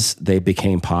because they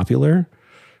became popular.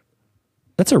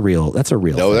 That's a real No,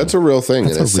 thing. that's a real thing.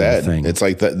 That's and it's a real sad. thing. It's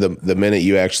like the minute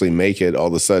you actually make it, all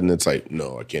of a sudden it's like,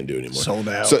 no, I can't do it anymore. Sold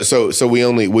out. So we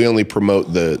only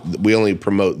promote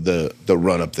the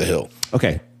run up the hill.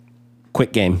 Okay.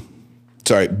 Quick game.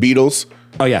 Sorry, Beatles.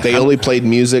 Oh yeah. They only played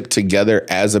music together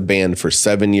as a band for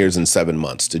 7 years and 7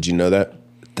 months. Did you know that?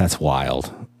 That's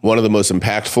wild. One of the most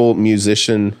impactful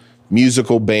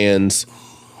musical bands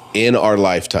in our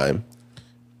lifetime,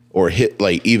 or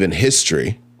even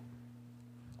history.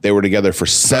 They were together for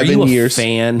 7 years.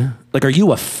 Are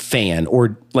you a fan,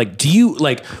 or like do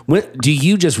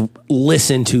you just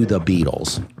listen to the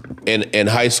Beatles? In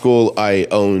high school, I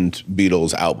owned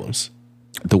Beatles albums.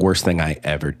 The worst thing I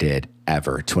ever did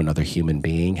to another human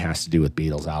being has to do with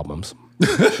Beatles albums.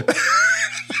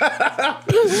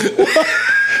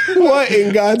 What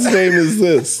in God's name is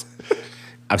this?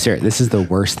 I'm serious. This is the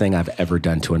worst thing I've ever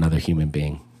done to another human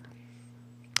being.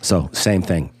 So same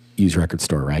thing, used record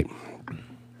store, right?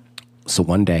 So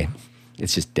one day,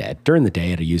 it's just dead. During the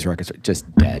day at a used record store,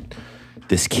 just dead.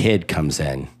 This kid comes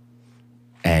in,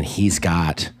 and he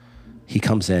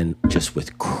comes in just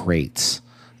with crates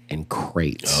and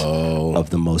crates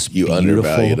of the most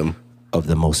undervalued him. Of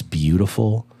the most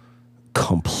beautiful,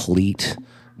 complete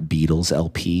Beatles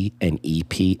LP and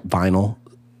EP vinyl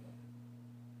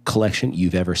collection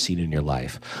you've ever seen in your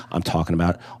life. I'm talking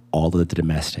about all of the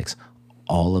domestics,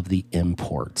 all of the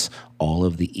imports, all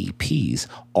of the EPs,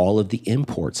 all of the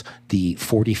imports, the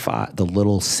 45, the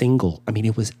little single. I mean,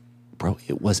 it was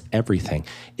everything.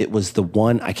 It was the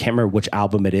one, I can't remember which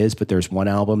album it is, but there's one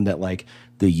album that like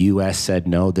the US said,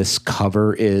 no, this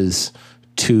cover is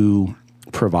too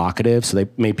provocative. So they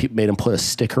made him put a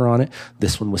sticker on it.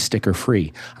 This one was sticker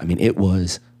free. I mean, it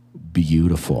was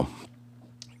beautiful.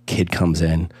 Kid comes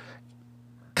in,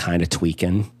 kind of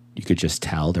tweaking. You could just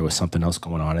tell there was something else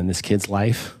going on in this kid's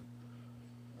life.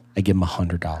 I give him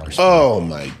 $100. Oh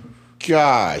my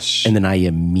gosh. And then I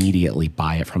immediately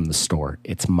buy it from the store.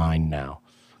 It's mine now.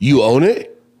 You own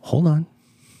it? Hold on.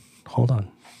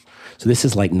 So this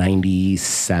is like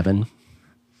 97.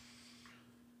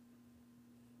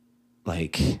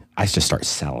 Like I just start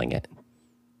selling it.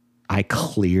 I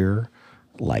clear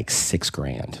like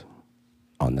 $6,000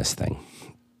 on this thing.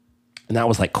 And that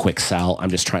was like quick sell. I'm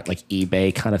just trying, like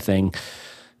eBay kind of thing.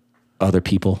 Other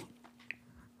people.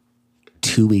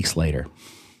 2 weeks later.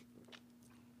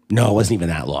 No, it wasn't even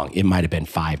that long. It might have been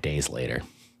 5 days later.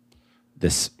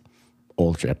 This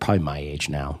older, probably my age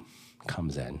now,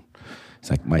 comes in. It's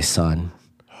like, my son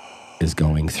is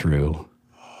going through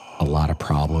a lot of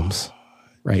problems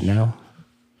right now.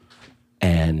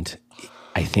 And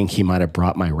I think he might have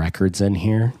brought my records in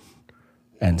here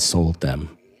and sold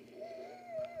them.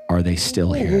 Are they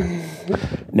still here?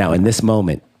 Now, in this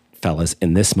moment, fellas,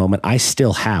 in this moment, I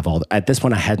still have all, at this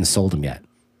point, I hadn't sold them yet.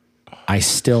 I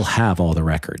still have all the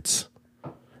records.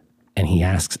 And he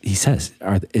says,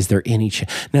 is there any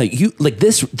chance? Now,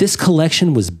 this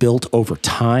collection was built over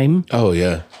time. Oh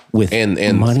yeah. With and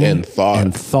money and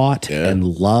thought and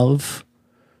love.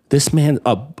 This man,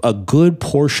 a good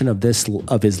portion of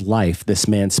his life, this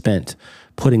man spent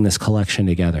putting this collection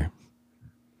together.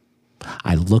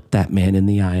 I looked that man in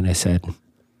the eye and I said,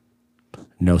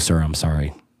 "No, sir, I'm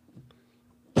sorry.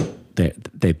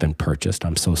 They've been purchased.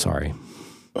 I'm so sorry."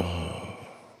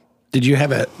 Did you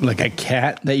have a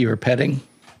cat that you were petting?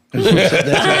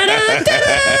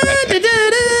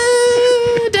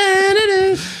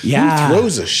 Yeah. Who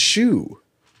throws a shoe?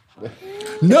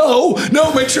 No,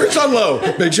 make sure it's on low.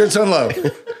 Make sure it's on low.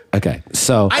 Okay,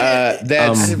 so That's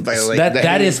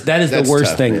that is the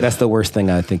worst tough, thing. man. That's the worst thing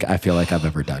I feel like I've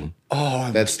ever done.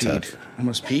 Oh, That's tough. I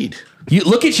almost peed. You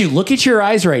look at your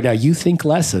eyes right now. You think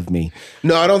less of me.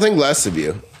 No, I don't think less of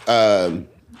you.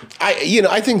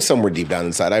 I think somewhere deep down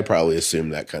inside, I probably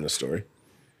assumed that kind of story.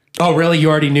 Oh, really? You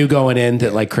already knew going in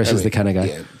that like Chris is the kind of guy.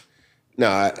 Yeah.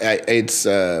 No, it's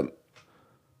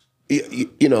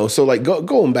so like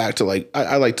going back to like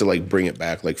I like to like bring it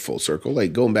back like full circle,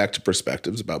 like going back to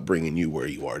perspectives about bringing you where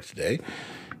you are today.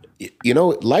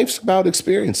 Life's about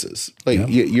experiences. Like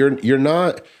you're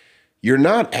not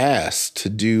asked to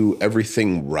do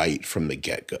everything right from the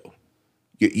get-go.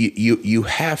 You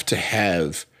have to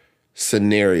have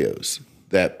scenarios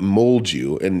that mold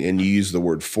you, and you used the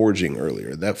word forging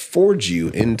earlier, that forge you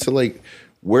into like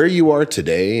where you are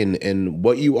today and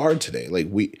what you are today. Like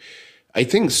I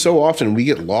think so often we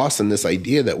get lost in this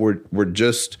idea that we're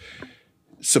just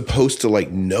supposed to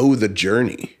like know the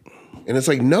journey. And it's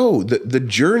like, no, the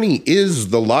journey is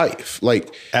the life.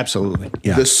 Like Absolutely.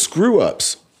 Yeah. the screw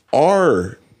ups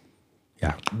are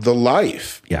the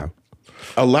life. Yeah.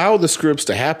 Allow the screw ups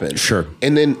to happen. Sure.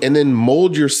 And then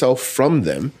mold yourself from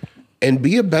them and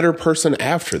be a better person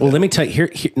after that. Well, let me tell you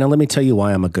now. Let me tell you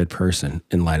why I'm a good person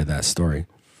in light of that story.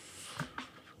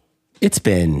 It's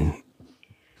been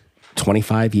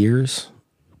 25 years,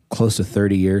 close to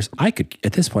 30 years.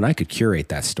 At this point, I could curate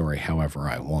that story however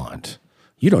I want.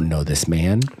 You don't know this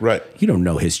man. Right. You don't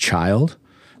know his child.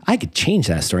 I could change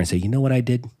that story and say, you know what I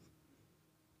did?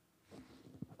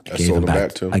 I sold him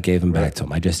back to him. I gave him back to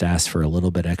him. I just asked for a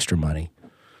little bit extra money.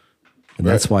 And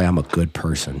that's why I'm a good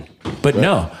person. But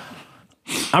no,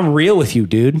 I'm real with you,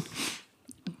 dude.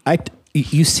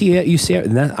 You see it,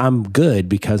 and I'm good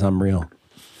because I'm real.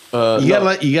 You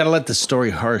gotta let the story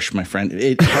harsh, my friend.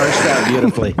 It harshed out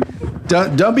beautifully.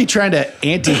 Don't be trying to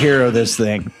anti-hero this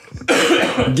thing.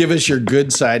 Give us your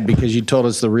good side because you told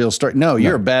us the real story. No,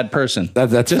 you're a bad person.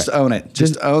 That's just own it.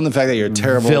 Just own the fact that you're a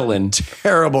terrible villain.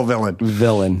 Terrible villain.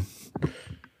 Villain.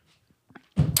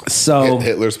 So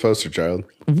Hitler's poster child.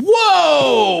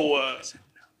 whoa.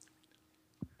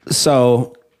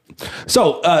 So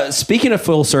speaking of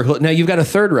full circle, now you've got a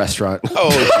third restaurant. Oh,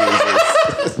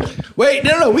 Jesus. Wait,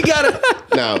 no, we got it.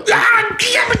 No.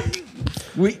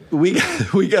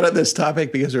 We got on this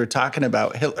topic because we were talking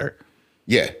about Hitler.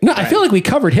 Yeah. No, I feel like we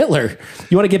covered Hitler.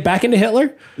 You want to get back into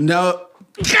Hitler? No.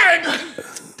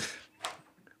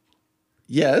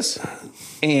 Yes.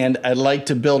 And I'd like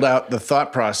to build out the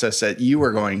thought process that you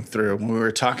were going through when we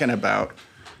were talking about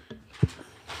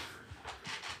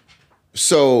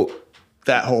So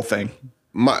that whole thing.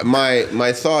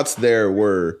 my thoughts there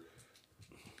were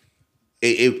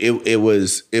it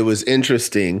was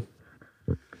interesting.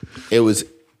 It was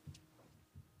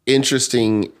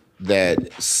interesting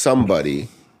that somebody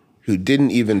who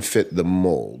didn't even fit the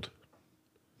mold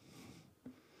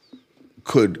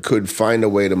could find a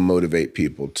way to motivate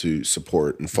people to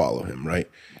support and follow him, right?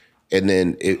 And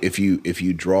then if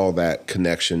you draw that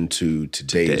connection to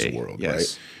today's world,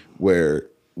 yes. right?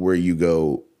 Where you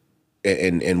go,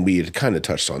 and we had kind of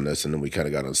touched on this, and then we kind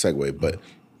of got on a segue, but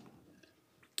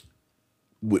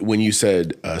when you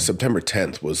said September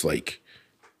 10th was like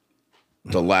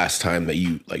the last time that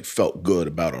you like felt good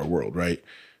about our world, right?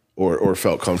 Or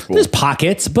felt comfortable. There's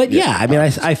pockets, but yeah, I mean,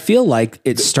 I feel like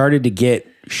it started to get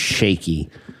shaky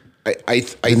I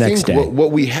next think day.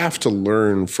 what we have to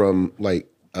learn from like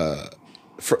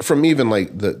from even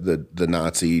like the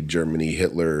Nazi Germany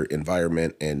Hitler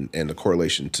environment and the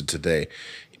correlation to today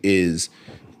is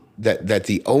that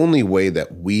the only way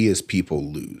that we as people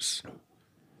lose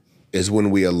is when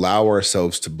we allow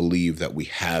ourselves to believe that we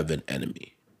have an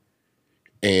enemy.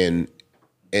 And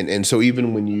so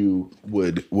even when you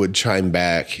would chime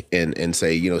back and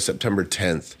say, you know, September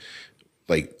 10th,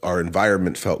 like our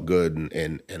environment felt good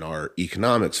and our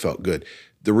economics felt good.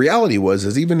 The reality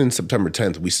is even in September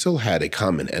 10th, we still had a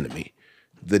common enemy.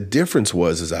 The difference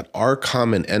is that our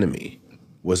common enemy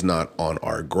was not on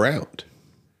our ground.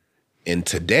 And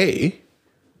today,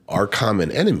 our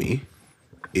common enemy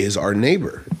is our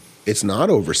neighbor. It's not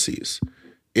overseas.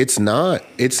 It's not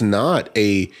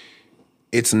a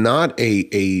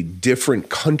different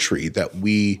country that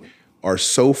we are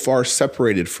so far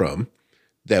separated from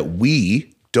that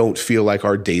we don't feel like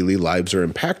our daily lives are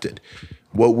impacted.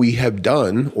 What we have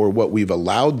done, or what we've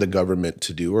allowed the government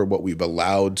to do, or what we've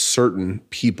allowed certain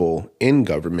people in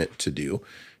government to do,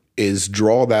 is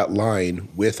draw that line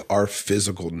with our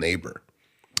physical neighbor.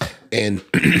 And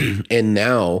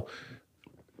now,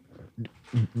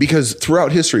 because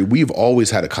throughout history, we've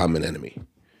always had a common enemy.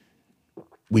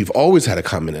 We've always had a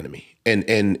common enemy. And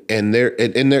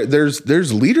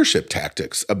there's leadership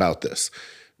tactics about this,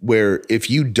 where if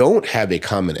you don't have a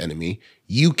common enemy,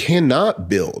 you cannot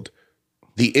build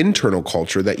the internal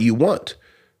culture that you want.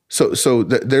 So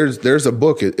there's a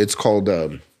book. It's called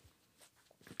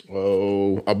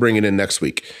I'll bring it in next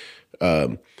week.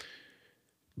 But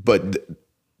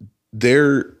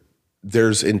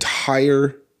there's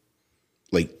entire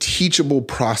like teachable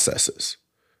processes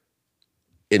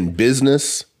in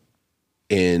business,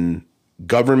 in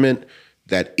government,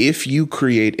 that if you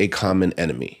create a common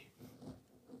enemy,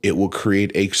 it will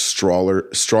create a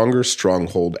stronger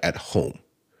stronghold at home.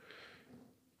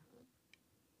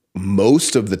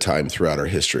 Most of the time throughout our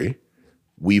history,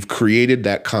 we've created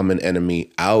that common enemy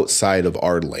outside of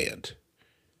our land.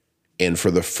 And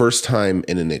for the first time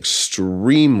in an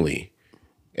extremely,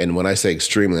 and when I say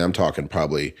extremely, I'm talking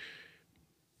probably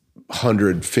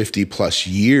 150 plus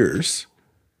years,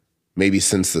 maybe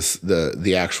since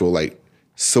the actual like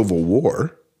Civil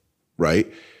War,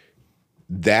 right?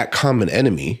 That common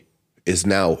enemy is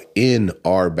now in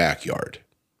our backyard.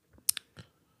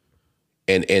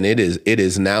 And it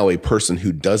is now a person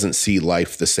who doesn't see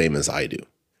life the same as I do.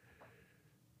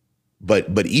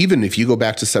 But even if you go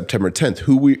back to September 10th,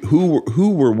 who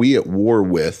were we at war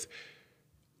with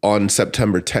on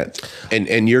September 10th?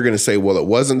 And you're going to say, well, it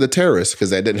wasn't the terrorists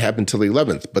because that didn't happen till the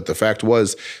 11th. But the fact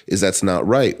is that's not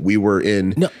right. We were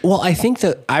in. No, well, I think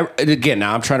that now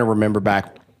I'm trying to remember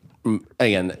back.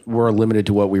 Again, we're limited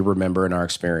to what we remember in our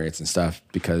experience and stuff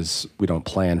because we don't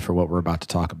plan for what we're about to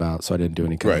talk about. So I didn't do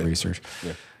any kind of research.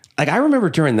 Yeah. Like I remember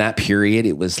during that period,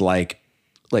 it was like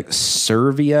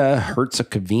Serbia,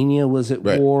 Herzegovina was at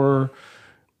war,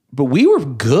 but we were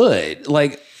good.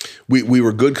 Like we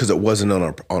were good because it wasn't on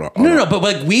our. But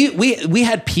like we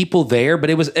had people there,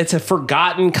 but it's a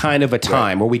forgotten kind of a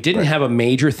time where we didn't have a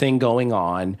major thing going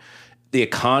on. The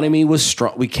economy was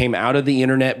strong. We came out of the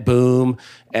internet boom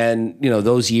and, you know,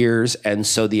 those years. And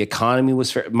so the economy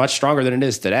was much stronger than it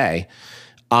is today.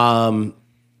 Your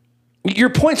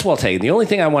point's well taken. The only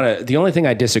thing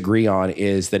I disagree on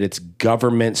is that it's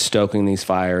government stoking these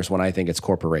fires when I think it's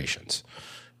corporations.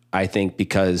 I think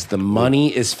because the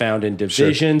money is found in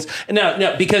divisions. Sure.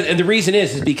 No, because the reason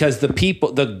is because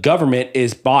the government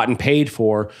is bought and paid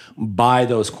for by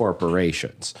those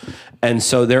corporations. And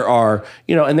so there are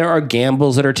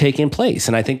gambles that are taking place.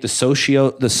 And I think the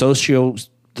socio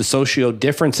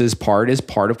differences part is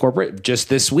part of corporate. Just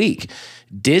this week,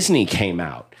 Disney came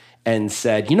out and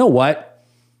said, you know what?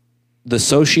 The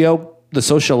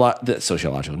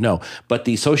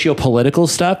socio-political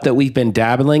stuff that we've been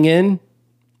dabbling in,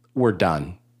 we're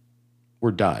done.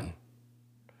 We're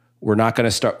not going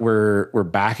to start. We're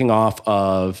backing off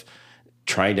of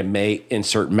trying to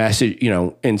insert message,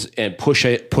 and push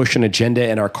an agenda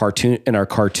in our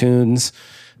cartoons.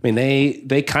 I mean,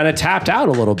 they kind of tapped out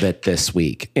a little bit this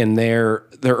week in their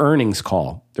earnings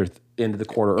call, their end of the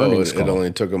quarter earnings call. It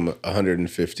only took them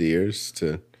 150 years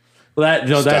to.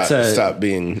 Well, stop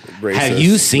being racist. Have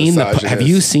you seen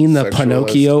the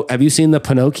Pinocchio? Have you seen the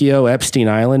Pinocchio Epstein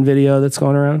Island video that's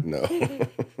going around? No.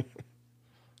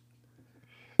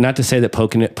 Not to say that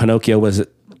Pinocchio was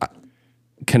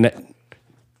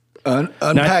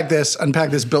unpack this.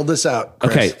 Build this out,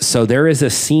 Chris. Okay, so there is a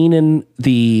scene in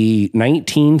the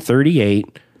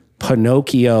 1938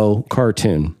 Pinocchio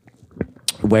cartoon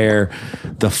where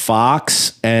the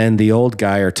fox and the old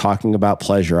guy are talking about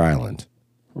Pleasure Island.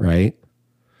 Right.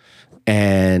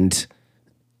 And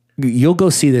you'll go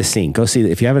see this scene. Go see it.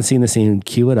 If you haven't seen the scene,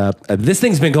 cue it up. This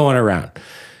thing's been going around.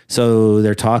 So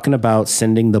they're talking about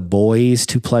sending the boys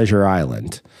to Pleasure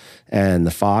Island. And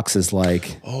the fox is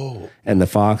like, and the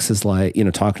fox is like,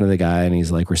 talking to the guy, and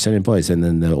he's like, we're sending boys. And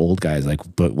then the old guy is like,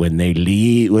 but when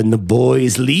the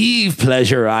boys leave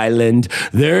Pleasure Island,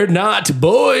 they're not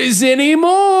boys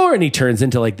anymore. And he turns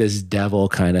into like this devil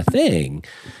kind of thing.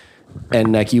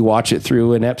 And like you watch it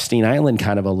through an Epstein Island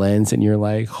kind of a lens, and you're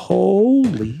like,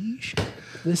 holy shit,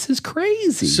 this is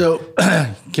crazy. So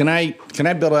can I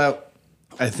build out,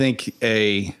 I think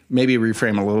maybe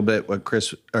reframe a little bit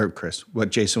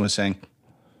what Jason was saying.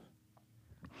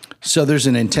 So there's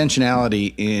an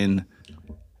intentionality in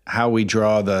how we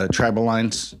draw the tribal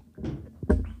lines.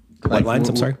 What lines?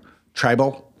 I'm sorry.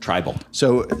 Tribal.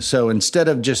 So instead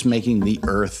of just making the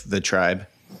earth the tribe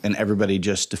and everybody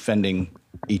just defending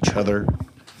each other,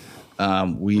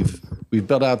 we've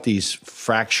built out these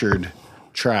fractured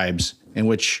tribes in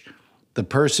which the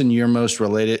person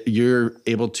you're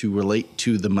able to relate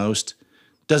to the most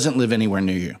doesn't live anywhere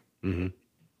near you. Mm-hmm.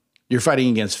 You're fighting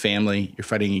against family. You're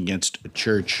fighting against a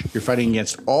church. You're fighting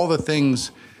against all the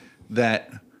things that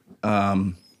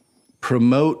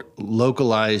promote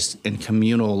localized and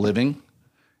communal living.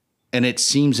 And it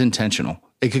seems intentional.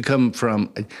 It could come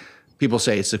from, people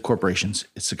say it's the corporations,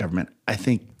 it's the government. I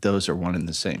think those are one and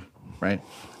the same, right?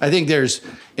 I think there's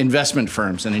investment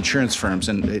firms and insurance firms,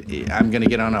 and I'm going to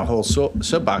get on a whole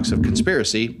soapbox of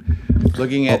conspiracy,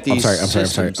 looking at these. I'm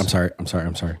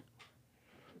sorry.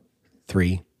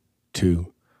 3,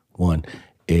 2, 1.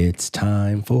 It's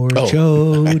time for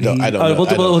Jody.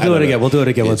 We'll do it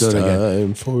again. It's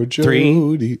time for Jody.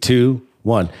 Jody. 3, 2,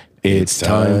 1. It's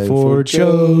time for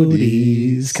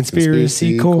Jody's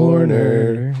Conspiracy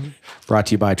Corner. Brought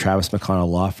to you by Travis McConnell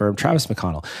Law Firm. Travis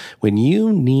McConnell, when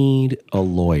you need a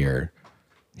lawyer,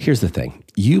 here's the thing.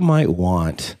 You might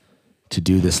want to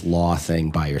do this law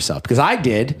thing by yourself. Because I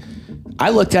did. I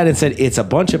looked at it and said, it's a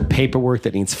bunch of paperwork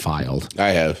that needs filed.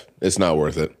 I have. It's not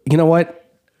worth it. You know what?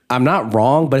 I'm not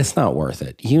wrong, but it's not worth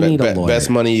it. You need a lawyer. Best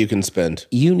money you can spend.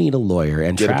 You need a lawyer.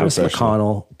 And Get Travis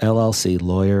McConnell, LLC,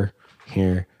 lawyer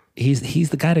here, he's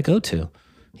the guy to go to.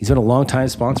 He's been a long-time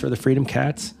sponsor of the Freedom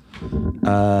Cats.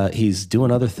 He's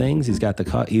doing other things. He's got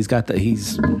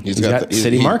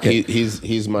City Market.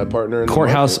 He's my partner in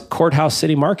Courthouse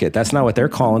City Market. That's not what they're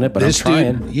calling it, but I'm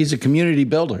trying. Dude, he's a community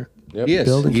builder. Yep. He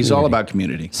is. He's all about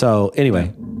community. So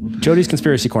anyway, Jody's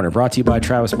Conspiracy Corner brought to you by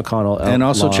Travis McConnell. And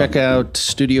also check out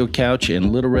Studio Couch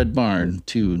and Little Red Barn,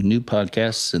 2 new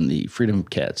podcasts in the Freedom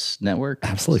Cats network.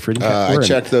 Absolutely, Freedom Cats. I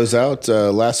checked those out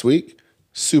last week.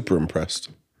 Super impressed.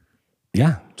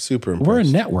 Yeah. Super impressed. We're a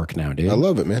network now, dude. I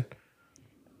love it, man.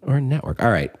 We're a network.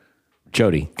 All right.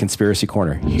 Jody, Conspiracy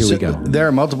Corner. Here we go. There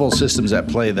are multiple systems at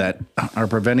play that are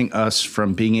preventing us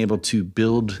from being able to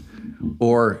build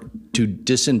or to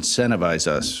disincentivize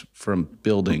us from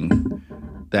building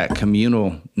that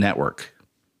communal network,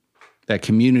 that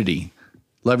community.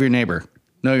 Love your neighbor.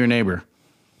 Know your neighbor.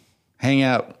 Hang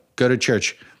out. Go to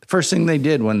church. The first thing they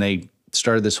did when they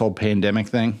started this whole pandemic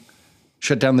thing,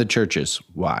 shut down the churches.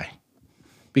 Why?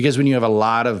 Because when you have a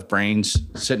lot of brains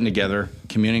sitting together,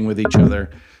 communing with each other,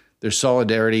 there's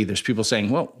solidarity. There's people saying,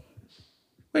 well,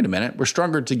 wait a minute, we're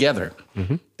stronger together.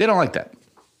 Mm-hmm. They don't like that.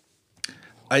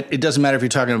 It doesn't matter if you're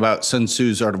talking about Sun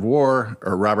Tzu's Art of War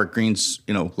or Robert Greene's,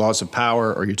 Laws of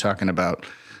Power, or you're talking about,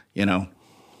 Miyamoto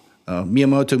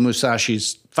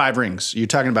Musashi's 5 Rings. You're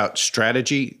talking about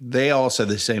strategy. They all said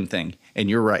the same thing. And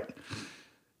you're right.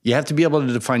 You have to be able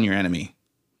to define your enemy.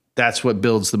 That's what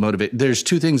builds the motivate. There's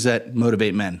 2 things that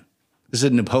motivate men. This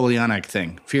is a Napoleonic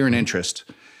thing, fear and interest.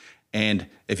 And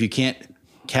if you can't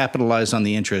capitalize on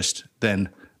the interest, then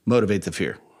motivate the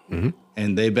fear. Mm-hmm.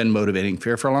 And they've been motivating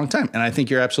fear for a long time. And I think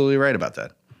you're absolutely right about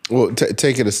that. Well,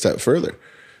 take it a step further.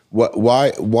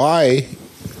 Why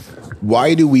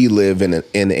do we live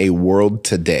in a world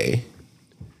today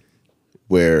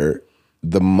where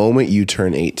the moment you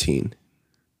turn 18,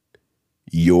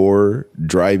 your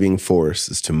driving force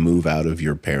is to move out of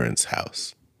your parents'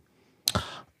 house?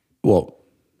 Well,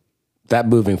 that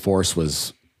moving force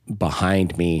was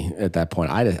behind me at that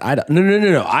point.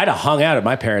 No. I'd have hung out at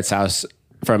my parents' house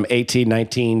from 18,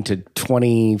 19 to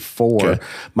 24. Okay.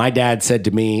 My dad said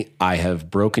to me, I have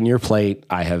broken your plate.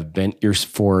 I have bent your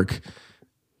fork.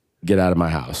 Get out of my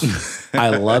house. I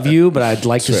love you, but I'd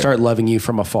like to start loving you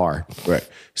from afar. Right.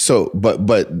 So,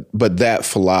 but that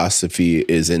philosophy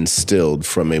is instilled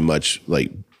from a much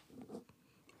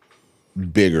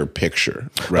bigger picture,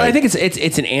 right? But I think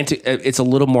it's a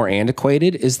little more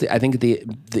antiquated. I think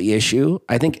the issue.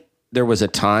 I think there was a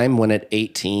time when at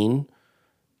 18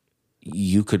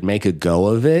 you could make a go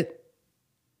of it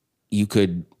you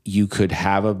could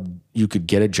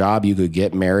get a job, you could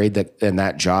get married, and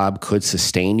that job could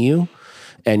sustain you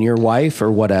and your wife or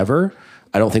whatever.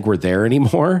 I don't think we're there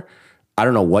anymore. I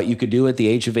don't know what you could do at the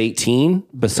age of 18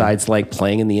 besides like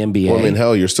playing in the NBA. Well, I mean,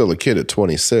 hell, you're still a kid at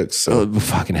 26. So. Oh,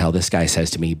 fucking hell, this guy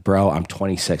says to me, bro, I'm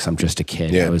 26. I'm just a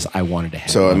kid. Yeah. I wanted to have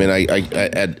So, I mean,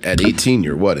 at 18,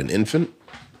 you're what, an infant?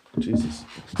 Jesus.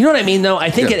 You know what I mean, though?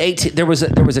 I think at 18, there was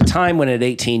a time when at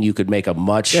 18 you could make a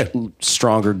much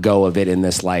stronger go of it in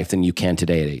this life than you can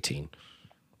today at 18.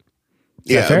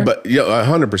 Yeah, but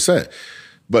 100%.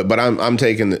 But I'm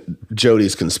taking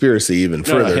Jody's conspiracy even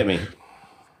further. No, hit me.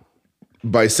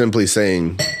 By simply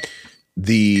saying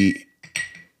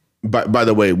by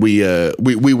the way,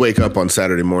 we wake up on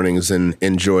Saturday mornings and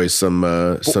enjoy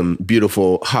some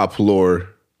beautiful Hop Lore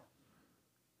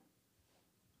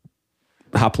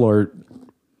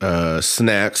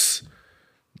snacks.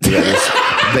 They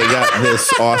got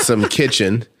this awesome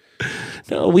kitchen.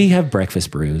 No, we have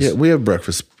breakfast brews. Yeah, we have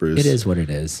breakfast brews. It is what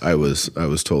it is. I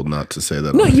was told not to say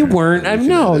that. No, you weren't.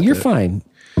 No, you're fine.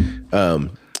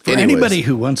 For anybody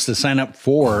who wants to sign up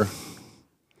for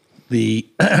the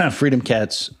Freedom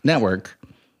Cats Network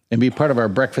and be part of our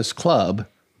breakfast club,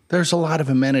 there's a lot of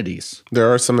amenities.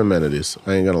 There are some amenities.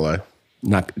 I ain't gonna lie.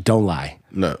 Don't lie.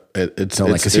 No, it's don't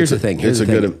lie. Because here's the thing.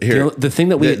 The thing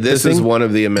that we this is one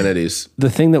of the amenities. The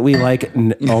thing that we like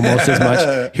almost as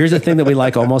much. Here's the thing that we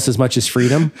like almost as much as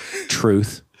freedom.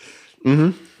 Truth.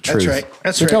 Mm-hmm. Truth.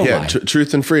 That's right. So don't lie.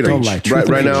 Truth and freedom. Don't lie. Truth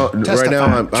right now,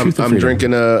 I'm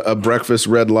drinking a breakfast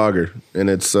red lager,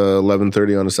 and it's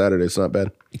 11:30 on a Saturday. It's not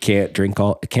bad. You can't drink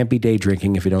it can't be day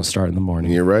drinking if you don't start in the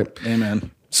morning. You're right.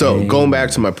 Amen. So going back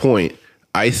to my point,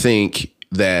 I think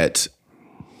that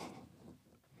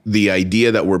the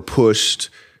idea that we're pushed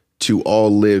to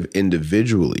all live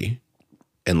individually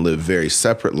and live very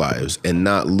separate lives and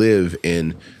not live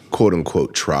in quote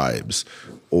unquote tribes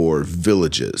or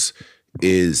villages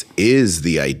is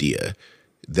the idea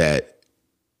that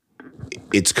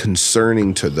it's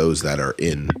concerning to those that are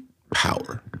in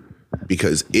power.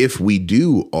 Because if we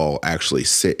do all actually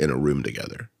sit in a room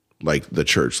together, like the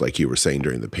church, like you were saying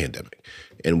during the pandemic,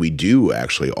 and we do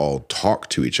actually all talk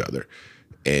to each other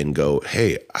and go,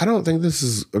 hey, I don't think this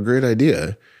is a great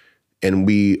idea. And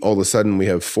we all of a sudden we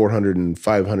have 400 and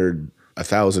 500,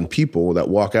 1,000 people that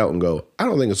walk out and go, I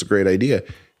don't think it's a great idea.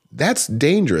 That's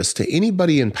dangerous to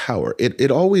anybody in power. It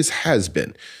always has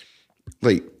been.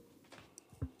 Like,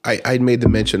 I made the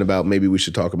mention about maybe we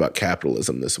should talk about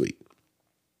capitalism this week.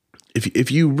 If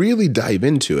you really dive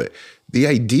into it, the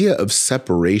idea of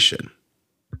separation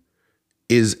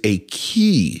is a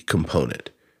key component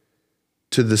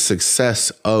to the success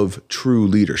of true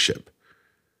leadership.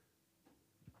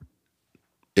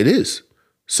 It is.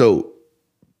 So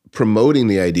promoting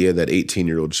the idea that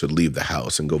 18-year-olds should leave the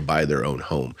house and go buy their own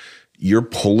home, you're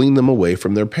pulling them away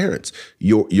from their parents.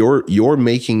 You're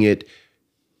making it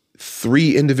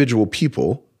 3 individual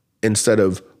people instead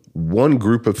of one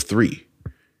group of 3.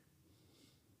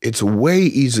 It's way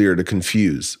easier to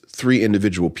confuse 3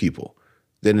 individual people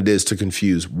than it is to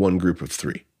confuse one group of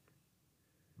 3.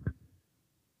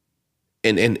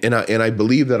 And I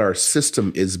believe that our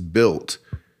system is built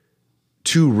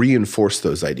to reinforce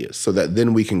those ideas so that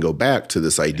then we can go back to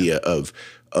this idea of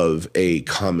a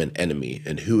common enemy.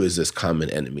 And who is this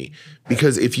common enemy?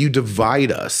 Because if you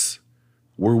divide us,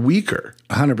 we're weaker.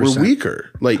 100%. We're weaker.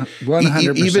 Like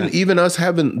 100%. even us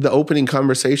having the opening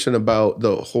conversation about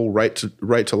the whole right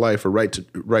to life or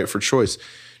right for choice.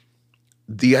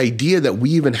 The idea that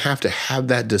we even have to have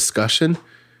that discussion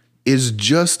is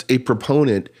just a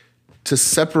proponent to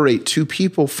separate 2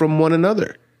 people from one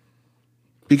another.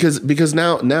 Because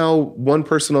now one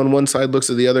person on one side looks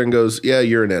at the other and goes, yeah,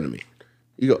 you're an enemy.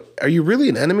 You go, are you really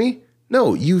an enemy?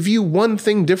 No, you view one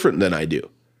thing different than I do.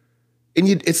 And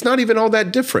it's not even all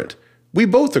that different. We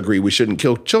both agree we shouldn't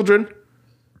kill children.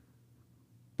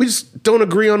 We just don't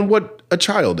agree on what a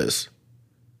child is.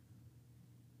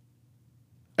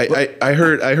 I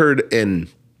heard in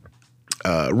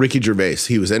Ricky Gervais,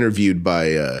 he was interviewed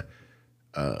by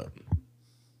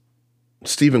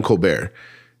Stephen Colbert.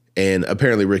 And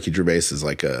apparently Ricky Gervais is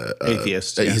like a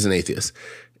atheist. He's an atheist.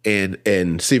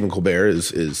 And Stephen Colbert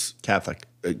is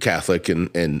Catholic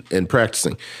and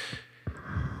practicing.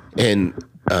 And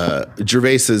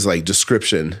Gervais's like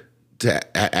description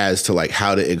as to like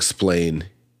how to explain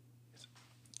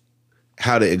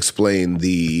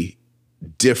the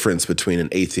difference between an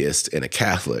atheist and a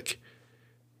Catholic.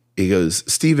 He goes,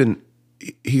 Stephen,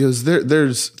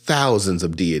 there's thousands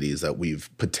of deities that we've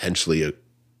potentially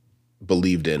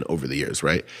believed in over the years,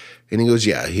 right? And he goes,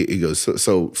 yeah. He goes,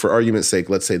 so for argument's sake,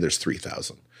 let's say there's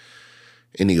 3,000.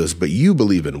 And he goes, but you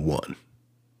believe in one.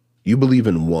 You believe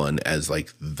in one as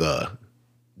like the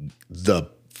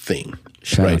thing.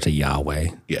 Shout right? out to Yahweh.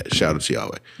 Yeah, shout out to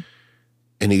Yahweh.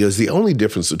 And he goes, the only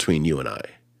difference between you and I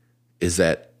is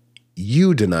that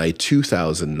you deny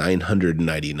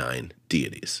 2,999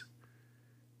 deities.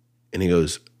 And he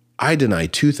goes, I deny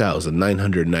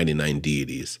 2,999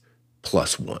 deities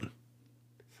plus one.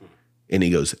 And he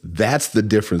goes, that's the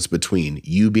difference between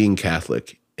you being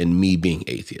Catholic and me being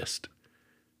atheist,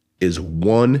 is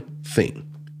one thing.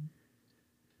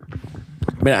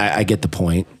 I mean, I get the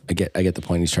point. I get the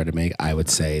point he's trying to make. I would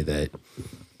say that,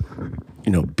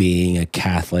 being a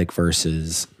Catholic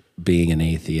versus being an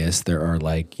atheist, there are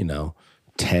like,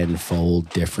 tenfold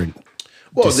different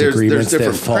disagreements there's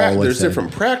that fall there's within.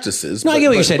 different practices. No, I get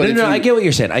what you're saying. but No, if I you- get what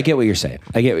you're saying. I get what you're saying.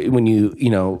 I get when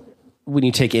when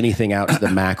you take anything out to the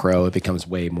macro, it becomes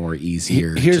way more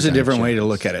easier. Here's to a different way to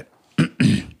look at it.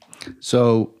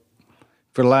 So,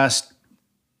 for the last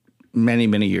many,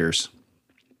 many years,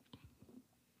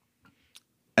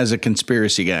 as a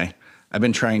conspiracy guy, I've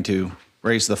been trying to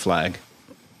raise the flag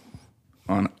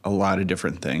on a lot of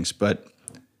different things. But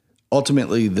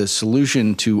ultimately, the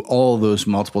solution to all those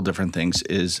multiple different things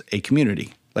is a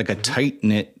community, like a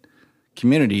tight-knit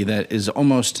community that is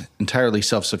almost entirely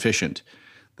self-sufficient,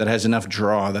 that has enough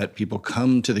draw that people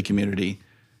come to the community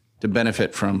to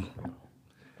benefit from.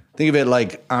 Think of it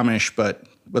like Amish, but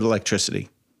with electricity,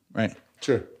 right?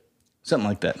 Sure. Something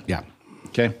like that. Yeah.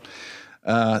 Okay.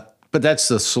 But that's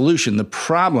the solution. The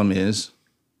problem is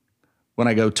when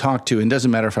I go talk to, and it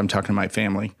doesn't matter if I'm talking to my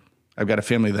family. I've got a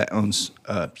family that owns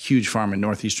a huge farm in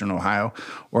northeastern Ohio,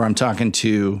 or I'm talking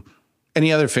to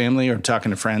any other family or talking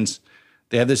to friends.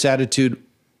 They have this attitude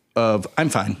of, I'm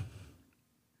fine.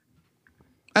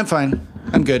 I'm fine.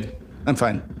 I'm good. I'm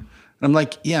fine. And I'm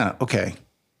like, yeah, okay.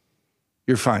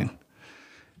 You're fine.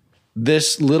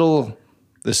 This little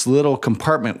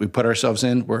compartment we put ourselves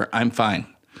in where I'm fine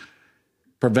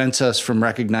prevents us from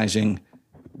recognizing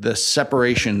the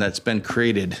separation that's been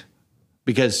created,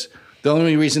 because the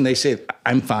only reason they say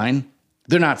I'm fine,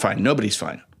 they're not fine. Nobody's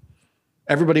fine.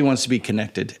 Everybody wants to be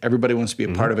connected. Everybody wants to be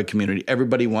a part of a community.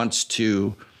 Everybody wants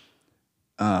to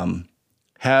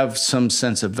have some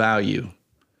sense of value,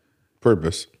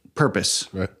 Purpose. purpose.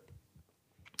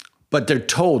 But they're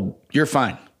told you're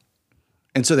fine.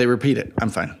 And so they repeat it. I'm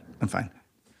fine. I'm fine.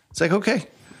 It's like, okay,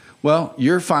 well,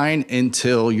 you're fine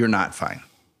until you're not fine.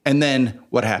 And then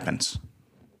what happens?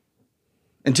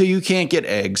 Until you can't get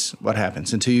eggs, what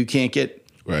happens? Until you can't get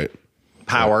Right.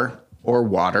 power or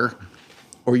water,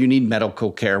 or you need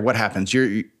medical care, what happens?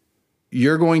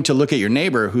 You're going to look at your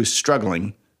neighbor who's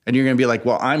struggling, and you're going to be like,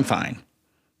 well, I'm fine.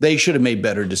 They should have made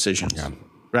better decisions,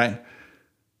 right?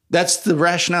 That's the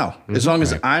rationale. As long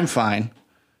as I'm fine,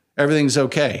 everything's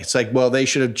okay. It's like, well, they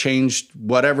should have changed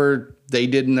whatever they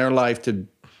did in their life to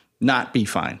not be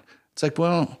fine. It's like,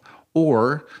 well,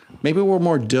 or maybe we're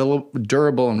more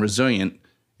durable and resilient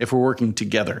if we're working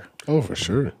together. Oh, for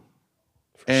sure.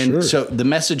 And so the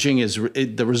messaging is,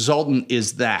 the resultant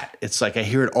is that. It's like, I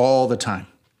hear it all the time.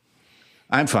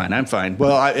 I'm fine. I'm fine.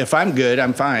 Well, if I'm good,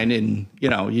 I'm fine. And,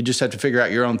 you just have to figure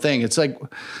out your own thing. It's like,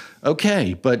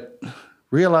 okay, but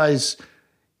realize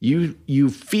you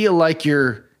feel like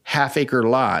your half-acre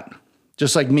lot,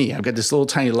 just like me. I've got this little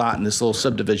tiny lot in this little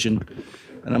subdivision.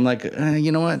 And I'm like,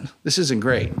 you know what? This isn't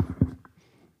great.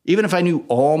 Even if I knew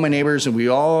all my neighbors and we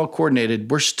all coordinated,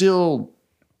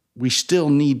 we still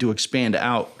need to expand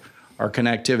out our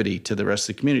connectivity to the rest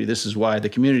of the community. This is why the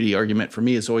community argument for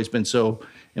me has always been so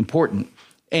important.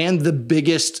 And the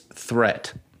biggest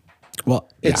threat. Well,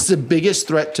 It's the biggest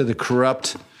threat to the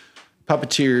corrupt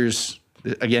puppeteers.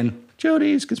 Again,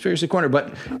 Jody's Conspiracy Corner,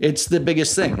 but it's the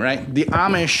biggest thing, right? The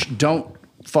Amish don't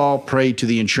fall prey to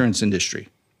the insurance industry.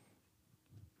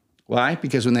 Why?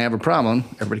 Because when they have a problem,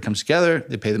 everybody comes together,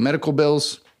 they pay the medical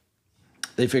bills,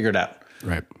 they figure it out.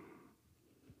 right.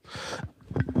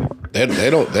 They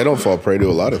don't fall prey to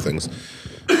a lot of things.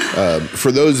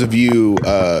 For those of you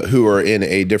who are in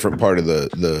a different part of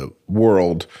the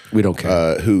world, We don't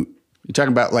care. who You're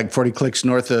talking about like 40 clicks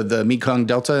north of the Mekong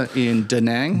Delta in Da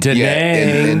Nang?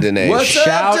 in Da Nang. What's up,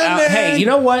 Shout Da out. Nang? Hey, you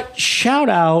know what? Shout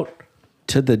out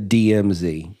to the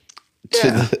DMZ.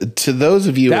 to those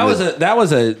of you That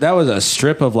in was a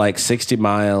strip of like 60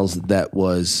 miles that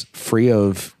was free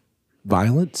of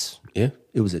violence. yeah.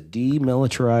 It was a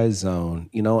demilitarized zone,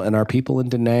 and our people in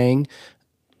Da Nang,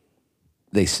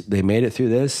 they made it through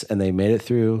this, and they made it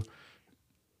through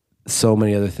so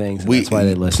many other things. And that's why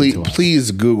they listen to us.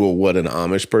 Please Google what an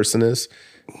Amish person is,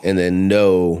 and then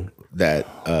know that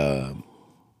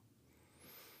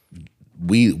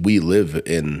we live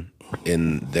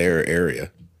in their area.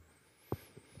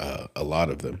 a lot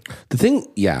of them. The thing,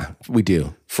 yeah, we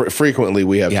do. Frequently,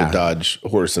 we have Yeah. to dodge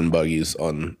horse and buggies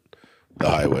on the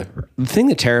highway. The thing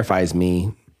that terrifies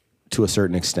me to a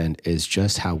certain extent is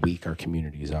just how weak our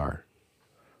communities are.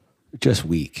 Just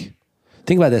weak.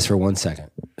 Think about this for 1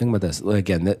 second. Think about this.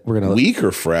 Again, that we're going to... Weak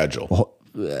or fragile?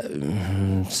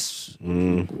 Both,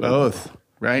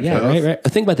 right? Yeah, Both. right.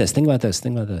 Think about this. Think about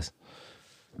this.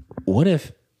 What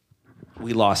if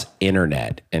we lost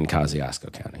internet in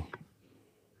Kosciuszko County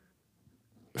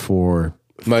for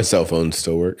My cell phone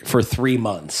still work. 3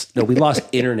 months? No, we lost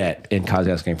internet in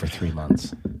Kosciuszko County for 3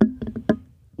 months.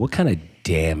 What kind of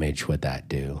damage would that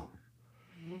do?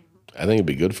 I think it'd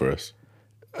be good for us.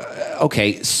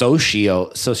 Okay,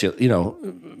 socio,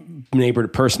 neighbor to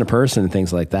person and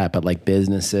things like that, but like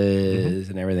businesses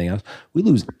and everything else, we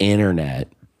lose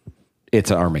internet,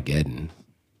 it's Armageddon.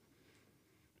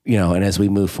 And as we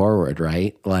move forward,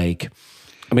 right? Like,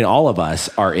 I mean, all of us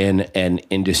are in an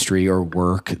industry or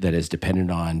work that is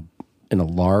dependent on, in a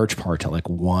large part, to like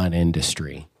one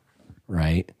industry,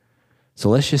 right? So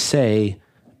let's just say,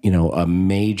 a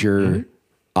major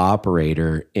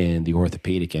operator in the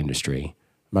orthopedic industry.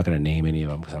 I'm not going to name any of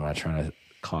them because I'm not trying to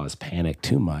cause panic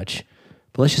too much.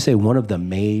 But let's just say one of the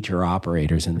major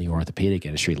operators in the orthopedic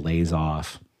industry lays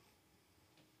off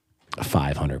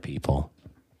 500 people.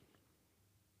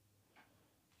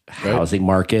 Right. Housing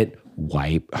market,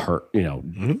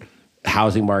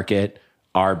 housing market,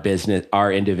 our business,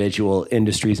 our individual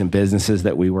industries and businesses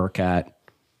that we work at,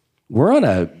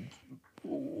 we're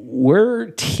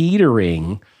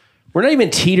teetering. We're not even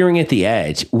teetering at the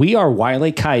edge. We are Wile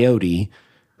E. Coyote,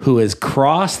 who has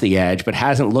crossed the edge but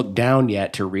hasn't looked down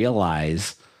yet to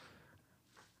realize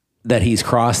that he's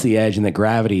crossed the edge and that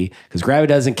gravity, because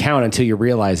gravity doesn't count until you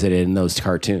realize it in those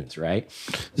cartoons, right?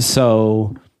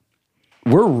 So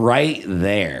we're right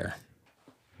there.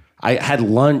 I had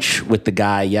lunch with the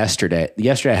guy yesterday.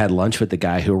 Yesterday I had lunch with the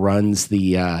guy who runs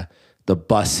the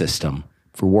bus system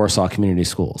for Warsaw Community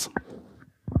Schools.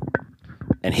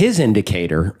 And his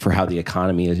indicator for how the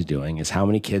economy is doing is how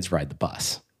many kids ride the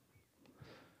bus.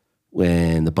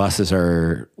 When the buses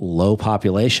are low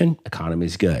population, economy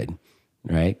is good,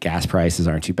 right? Gas prices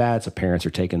aren't too bad, so parents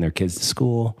are taking their kids to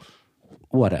school,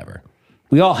 whatever.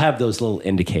 We all have those little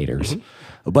indicators.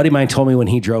 A buddy of mine told me when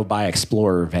he drove by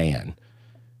Explorer van,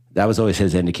 that was always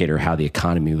his indicator of how the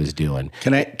economy was doing.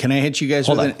 Can I hit you guys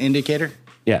with an indicator?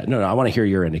 Yeah, no, I want to hear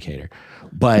your indicator.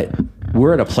 But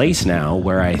we're at a place now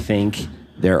where I think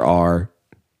we're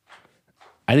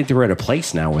at a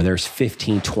place now where there's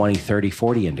 15, 20, 30,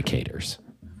 40 indicators.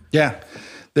 Yeah.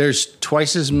 There's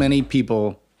twice as many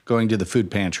people going to the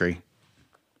food pantry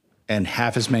and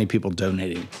half as many people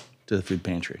donating to the food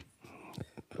pantry.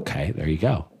 Okay, there you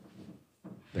go.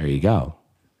 There you go.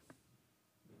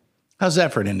 How's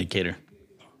that for an indicator?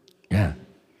 Yeah.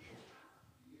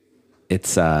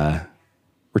 It's, we're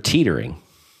teetering.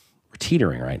 We're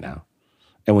teetering right now.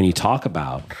 And when you talk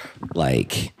about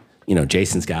like,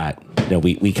 Jason's got,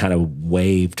 we kind of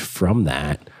waved from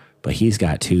that, but he's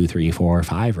got 2, 3, 4,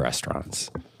 5 restaurants.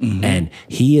 And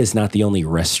he is not the only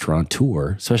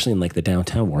restaurateur, especially in like the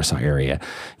downtown Warsaw area.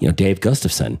 Dave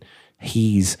Gustafson,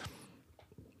 he's,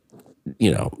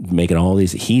 making all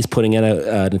these, he's putting in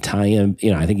an Italian,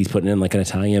 I think he's putting in like an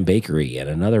Italian bakery and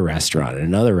another restaurant,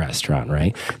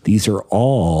 right? These are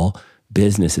all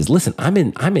businesses. Listen, I'm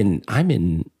in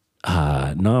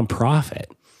nonprofit,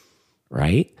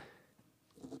 right?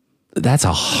 That's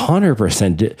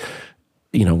 100%.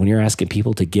 When you're asking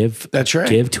people to give, That's right.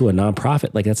 give to a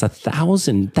nonprofit, like that's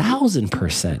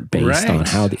 1,000% based Right. on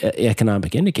how the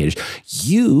economic indicators.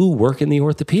 You work in the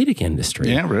orthopedic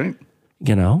industry. Yeah, right.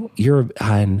 You're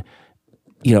on,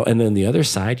 and then the other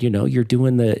side, you're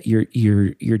doing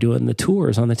you're doing the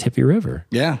tours on the Tippy River.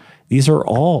 Yeah. These are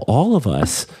all of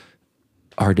us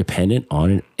are dependent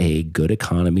on a good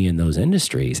economy in those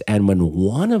industries. And when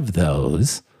one of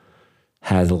those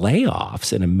has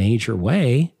layoffs in a major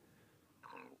way,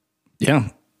 Yeah.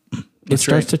 it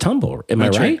starts to tumble. Am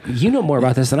That's I right? right. You know more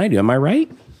about this than I do. Am I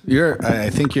right?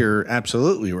 I think you're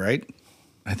absolutely right.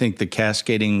 I think the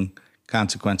cascading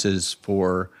consequences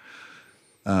for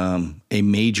a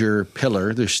major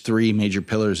pillar, there's 3 major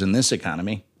pillars in this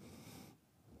economy: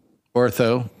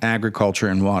 ortho, agriculture,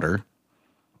 and water.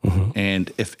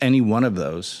 And if any one of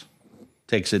those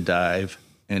takes a dive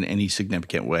in any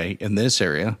significant way in this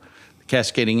area, the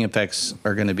cascading effects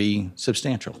are going to be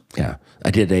substantial. Yeah.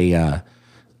 I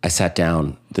sat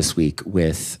down this week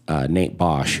with Nate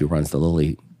Bosch, who runs the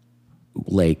Lily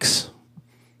Lakes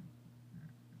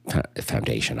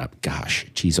Foundation. Gosh,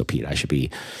 geez, oh Pete, I should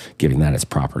be giving that its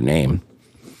proper name.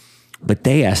 But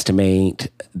they estimate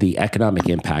the economic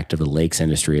impact of the lakes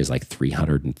industry is like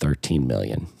 313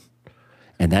 million.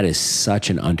 And that is such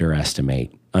an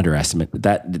underestimate.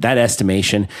 That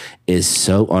estimation is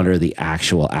so under the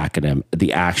actual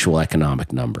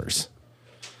economic numbers.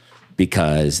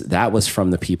 Because that was from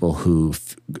the people who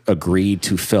agreed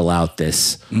to fill out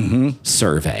this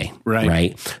survey.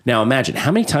 Right. Now imagine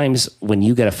how many times when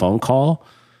you get a phone call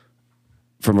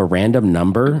from a random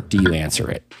number, do you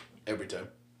answer it? Every time.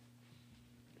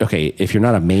 Okay, if you're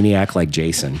not a maniac like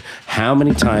Jason, how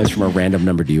many times from a random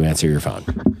number do you answer your phone?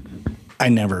 I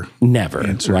never. Never,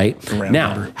 right?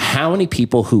 Now, how many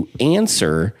people who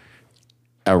answer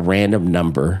a random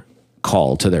number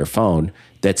call to their phone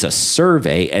that's a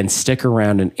survey and stick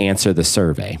around and answer the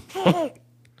survey? I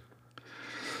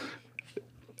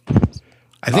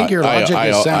think your logic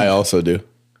is sound. I also do.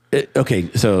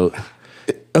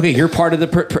 You're part of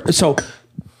the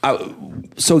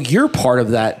so you're part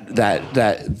of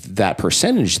that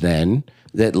percentage then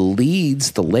that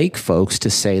leads the lake folks to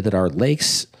say that our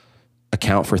lakes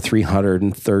account for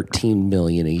 313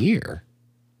 million a year.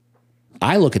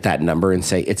 I look at that number and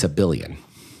say it's $1 billion.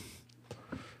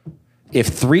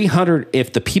 If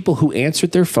the people who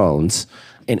answered their phones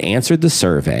and answered the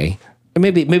survey,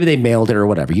 maybe they mailed it or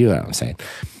whatever, you know what I'm saying.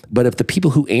 But if the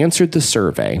people who answered the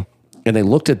survey and they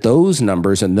looked at those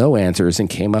numbers and no answers and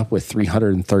came up with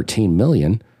 313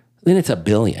 million, then it's $1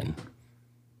 billion.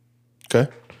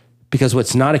 Okay. Because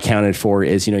what's not accounted for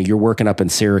is, you're working up in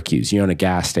Syracuse, you own a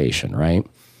gas station, right?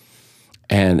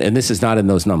 And this is not in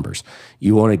those numbers.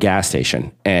 You own a gas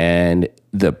station, and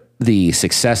the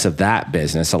success of that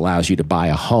business allows you to buy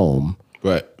a home.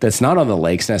 Right. That's not on the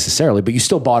lakes necessarily, but you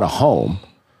still bought a home,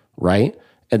 right?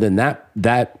 And then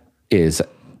that is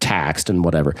taxed and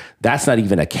whatever. That's not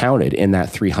even accounted in that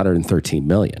 313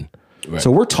 million. Right.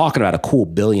 So we're talking about a cool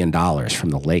 $1 billion from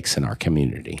the lakes in our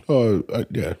community. Oh,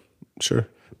 yeah, sure.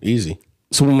 Easy.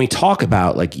 So when we talk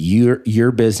about like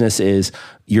your businesses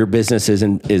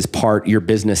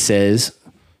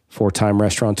 4-time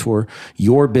restaurateur,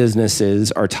 your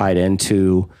businesses are tied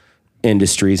into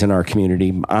industries in our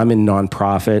community. I'm in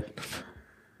nonprofit.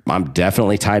 I'm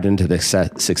definitely tied into the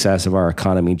success of our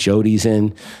economy. Jody's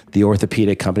in the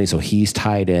orthopedic company, so he's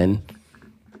tied in.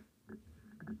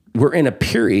 We're in a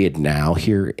period now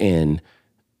here in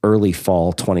early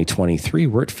fall 2023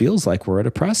 where it feels like we're at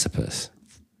a precipice.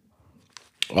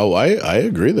 Oh, I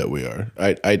agree that we are.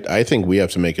 I think we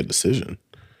have to make a decision.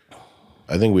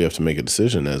 I think we have to make a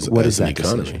decision as an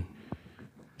economy.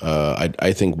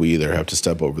 I think we either have to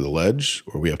step over the ledge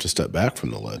or we have to step back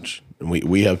from the ledge. And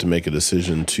we have to make a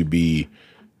decision to be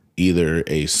either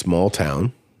a small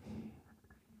town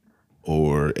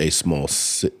or a small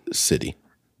city.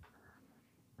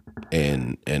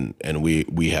 And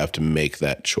we have to make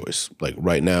that choice. Like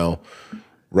right now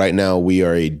we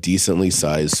are a decently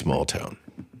sized small town.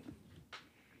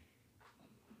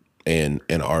 And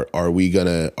are we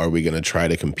gonna try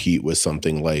to compete with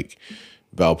something like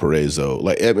Valparaiso?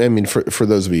 Like, I mean, for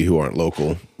those of you who aren't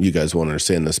local, you guys won't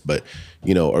understand this, but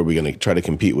are we gonna try to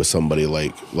compete with somebody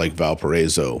like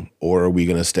Valparaiso, or are we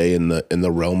gonna stay in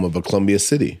the realm of a Columbia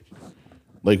City?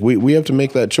 Like we have to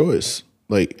make that choice.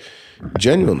 Like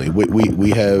genuinely, we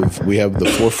have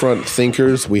the forefront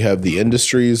thinkers, we have the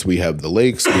industries, we have the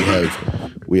lakes,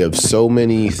 we have so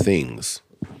many things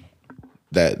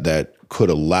that could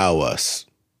allow us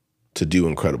to do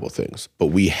incredible things, but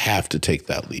we have to take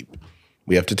that leap.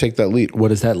 We have to take that leap. What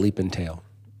does that leap entail?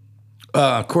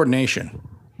 Coordination,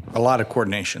 a lot of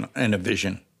coordination and a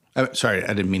vision. Sorry,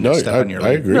 I didn't mean to step on your leap.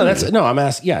 I agree. I'm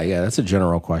asking. Yeah, that's a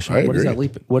general question. What does that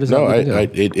leap? What does that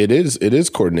leap do? It is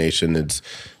coordination.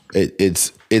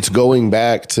 It's going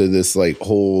back to this like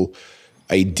whole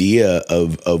idea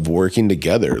of working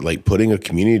together, like putting a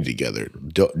community together,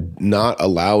 not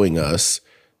allowing us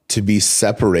to be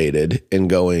separated and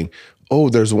going, oh,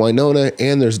 there's Winona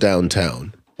and there's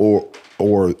downtown, or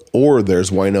there's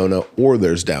Winona or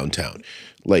there's downtown.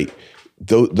 Like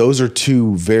those are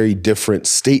two very different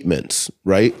statements,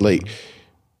 right? Like,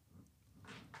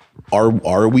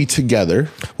 are we together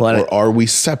or are we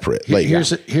separate? Like, is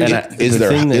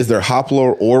there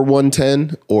Hoplar or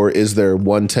 110, or is there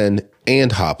 110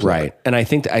 and Hoplar? Right. And I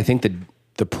think that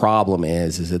the problem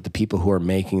is that the people who are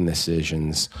making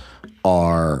decisions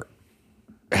have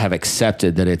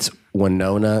accepted that it's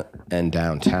Winona and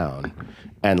downtown.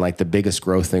 And like the biggest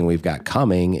growth thing we've got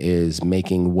coming is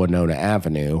making Winona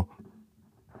Avenue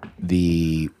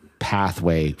the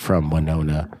pathway from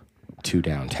Winona to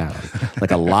downtown. Like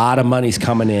a lot of money's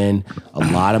coming in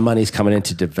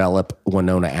to develop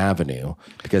Winona Avenue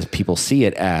because people see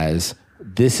it as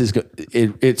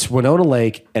it's Winona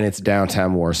Lake and it's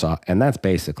downtown Warsaw, and that's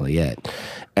basically it.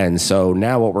 And so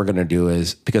now what we're going to do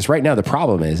is, because right now the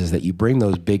problem is that you bring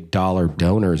those big dollar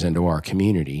donors into our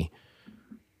community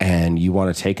and you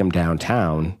want to take them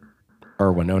downtown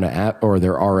or Winona, or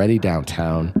they're already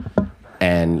downtown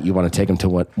and you want to take them to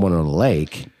Winona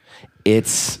Lake.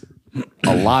 It's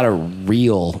a lot of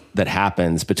real that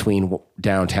happens between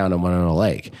downtown and Winona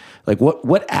Lake. Like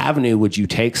what avenue would you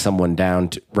take someone down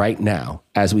to right now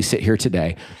as we sit here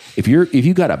today? If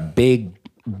you got a big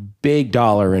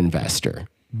dollar investor,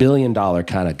 $1 billion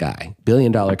kind of guy, $1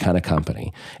 billion kind of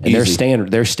company, and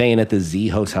they're staying at the Z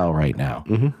Hotel right now.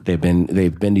 Mm-hmm.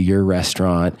 They've been to your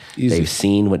restaurant. Easy. They've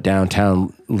seen what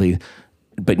downtown,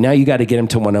 but now you got to get them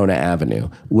to Winona Avenue.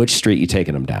 Which street you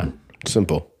taking them down?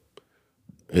 Simple.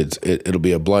 It'll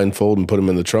be a blindfold and put them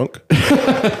in the trunk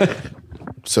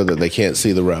so that they can't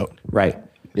see the route. Right.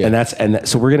 Yeah.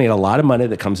 So we're going to get a lot of money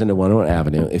that comes into Winona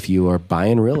Avenue. If you are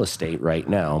buying real estate right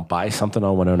now, buy something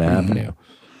on Winona Avenue,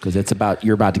 because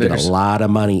you're about to get a lot of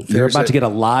money. You're about to get a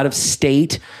lot of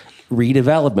state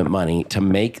redevelopment money to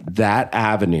make that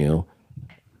avenue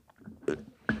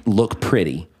look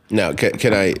pretty. Now,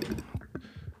 can I?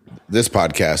 This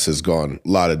podcast has gone a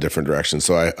lot of different directions,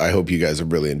 so I hope you guys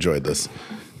have really enjoyed this.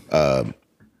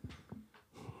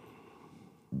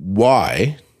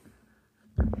 Why,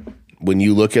 when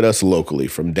you look at us locally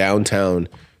from downtown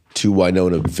to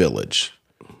Winona Village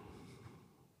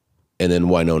and then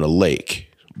Winona Lake,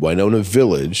 Winona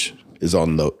Village is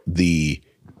on the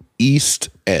east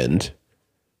end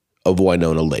of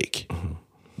Winona Lake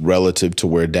relative to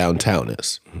where downtown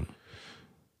is.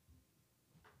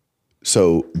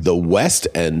 So the west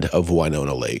end of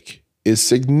Winona Lake is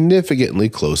significantly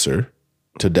closer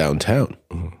to downtown.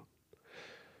 Mm-hmm.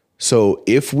 So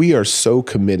if we are so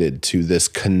committed to this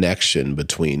connection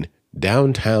between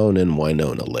downtown and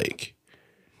Winona Lake,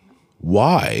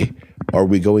 why are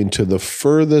we going to the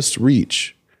furthest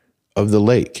reach of the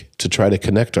lake to try to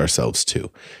connect ourselves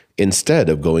to instead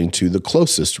of going to the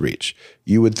closest reach?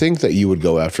 You would think that you would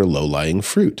go after low-lying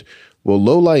fruit. Well,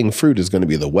 low-lying fruit is going to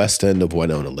be the west end of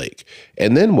Winona Lake.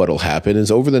 And then what'll happen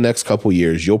is over the next couple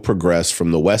years, you'll progress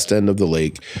from the west end of the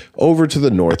lake over to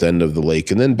the north end of the lake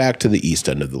and then back to the east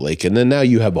end of the lake. And then now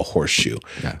you have a horseshoe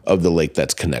of the lake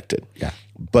that's connected. Yeah.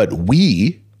 But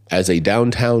we, as a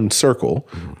downtown circle,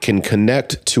 can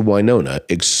connect to Winona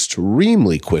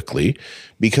extremely quickly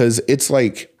because it's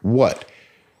like,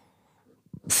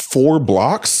 4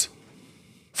 blocks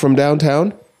from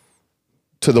downtown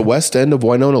to the west end of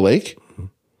Winona Lake?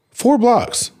 4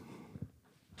 blocks.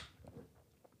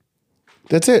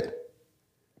 That's it.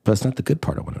 But it's not the good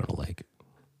part of Winona Lake.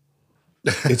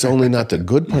 It's only not the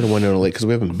good part of Winona Lake because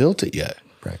we haven't built it yet.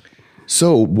 Right.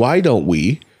 So why don't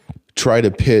we try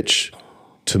to pitch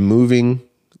to moving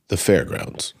the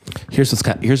fairgrounds? Here's what's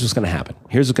going to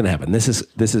happen. This is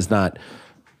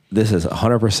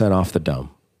 100% off the dome.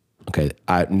 Okay.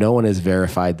 No one has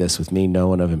verified this with me. No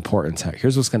one of importance.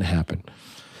 Here's what's going to happen.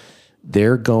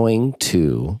 They're going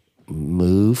to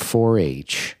move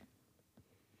 4-H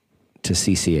to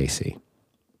CCAC.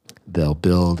 They'll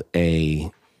build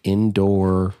a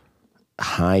indoor,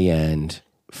 high-end,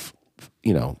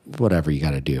 whatever you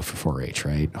got to do for 4-H,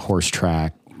 right? Horse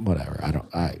track, whatever.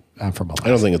 I'm from Alaska. I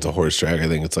don't think it's a horse track. I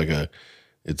think it's like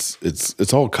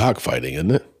it's all cockfighting, isn't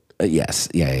it? Yes.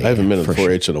 Yeah. I haven't been to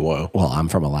 4-H in a while. Well, I'm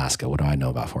from Alaska. What do I know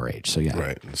about 4-H? So yeah,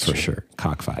 right, for sure.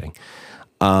 Cockfighting.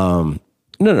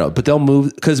 No, but they'll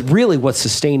move because really what's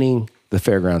sustaining the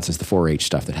fairgrounds is the 4-H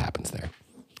stuff that happens there,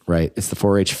 right? It's the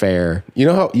 4-H fair. You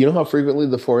know how frequently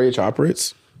the 4-H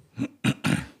operates?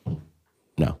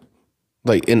 No.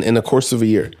 Like in the course of a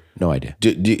year? No idea.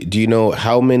 Do you know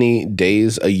how many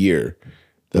days a year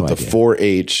that the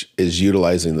 4-H is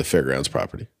utilizing the fairgrounds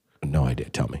property? No idea.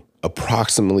 Tell me.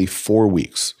 Approximately 4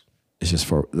 weeks. It's just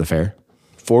for the fair?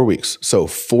 4 weeks. So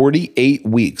 48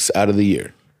 weeks out of the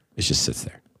year. It just sits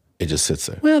there. It just sits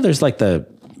there. Well, there's like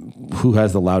who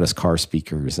has the loudest car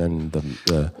speakers and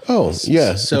the oh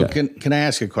yeah. So can I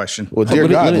ask a question? Well, dear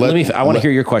God, I want to hear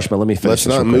your question, but let me finish. Let's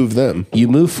not move them. You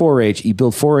move 4-H, you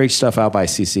build 4-H stuff out by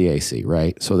CCAC,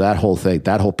 right? So that whole thing,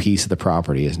 that whole piece of the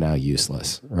property is now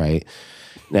useless, right?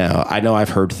 Now I know I've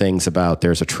heard things about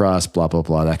there's a trust, blah blah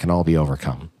blah. That can all be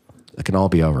overcome.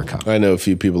 I know a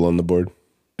few people on the board.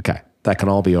 Okay, that can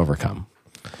all be overcome.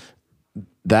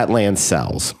 That land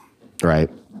sells, right?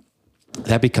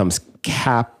 That becomes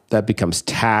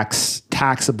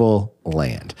taxable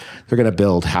land. They're going to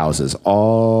build houses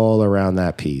all around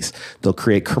that piece. They'll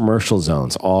create commercial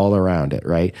zones all around it,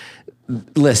 right?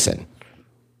 Listen,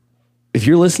 if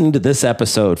you're listening to this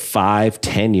episode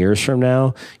 5-10 years from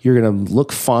now, you're going to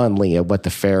look fondly at what the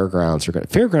fairgrounds are going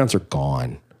to. Fairgrounds are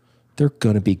gone. They're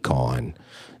going to be gone.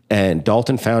 And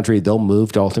Dalton Foundry, they'll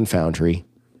move Dalton Foundry.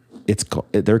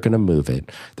 They're going to move it.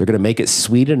 They're going to make it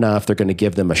sweet enough. They're going to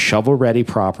give them a shovel-ready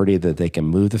property that they can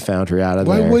move the foundry out of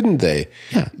there. Why wouldn't they?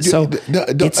 Yeah. So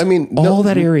all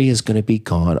that area is going to be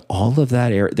gone. All of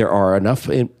that area. There are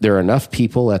enough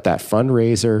people at that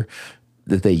fundraiser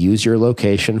that they use your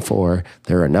location for.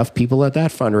 There are enough people at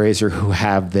that fundraiser who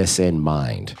have this in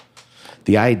mind.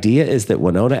 The idea is that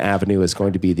Winona Avenue is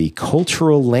going to be the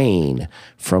cultural lane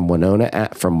from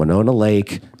Winona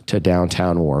Lake to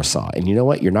downtown Warsaw. And you know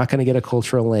what? You're not going to get a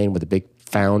cultural lane with a big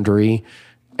foundry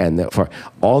and for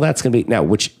all that's going to be now,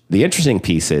 which the interesting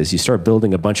piece is you start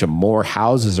building a bunch of more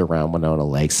houses around Winona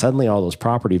Lake. Suddenly all those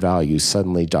property values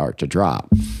suddenly start to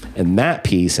drop. And that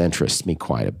piece interests me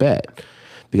quite a bit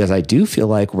because I do feel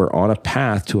like we're on a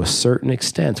path to a certain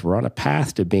extent. We're on a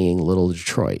path to being Little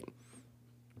Detroit.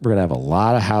 We're going to have a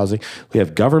lot of housing. We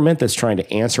have government that's trying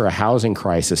to answer a housing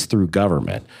crisis through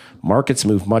government. Markets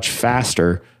move much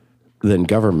faster than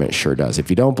government sure does. If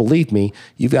you don't believe me,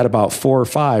 you've got about 4 or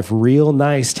 5 real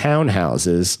nice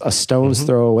townhouses a stone's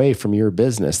throw away from your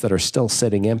business that are still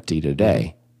sitting empty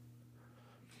today.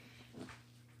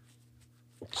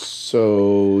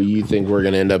 So you think we're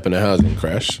going to end up in a housing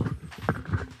crash?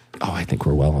 Oh, I think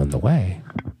we're well on the way.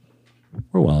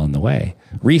 We're well on the way.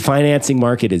 Refinancing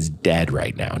market is dead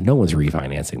right now. No one's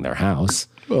refinancing their house.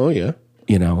 Oh, yeah.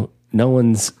 You know,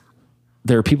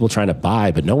 there are people trying to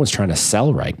buy, but no one's trying to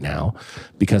sell right now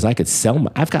because I could sell.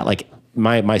 I've got like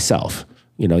myself,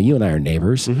 you know, you and I are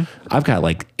neighbors. Mm-hmm. I've got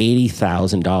like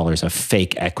 $80,000 of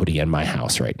fake equity in my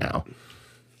house right now.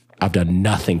 I've done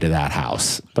nothing to that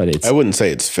house, but I wouldn't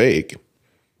say it's fake.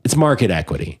 It's market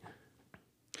equity.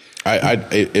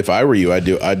 If I were you, I'd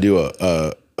do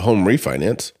a home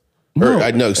refinance.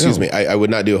 Excuse me. I would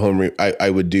not do a home.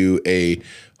 I would do a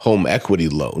home equity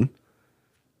loan.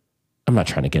 I'm not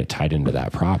trying to get it tied into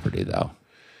that property, though.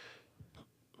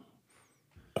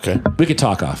 Okay, we could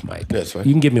talk off mic. That's fine.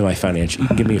 You can give me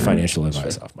financial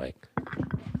advice off mic.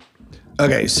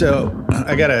 Okay, so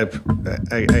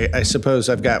I suppose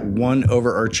I've got one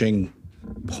overarching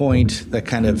point that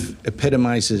kind of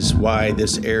epitomizes why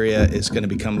this area is going to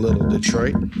become Little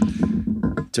Detroit,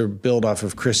 to build off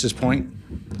of Chris's point.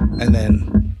 And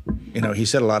then, you know, he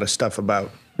said a lot of stuff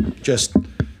about just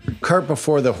cart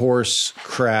before the horse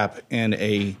crap and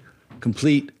a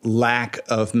complete lack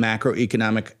of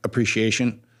macroeconomic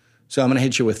appreciation. So I'm going to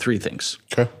hit you with 3 things.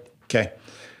 Okay.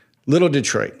 Little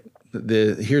Detroit.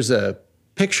 Here's a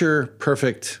picture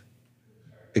perfect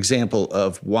example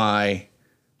of why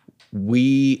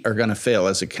we are going to fail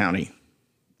as a county.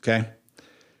 Okay.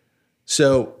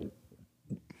 So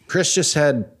Chris just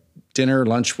had dinner,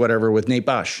 lunch, whatever with Nate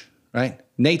Bosch, right?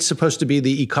 Nate's supposed to be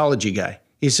the ecology guy.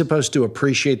 He's supposed to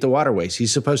appreciate the waterways.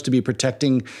 He's supposed to be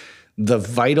protecting the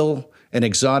vital and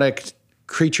exotic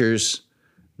creatures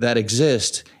that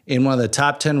exist in one of the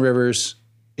top 10 rivers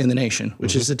in the nation,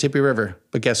 which is the Tippy River.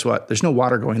 But guess what? There's no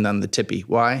water going down the Tippy.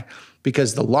 Why?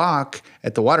 Because the lock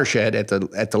at the watershed at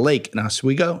the lake in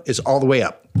Oswego is all the way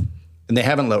up, and they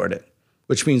haven't lowered it,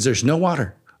 which means there's no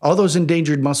water. All those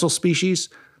endangered mussel species,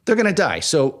 they're going to die.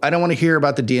 So I don't want to hear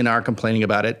about the DNR complaining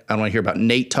about it. I don't want to hear about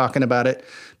Nate talking about it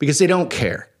because they don't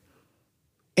care.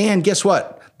 And guess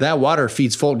what? That water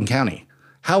feeds Fulton County.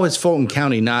 How is Fulton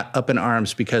County not up in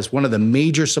arms because one of the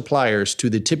major suppliers to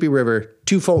the Tippy River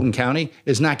to Fulton County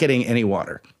is not getting any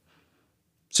water?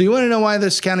 So you want to know why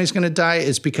this county is going to die?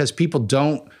 It's because people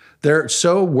they're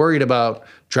so worried about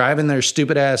driving their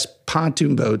stupid ass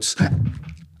pontoon boats,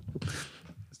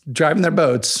 driving their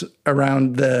boats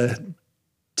around the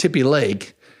Tippy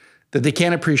Lake that they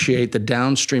can't appreciate the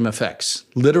downstream effects,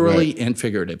 literally and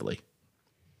figuratively.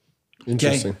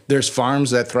 Interesting. Okay? There's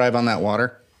farms that thrive on that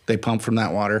water. They pump from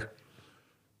that water.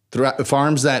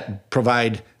 Farms that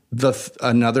provide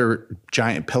another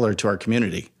giant pillar to our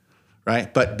community,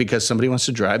 right? But because somebody wants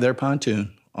to drive their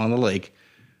pontoon on the lake,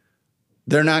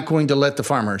 they're not going to let the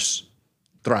farmers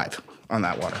thrive on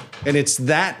that water. And it's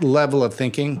that level of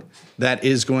thinking that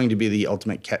is going to be the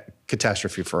ultimate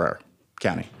catastrophe for our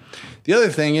county. The other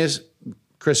thing is,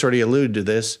 Chris already alluded to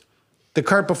this, the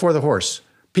cart before the horse.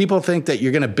 People think that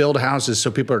you're going to build houses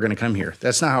so people are going to come here.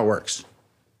 That's not how it works.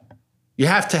 You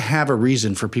have to have a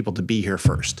reason for people to be here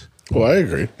first. Well, I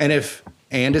agree. And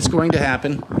it's going to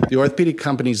happen. The orthopedic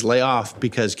companies lay off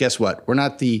because guess what? We're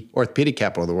not the orthopedic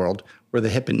capital of the world. We're the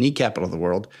hip and knee capital of the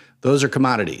world. Those are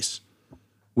commodities.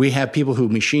 We have people who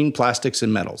machine plastics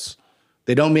and metals.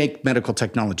 They don't make medical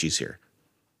technologies here.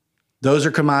 Those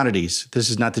are commodities. This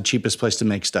is not the cheapest place to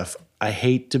make stuff. I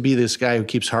hate to be this guy who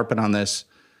keeps harping on this.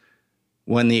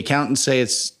 When the accountants say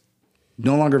it's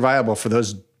no longer viable for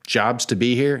those jobs to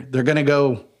be here, they're going to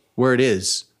go where it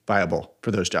is viable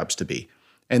for those jobs to be.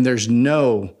 And there's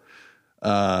no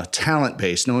talent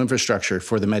base, no infrastructure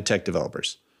for the med tech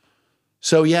developers.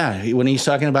 So yeah, when he's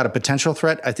talking about a potential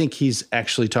threat, I think he's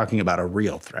actually talking about a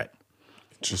real threat.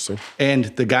 Interesting. And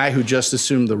the guy who just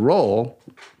assumed the role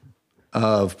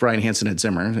of Brian Hansen at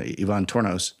Zimmer, Ivan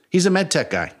Tornos, he's a med tech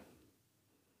guy.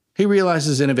 He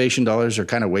realizes innovation dollars are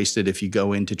kind of wasted if you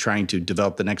go into trying to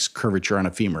develop the next curvature on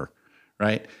a femur,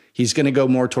 right? He's going to go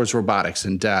more towards robotics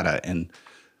and data and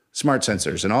smart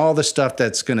sensors and all the stuff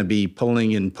that's going to be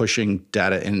pulling and pushing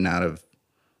data in and out of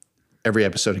every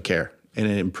episode of care and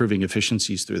improving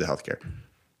efficiencies through the healthcare.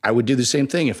 I would do the same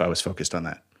thing if I was focused on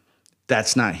that.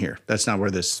 That's not here. That's not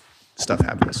where this stuff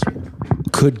happens.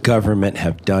 Could government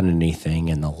have done anything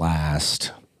in the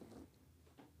last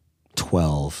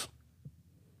 12,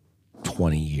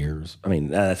 20 years? I mean,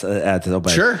 that's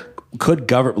Sure.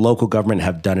 Could local government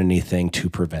have done anything to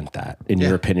prevent that, in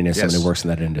your opinion, as somebody who works in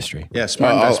that industry? Yeah,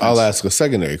 smart investments. I'll ask a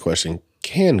secondary question.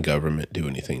 Can government do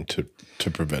anything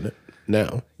to prevent it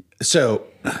now? So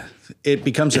it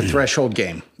becomes a threshold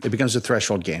game. It becomes a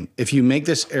threshold game. If you make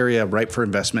this area ripe for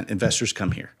investment, investors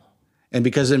come here. And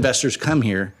because investors come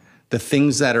here, the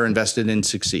things that are invested in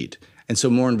succeed. And so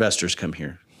more investors come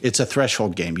here. It's a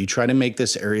threshold game. You try to make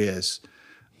this area as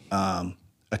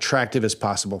attractive as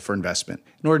possible for investment.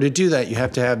 In order to do that, you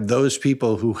have to have those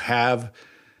people who have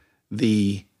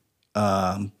the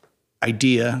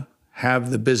idea,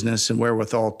 have the business and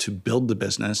wherewithal to build the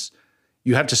business.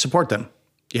 You have to support them.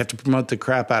 You have to promote the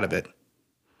crap out of it.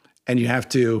 And you have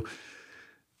to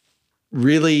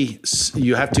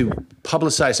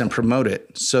publicize and promote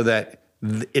it so that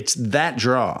it's that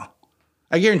draw.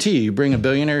 I guarantee you bring a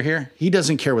billionaire here, he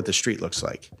doesn't care what the street looks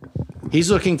like.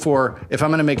 He's looking for, if I'm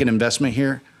going to make an investment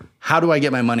here, how do I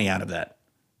get my money out of that?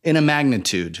 In a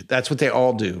magnitude. That's what they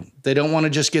all do. They don't want to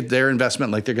just get their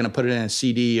investment like they're going to put it in a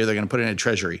CD or they're going to put it in a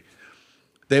treasury.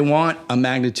 They want a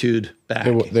magnitude back.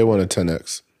 They want a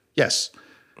 10x. Yes.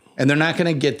 And they're not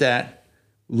going to get that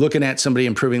looking at somebody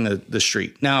improving the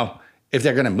street. Now, if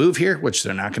they're going to move here, which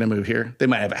they're not going to move here, they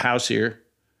might have a house here,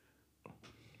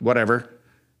 whatever.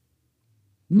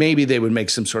 Maybe they would make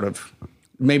some sort of,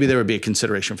 maybe there would be a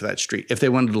consideration for that street if they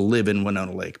wanted to live in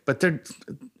Winona Lake. But they're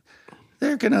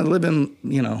going to live in,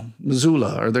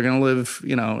 Missoula, or they're going to live,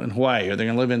 in Hawaii, or they're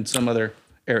going to live in some other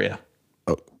area.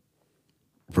 Oh,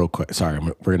 real quick. Sorry,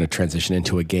 we're going to transition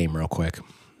into a game real quick.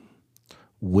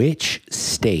 Which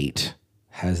state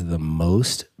has the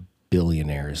most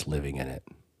billionaires living in it?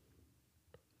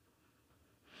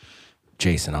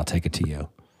 Jason, I'll take it to you.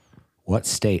 What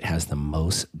state has the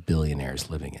most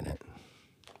billionaires living in it?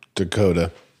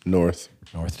 Dakota, North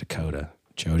Dakota.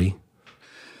 Jody?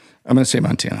 I'm going to say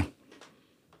Montana.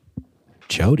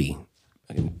 Jody,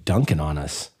 dunking on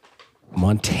us.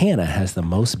 Montana has the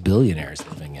most billionaires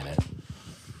living in it.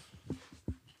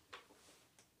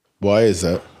 Why is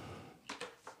that?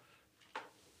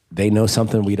 They know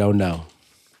something we don't know.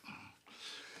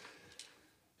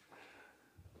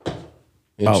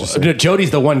 Oh, Jody's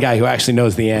the one guy who actually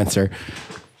knows the answer.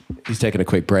 He's taking a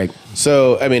quick break.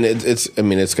 So,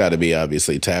 it's got to be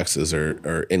obviously taxes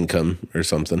or income or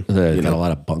something. Got a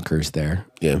lot of bunkers there.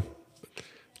 Yeah.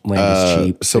 Land is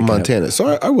cheap. So Montana.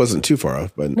 So I wasn't too far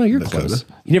off, but no, you're Dakota. close.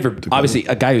 You never. Obviously,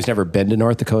 a guy who's never been to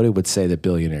North Dakota would say that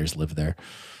billionaires live there.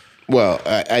 Well,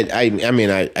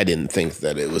 I didn't think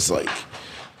that it was like,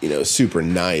 super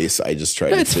nice. I just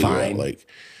tried to figure out like.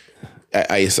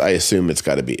 I assume it's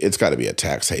got to be a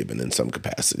tax haven in some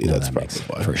capacity. No, That's probably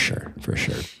why. For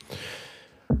sure.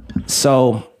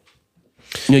 So,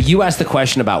 you asked the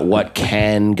question about what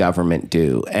can government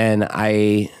do, and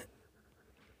I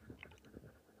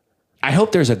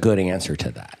hope there's a good answer to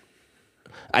that.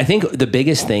 I think the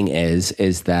biggest thing is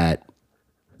that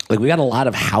we got a lot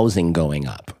of housing going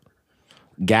up.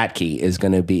 Gatke is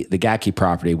going to be the Gatke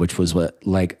property, which was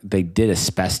they did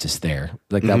asbestos there.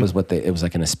 That was it was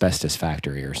like an asbestos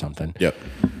factory or something. Yep.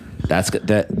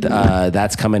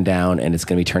 That's coming down, and it's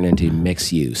going to be turned into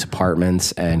mixed use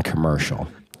apartments and commercial.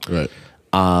 Right.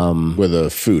 With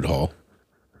a food hall.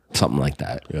 Something like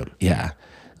that. Yep. Yeah.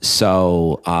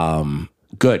 So,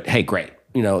 good. Hey, great.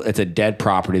 It's a dead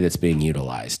property that's being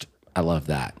utilized. I love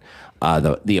that.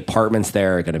 The apartments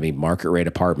there are going to be market rate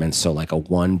apartments. So like a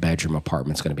 1-bedroom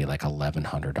apartment is going to be like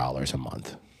 $1,100 a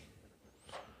month.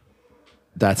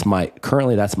 That's my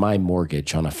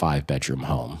mortgage on a 5-bedroom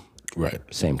home. Right.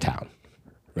 Same town.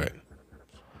 Right.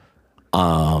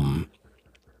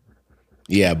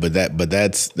 Yeah, but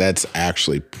that's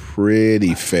actually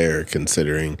pretty fair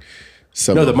considering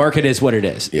some. No, the market is what it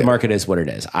is. The market is what it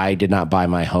is. I did not buy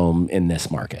my home in this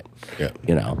market. Yeah.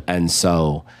 You know, and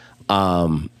so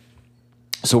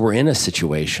we're in a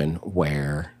situation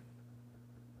where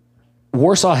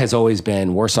Warsaw,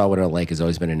 Winter Lake has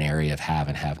always been an area of have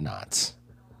and have nots.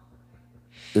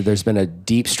 There's been a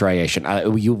deep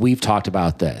striation. We've talked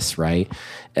about this, right?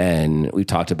 And we've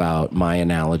talked about my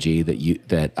analogy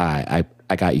that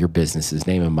I got your business's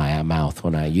name in my mouth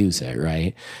when I use it,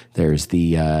 right? There's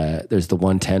the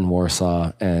 110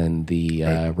 Warsaw and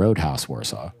the Roadhouse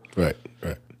Warsaw. Right.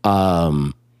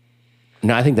 No,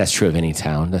 I think that's true of any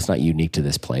town. That's not unique to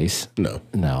this place.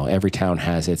 No. Every town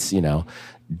has its,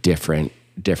 different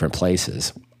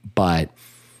places. But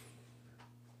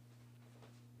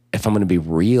if I'm going to be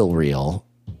real,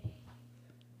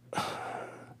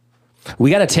 we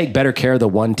got to take better care of the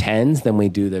 110s than we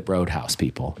do the Roadhouse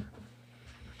people.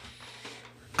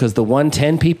 Because the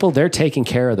 110 people, they're taking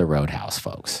care of the Roadhouse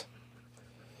folks.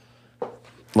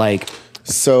 Like,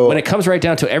 so when it comes right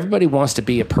down to it, everybody wants to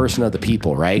be a person of the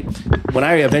people, right? When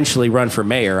I eventually run for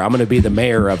mayor, I'm going to be the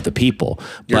mayor of the people.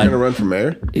 you're going to run for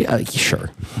mayor? Yeah,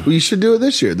 sure. Well, you should do it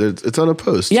this year. It's on a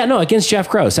post. Yeah, no, against Jeff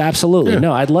Gross, absolutely. Yeah.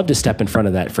 No, I'd love to step in front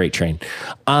of that freight train.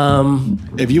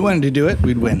 If you wanted to do it,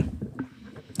 we'd win.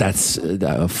 That's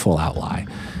a full out lie.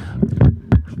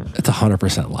 It's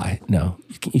 100% lie. No,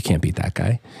 you can't beat that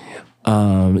guy.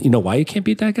 You know why you can't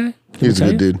beat that guy? He's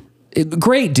a good dude.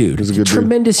 Great dude. He's a good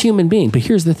tremendous human being. But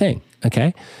here's the thing,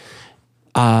 okay?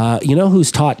 You know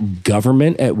who's taught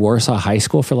government at Warsaw High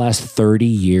School for the last 30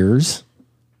 years?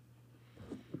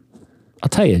 I'll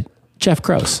tell you, Jeff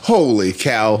Gross. Holy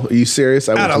cow. Are you serious?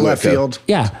 Out of left field.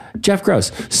 Yeah, Jeff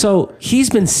Gross. So he's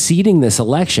been seeding this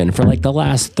election for like the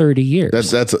last 30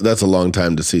 years. That's a long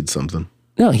time to seed something.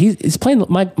 No, he's playing.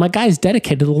 My guy's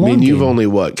dedicated to the long game. You've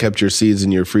only, kept your seeds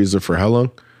in your freezer for how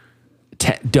long?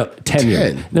 10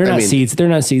 years. They're not seeds. They're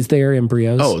not seeds. They are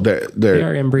embryos. Oh, they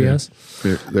are embryos.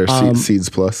 Yeah. They're seeds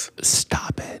plus.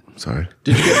 Stop it. Sorry.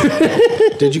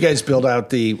 Did you guys build out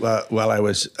the while I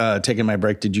was taking my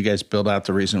break? Did you guys build out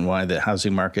the reason why the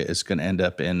housing market is going to end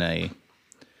up in a?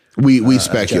 We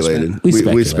speculated. We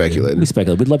speculated. We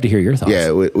speculated. We'd love to hear your thoughts.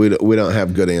 Yeah, we don't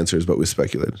have good answers, but we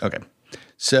speculated. Okay,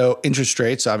 so interest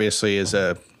rates obviously is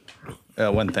a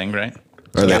one thing, right?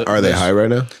 Are they high right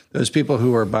now? Those people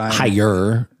who are buying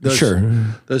higher, sure.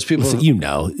 Those people,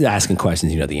 asking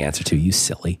questions, the answer to. You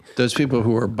silly. Those people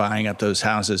who are buying up those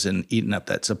houses and eating up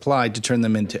that supply to turn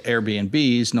them into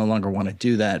Airbnbs no longer want to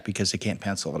do that because they can't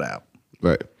pencil it out.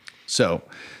 Right. So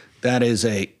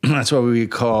that's what we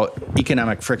call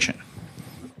economic friction.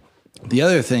 The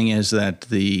other thing is that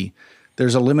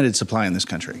there's a limited supply in this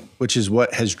country, which is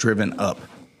what has driven up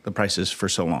the prices for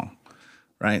so long.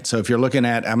 Right. So if you're looking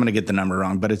at, I'm going to get the number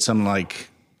wrong, but it's something like,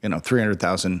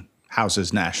 300,000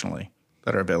 houses nationally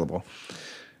that are available.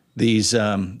 These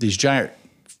giant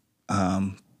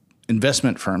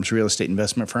investment firms, real estate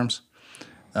investment firms,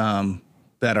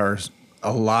 that are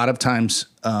a lot of times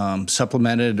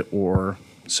supplemented or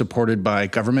supported by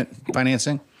government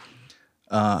financing,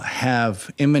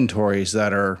 have inventories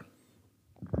that are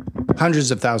hundreds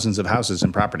of thousands of houses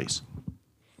and properties.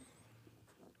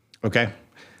 Okay.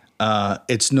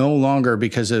 It's no longer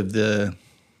because of the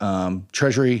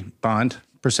Treasury bond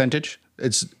percentage.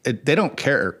 They don't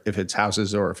care if it's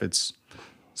houses or if it's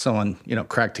someone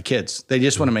crack to kids. They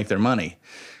just want to make their money,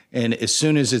 and as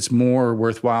soon as it's more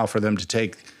worthwhile for them to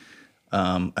take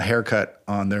a haircut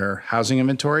on their housing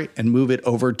inventory and move it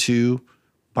over to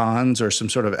bonds or some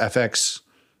sort of FX,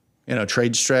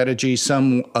 trade strategy,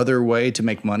 some other way to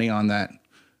make money on that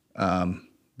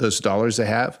those dollars they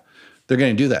have, they're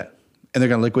going to do that. And they're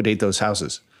going to liquidate those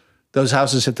houses. Those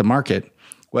houses hit the market.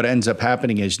 What ends up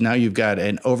happening is now you've got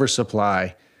an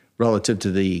oversupply relative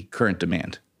to the current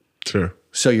demand. Sure.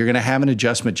 So you're going to have an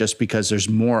adjustment just because there's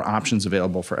more options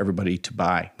available for everybody to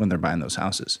buy when they're buying those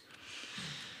houses.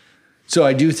 So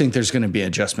I do think there's going to be an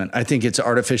adjustment. I think it's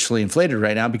artificially inflated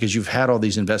right now because you've had all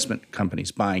these investment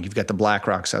companies buying. You've got the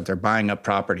BlackRocks out there buying up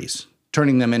properties,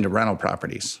 turning them into rental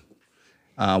properties.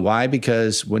 Why?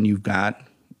 Because when you've got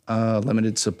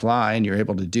limited supply and you're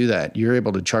able to do that, you're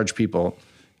able to charge people,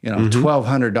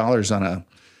 $1,200 on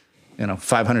a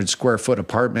 500 square foot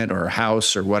apartment or a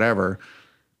house or whatever,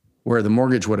 where the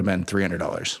mortgage would have been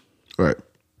 $300. Right.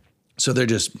 So they're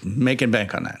just making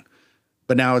bank on that.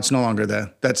 But now it's no longer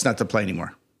that's not the play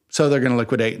anymore. So they're going to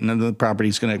liquidate and then the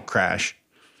property's going to crash.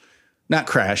 Not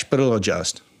crash, but it'll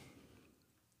adjust.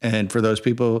 And for those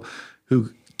people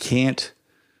who can't,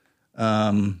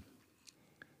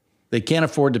 they can't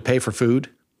afford to pay for food.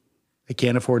 They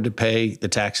can't afford to pay the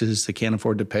taxes. They can't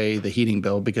afford to pay the heating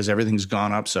bill because everything's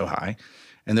gone up so high.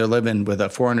 And they're living with a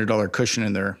 $400 cushion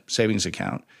in their savings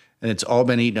account. And it's all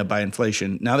been eaten up by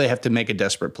inflation. Now they have to make a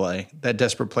desperate play. That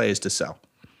desperate play is to sell.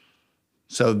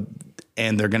 So,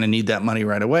 and they're going to need that money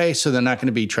right away. So they're not going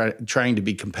to be trying to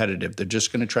be competitive. They're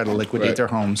just going to try to liquidate their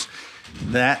homes.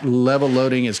 That level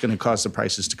loading is going to cause the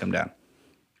prices to come down.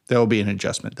 There will be an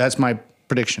adjustment. That's my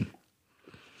prediction.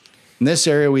 In this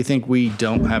area, we think we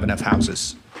don't have enough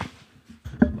houses,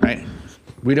 right?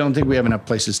 We don't think we have enough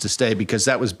places to stay because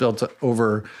that was built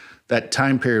over that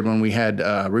time period when we had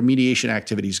remediation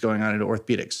activities going on in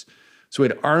orthopedics. So we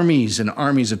had armies and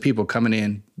armies of people coming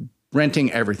in,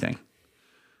 renting everything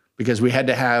because we had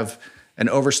to have an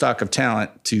overstock of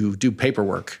talent to do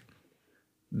paperwork.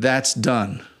 That's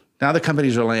done. Now the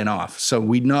companies are laying off. So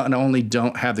we not only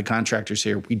don't have the contractors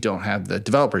here, we don't have the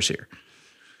developers here.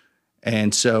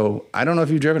 And so I don't know if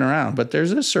you've driven around, but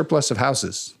there's a surplus of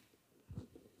houses.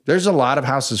 There's a lot of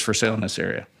houses for sale in this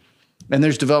area. And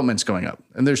there's developments going up.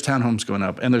 And there's townhomes going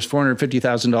up. And there's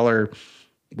 $450,000,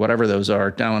 whatever those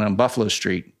are, down on Buffalo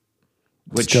Street.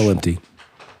 Which Still empty.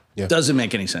 doesn't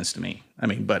make any sense to me. I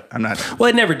mean, but I'm not. Well,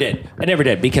 it never did. It never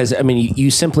did because, I mean,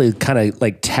 you simply kind of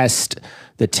like test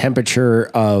the temperature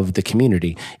of the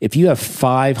community. If you have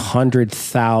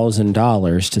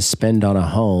 $500,000 to spend on a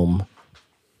home,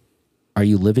 are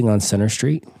you living on Center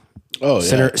Street? Oh,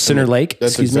 yeah. Center Lake?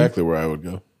 That's Excuse exactly where I would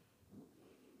go. me?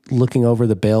 Looking over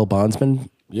the bail bondsman?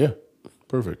 Yeah.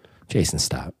 Perfect. Jason,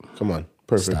 stop. Come on.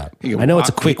 Perfect. Stop. I know it's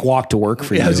a quick walk to work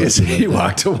for you. I was going to say, you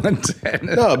walked to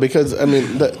 110. No, because, I mean,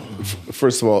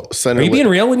 first of all, Center Are you Lake. being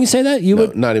real when you say that? You No,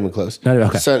 would? not even close. Not even-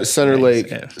 okay. Center Lake.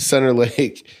 yeah. Center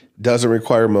Lake doesn't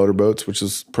require motorboats, which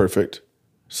is perfect.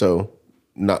 So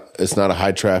it's not a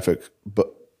high traffic,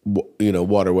 but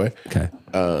waterway. Okay.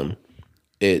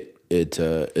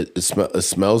 It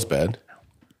smells bad,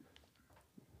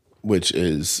 which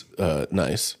is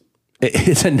nice.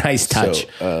 It's a nice touch.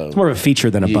 It's more of a feature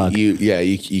than a bug.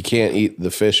 You can't eat the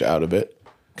fish out of it.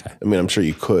 Okay. I mean, I'm sure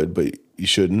you could, but you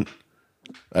shouldn't.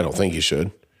 I don't think you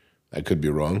should. I could be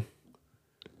wrong.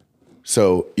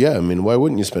 So yeah, I mean, why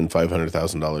wouldn't you spend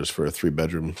 $500,000 for a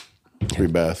 3-bedroom,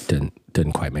 3-bath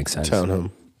Didn't quite make sense.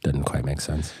 townhome? Didn't quite make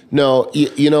sense. No,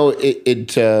 it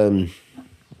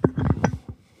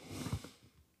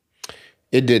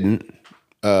didn't.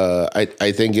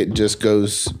 I think it just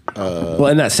goes. Well,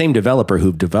 and that same developer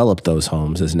who developed those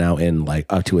homes is now in like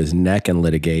up to his neck in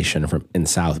litigation in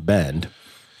South Bend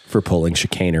for pulling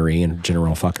chicanery and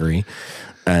general fuckery,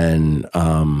 and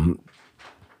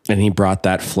he brought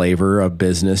that flavor of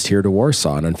business here to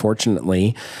Warsaw. And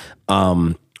unfortunately,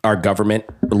 our government,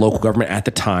 the local government at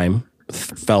the time,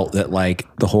 felt that like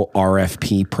the whole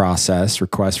RFP process,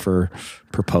 request for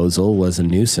proposal, was a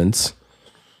nuisance.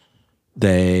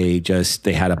 They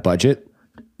had a budget.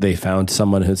 They found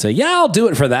someone who'd say, yeah, I'll do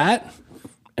it for that.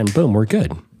 And boom, we're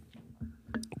good.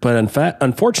 But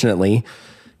unfortunately,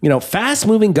 fast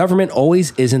moving government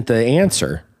always isn't the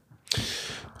answer.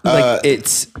 Like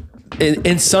it's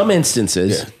in some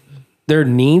instances, there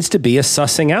needs to be a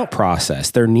sussing out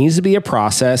process. There needs to be a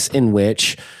process in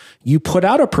which you put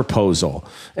out a proposal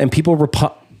and people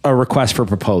a request for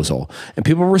proposal and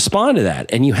people respond to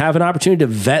that. And you have an opportunity to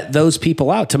vet those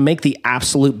people out to make the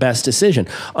absolute best decision.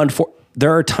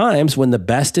 There are times when the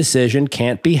best decision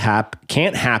can't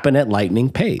happen at lightning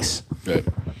pace. Right.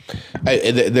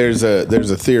 There's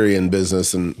a theory in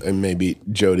business, and maybe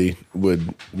Jody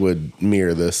would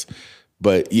mirror this,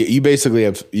 but you basically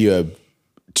have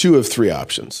 2 of 3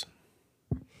 options.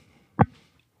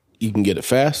 You can get it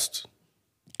fast,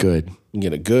 Good, you can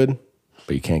get it good,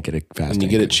 but you can't get it fast. and you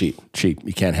get it cheap. Cheap.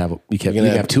 You can't have. You can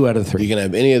have 2 out of 3. You can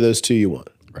have any of those 2 you want.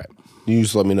 Right. You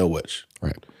just let me know which.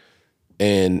 Right.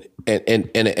 And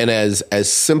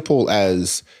as simple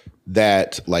as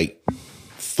that, like,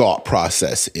 thought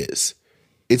process is,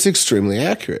 it's extremely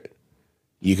accurate.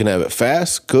 You can have it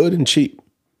fast, good, and cheap.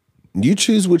 You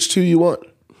choose which 2 you want,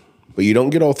 but you don't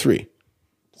get all 3.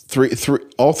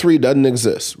 All 3 doesn't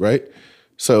exist, right?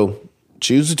 So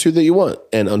choose the 2 that you want.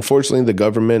 And unfortunately, the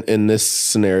government in this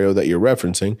scenario that you're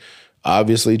referencing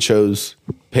obviously chose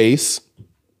pace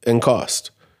and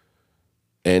cost.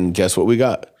 And guess what we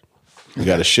got? We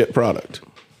got a shit product.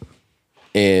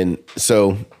 And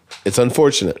so it's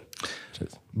unfortunate.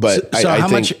 But So I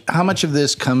think how much of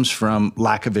this comes from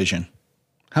lack of vision?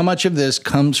 How much of this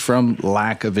comes from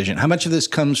lack of vision? How much of this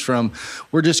comes from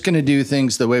we're just going to do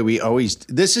things the way we always?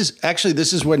 This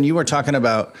is when you were talking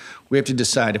about we have to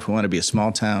decide if we want to be a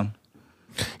small town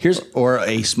or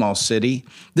a small city.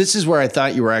 This is where I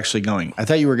thought you were actually going. I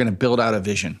thought you were going to build out a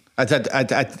vision. I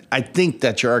think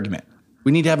that's your argument.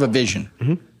 We need to have a vision.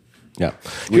 Mm-hmm. Yeah.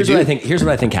 Here's what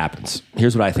I think happens.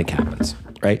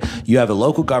 Right? You have a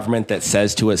local government that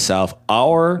says to itself,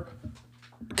 our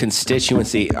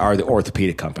constituency are the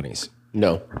orthopedic companies.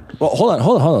 No. Well, hold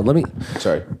on. Let me.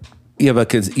 Sorry. You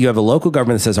have a local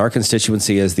government that says our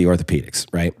constituency is the orthopedics,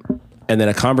 right? And then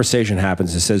a conversation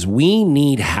happens that says we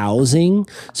need housing.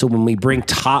 So when we bring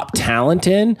top talent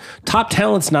in, top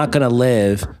talent's not going to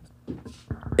live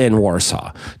in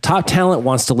Warsaw. Top talent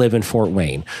wants to live in Fort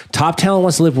Wayne. Top talent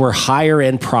wants to live where higher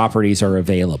end properties are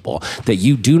available that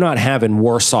you do not have in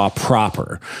Warsaw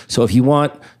proper. So if you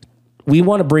want, we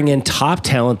want to bring in top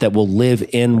talent that will live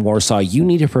in Warsaw. You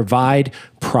need to provide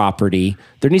property.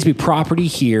 There needs to be property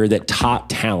here that top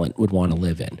talent would want to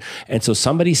live in. And so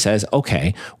somebody says,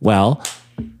 okay, well,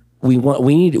 we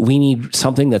need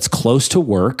something that's close to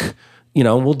work. You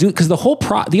know, we'll do, because the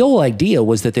whole idea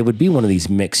was that they would be one of these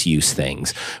mixed use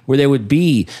things where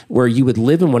you would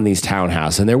live in one of these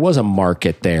townhouses and there was a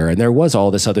market there and there was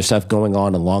all this other stuff going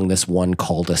on along this one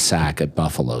cul-de-sac at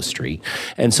Buffalo Street.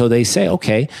 And so they say,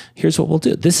 okay, here's what we'll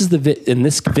do. This is and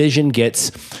this vision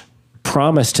gets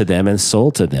promised to them and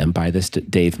sold to them by this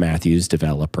Dave Matthews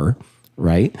developer,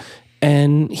 right?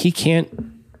 And he can't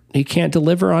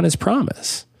deliver on his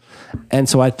promise. And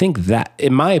so I think that,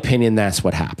 in my opinion, that's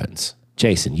what happens.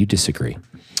 Jason, you disagree?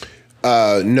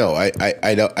 No,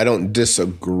 I don't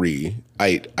disagree.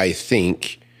 I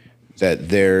think that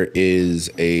there is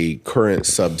a current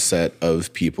subset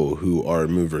of people who are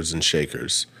movers and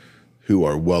shakers, who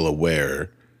are well aware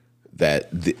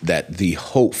that the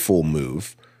hopeful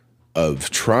move of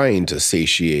trying to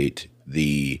satiate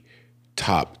the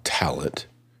top talent,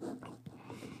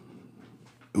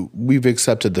 we've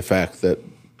accepted the fact that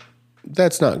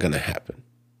that's not going to happen.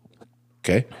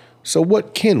 Okay? So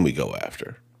what can we go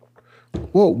after?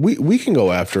 Well, we can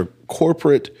go after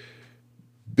corporate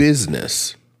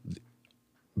business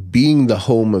being the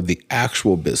home of the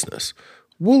actual business.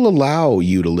 We'll allow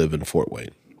you to live in Fort Wayne.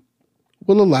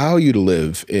 We'll allow you to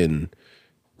live in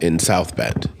South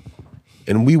Bend.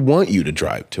 And we want you to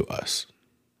drive to us.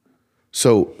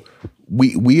 So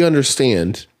we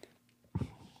understand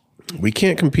we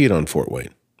can't compete on Fort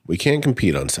Wayne. We can't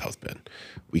compete on South Bend.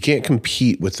 We can't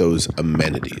compete with those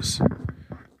amenities.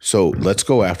 So let's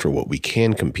go after what we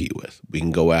can compete with. We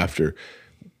can go after,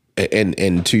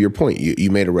 and to your point,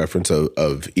 you made a reference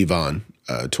of Ivan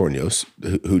Tornios,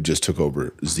 who just took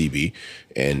over ZB,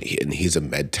 and he's a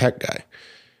med tech guy.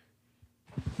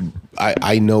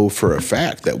 I know for a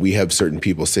fact that we have certain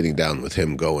people sitting down with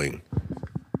him going,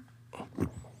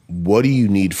 what do you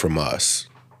need from us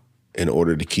in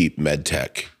order to keep med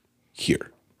tech here?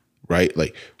 Right?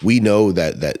 Like, we know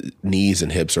that knees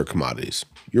and hips are commodities.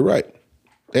 You're right.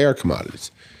 They are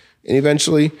commodities. And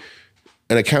eventually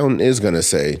an accountant is going to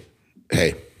say,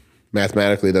 hey,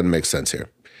 mathematically it doesn't make sense here.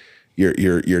 You're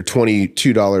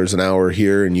 $22 an hour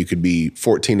here and you could be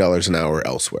 $14 an hour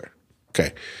elsewhere.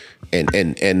 Okay. And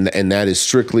that is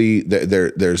strictly,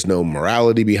 there's no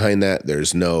morality behind that.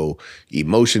 There's no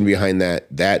emotion behind that.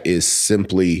 That is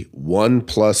simply 1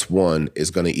 + 1 is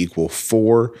going to equal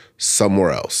 4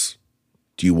 somewhere else.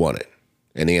 Do you want it?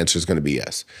 And the answer is going to be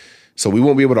yes. So we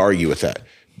won't be able to argue with that.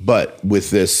 But with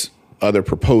this other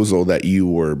proposal that you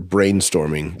were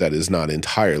brainstorming, that is not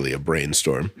entirely a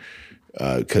brainstorm,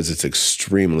 because it's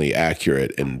extremely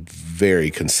accurate and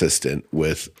very consistent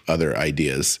with other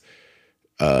ideas.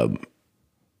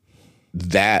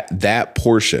 That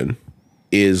portion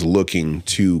is looking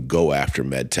to go after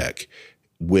medtech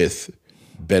with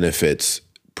benefits,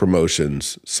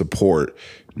 promotions, support,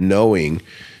 knowing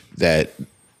that,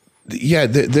 yeah,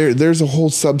 there's a whole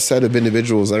subset of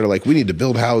individuals that are like, we need to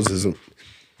build houses.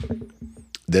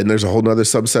 Then there's a whole nother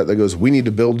subset that goes, we need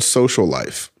to build social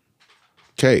life.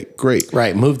 Okay, great.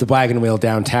 Right. Move the wagon wheel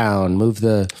downtown.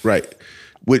 Right.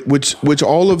 Which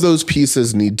all of those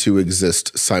pieces need to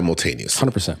exist simultaneously.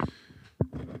 100%.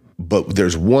 But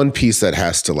there's one piece that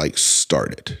has to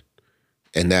start it.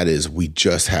 And that is, we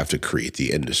just have to create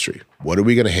the industry. What are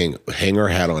we going to hang our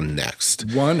hat on next?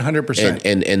 100%.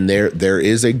 And there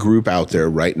is a group out there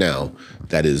right now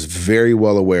that is very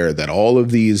well aware that all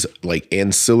of these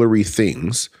ancillary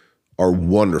things are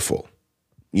wonderful.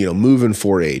 You know, moving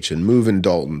 4-H and moving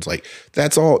Daltons,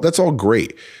 that's all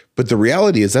great. But the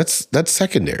reality is that's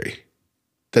secondary.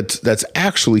 That's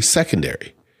actually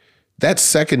secondary. That's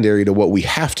secondary to what we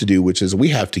have to do, which is we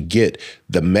have to get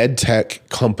the med tech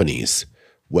companies,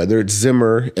 whether it's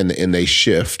Zimmer and they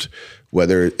shift,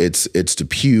 whether it's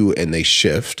DePuy and they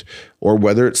shift, or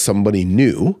whether it's somebody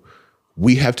new,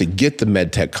 we have to get the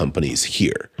med tech companies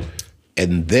here.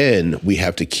 And then we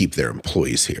have to keep their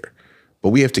employees here. But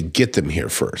we have to get them here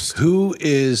first. Who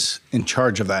is in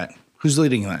charge of that? Who's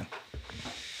leading that?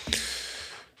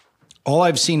 All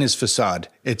I've seen is facade.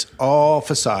 It's all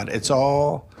facade. It's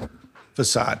all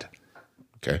facade.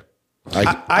 Okay.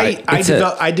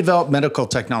 I develop medical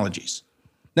technologies.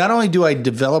 Not only do I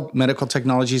develop medical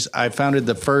technologies, I founded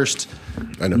the first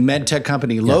med tech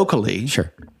company locally.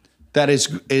 Sure. That is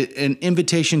an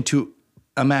invitation to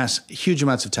amass huge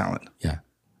amounts of talent. Yeah.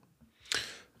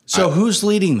 So who's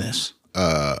leading this?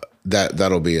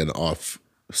 That'll be an off.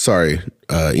 Sorry,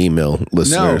 email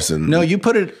listeners. No, you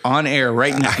put it on air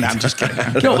right now. No, I'm just kidding.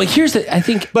 No, but here's the.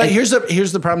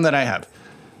 Here's the problem that I have.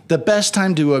 The best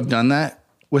time to have done that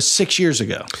was 6 years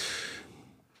ago.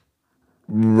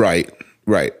 Right.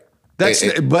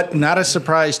 But not a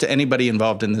surprise to anybody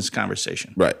involved in this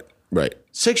conversation. Right.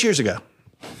 6 years ago.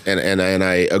 And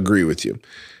I agree with you.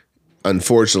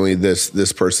 Unfortunately,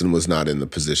 this person was not in the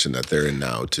position that they're in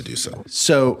now to do so.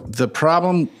 So the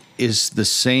problem is the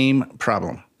same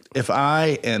problem. If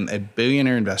I am a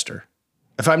billionaire investor,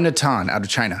 if I'm Natan out of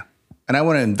China and I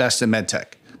want to invest in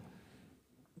medtech,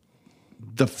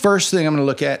 the first thing I'm going to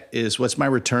look at is what's my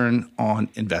return on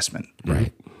investment.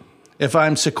 Right. If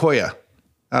I'm Sequoia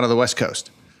out of the West Coast,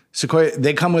 Sequoia,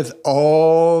 they come with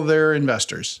all their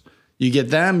investors. You get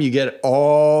them, you get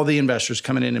all the investors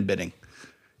coming in and bidding.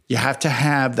 You have to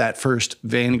have that first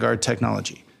vanguard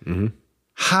technology. Mm-hmm.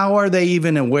 How are they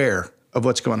even aware of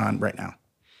what's going on right now?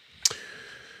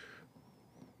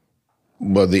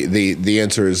 Well, the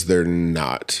answer is they're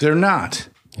not. They're not.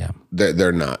 Yeah.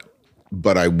 They're not.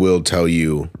 But I will tell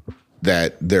you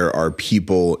that there are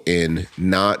people in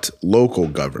not local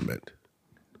government,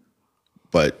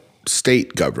 but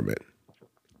state government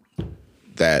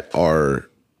that are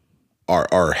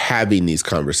having these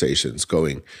conversations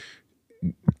going,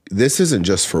 this isn't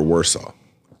just for Warsaw.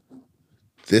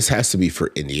 This has to be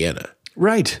for Indiana.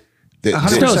 Right.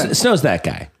 Snow's that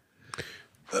guy.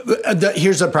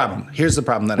 Here's the problem. Here's the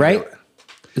problem that right?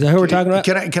 Is that who we're talking about?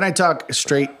 Can I talk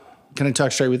straight? Can I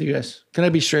talk straight with you guys? Can I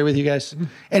be straight with you guys?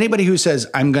 Anybody who says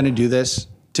I'm going to do this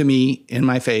to me in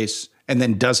my face and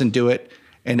then doesn't do it,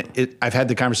 and I've had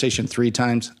the conversation 3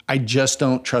 times. I just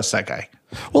don't trust that guy.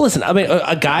 Well, listen, I mean,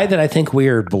 a guy that I think we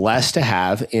are blessed to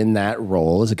have in that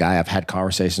role is a guy I've had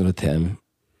conversations with him.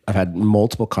 I've had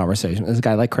multiple conversations. Is a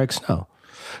guy like Craig Snow.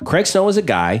 Craig Snow is a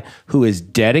guy who is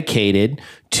dedicated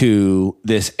to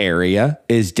this area,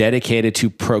 is dedicated to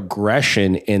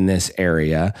progression in this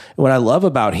area. And what I love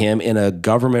about him in a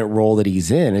government role that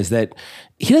he's in is that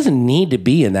he doesn't need to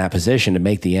be in that position to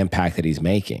make the impact that he's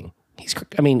making.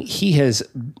 He has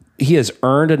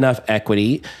earned enough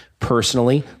equity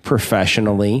personally,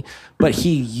 professionally, but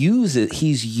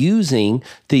he's using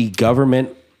the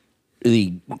government,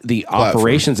 the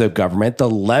operations of government,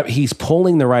 he's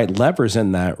pulling the right levers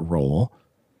in that role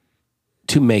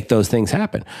to make those things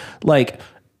happen. Like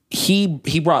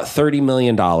he brought $30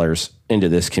 million into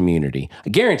this community. I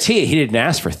guarantee he didn't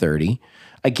ask for 30.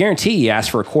 I guarantee he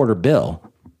asked for a quarter bill.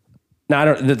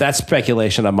 Now, that's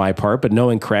speculation on my part, but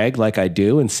knowing Craig like I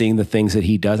do and seeing the things that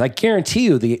he does, I guarantee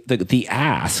you the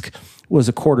ask was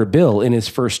a quarter bill in his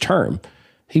first term.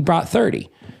 He brought 30,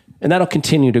 and that'll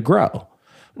continue to grow.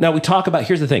 Now, we talk about,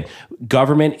 here's the thing,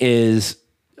 government is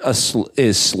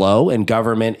slow and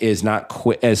government is not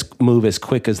move as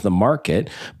quick as the market.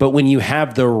 But when you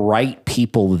have the right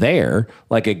people there,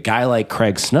 like a guy like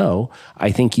Craig Snow,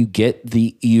 I think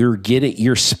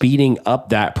you're speeding up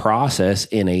that process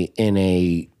in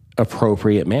a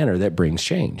appropriate manner that brings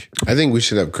change. I think we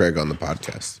should have Craig on the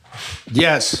podcast.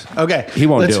 Yes. Okay. He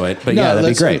won't do it, but yeah, that'd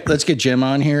be great. Let's get Jim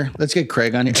on here. Let's get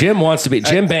Craig on here. Jim wants to be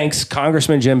Jim Banks,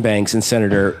 Congressman Jim Banks, and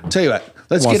Senator. Tell you what,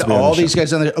 let's get all these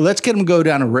guys on there. Let's get them go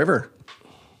down a river.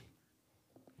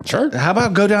 Sure. How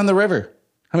about go down the river?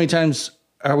 How many times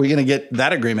are we going to get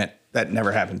that agreement? That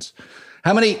never happens.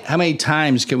 How many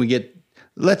times can we get?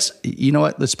 You know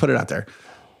what? Let's put it out there.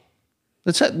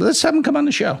 Let's have them come on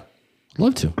the show.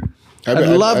 Love to. I'd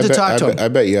love to talk to him. I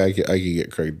bet you I could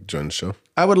get Craig to join the show.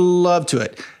 I would love to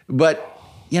it, but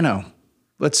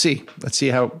let's see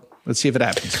if it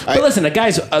happens. But listen, a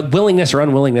guy's willingness or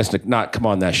unwillingness to not come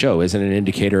on that show isn't an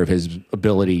indicator of his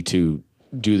ability to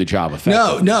do the job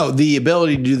effectively. No, the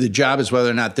ability to do the job is whether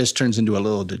or not this turns into a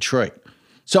little Detroit.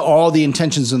 So all the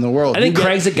intentions in the world. I think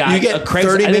Craig's a guy. You get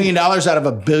 $30 million out of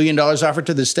 $1 billion offered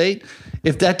to the state.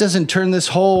 If that doesn't turn this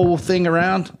whole thing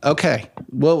around, okay,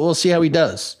 we'll see how he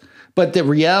does. But the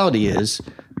reality is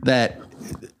that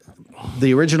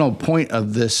the original point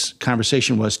of this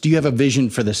conversation was, do you have a vision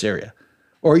for this area?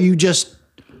 Or are you just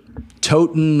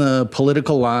toting the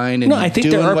political line and I think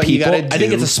doing there are what people. you got to do? I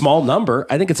think it's a small number.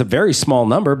 I think it's a very small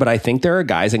number, but I think there are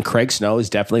guys, and Craig Snow is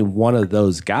definitely one of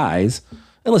those guys.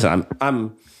 And listen,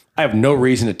 I have no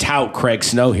reason to tout Craig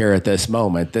Snow here at this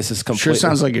moment. This is completely. Sure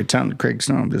sounds like you're touting Craig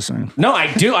Snow. I'm just saying. No, I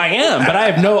am, but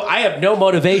I have no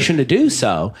motivation to do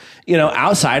so.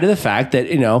 Outside of the fact that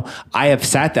I have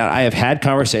sat down, I have had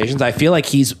conversations. I feel like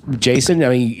he's Jason. I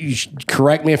mean, you should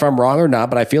correct me if I'm wrong or not,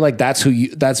 but I feel like that's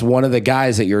that's one of the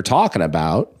guys that you're talking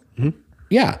about. Mm-hmm.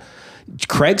 Yeah.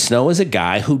 Craig Snow is a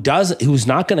guy who's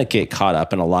not going to get caught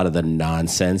up in a lot of the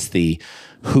nonsense, the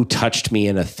who touched me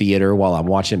in a theater while I'm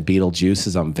watching Beetlejuice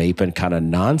as I'm vaping kind of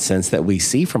nonsense that we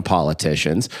see from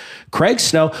politicians. Craig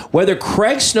Snow, whether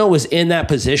Craig Snow was in that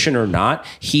position or not,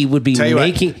 he would be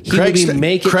making. Craig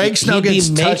Snow gets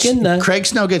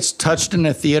touched in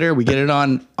a theater. We get it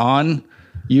on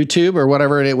YouTube or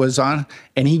whatever it was on,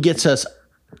 and he gets us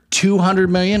 $200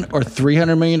 million or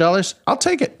 $300 million. I'll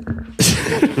take it.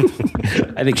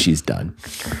 I think she's done.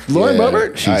 Lauren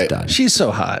Boebert? She's done. She's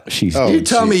so hot. You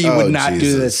tell me you would not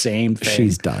do the same thing.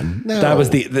 She's done. No. That was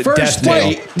the first death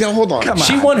nail. No, hold on.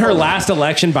 She won her last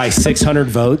election by 600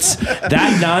 votes.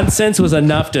 That nonsense was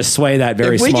enough to sway that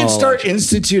very small. If we can start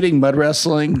instituting mud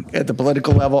wrestling at the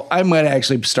political level, I might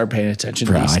actually start paying attention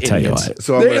to these idiots. Tell you what.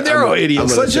 So they're all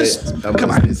idiots. I'm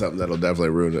going to say something that'll definitely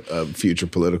ruin a future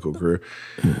political career.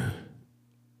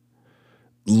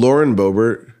 Lauren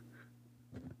Boebert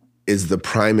is the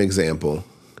prime example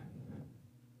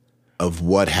of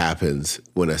what happens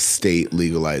when a state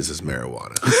legalizes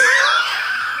marijuana.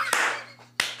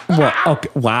 Well, okay,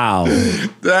 wow.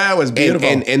 That was beautiful.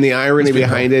 And the irony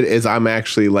behind it is I'm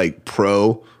actually like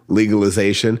pro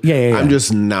legalization. Yeah. I'm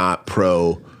just not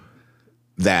pro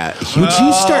that. Would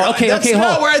you start? Okay, that's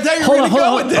not where I thought you were going to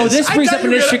go with this. Oh, this brings up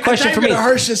an interesting question for me.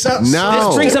 Harsh this up. No,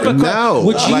 this brings up a no.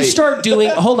 Would you start doing?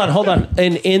 Hold on.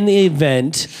 And in the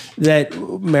event that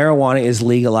marijuana is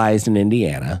legalized in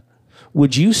Indiana,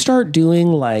 would you start doing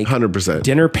like 100%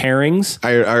 dinner pairings?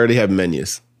 I already have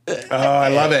menus. Oh, I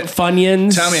love it.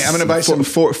 Funyuns. Tell me, I'm going to buy some.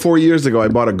 4 years ago, I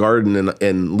bought a garden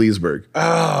in Leesburg.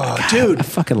 Oh, dude, I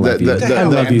fucking love you. I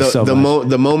love you so much.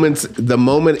 The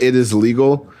moment it is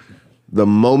legal. The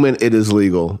moment it is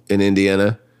legal in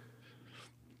Indiana,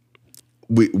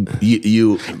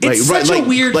 it's such a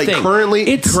weird thing.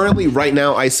 Currently, right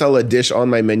now, I sell a dish on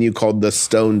my menu called the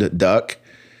Stoned Duck,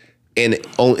 and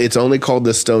it's only called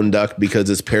the Stoned Duck because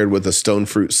it's paired with a stone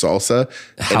fruit salsa,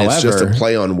 and it's just a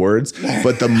play on words.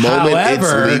 But the moment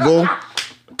it's legal.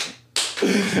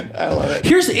 I love it.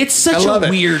 It's such a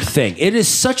weird thing. It is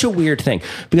such a weird thing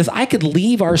because I could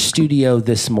leave our studio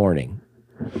this morning,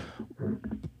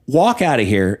 walk out of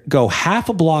here, go half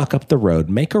a block up the road,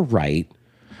 make a right,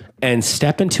 and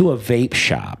step into a vape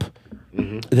shop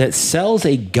that sells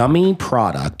a gummy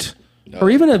product or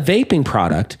even a vaping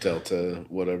product. Delta,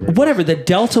 whatever. The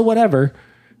Delta, whatever,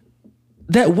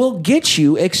 that will get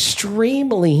you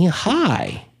extremely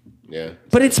high. Yeah.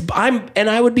 But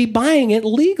I would be buying it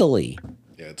legally.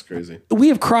 Yeah, it's crazy. We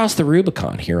have crossed the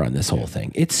Rubicon here on this whole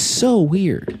thing. It's so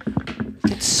weird.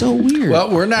 It's so weird.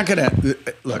 Well, we're not going to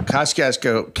look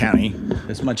Kosciuszko County,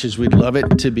 as much as we'd love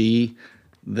it to be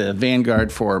the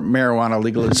vanguard for marijuana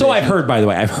legalization. So I've heard, by the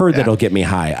way, that it'll get me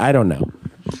high. I don't know.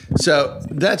 So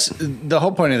that's the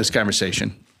whole point of this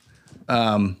conversation.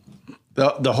 The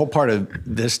whole part of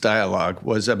this dialogue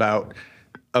was about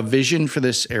a vision for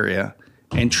this area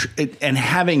and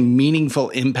having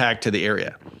meaningful impact to the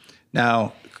area.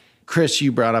 Now, Chris,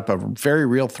 you brought up a very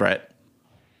real threat.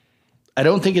 I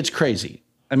don't think it's crazy.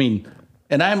 I mean,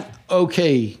 and I'm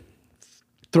okay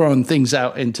throwing things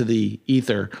out into the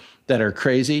ether that are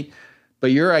crazy,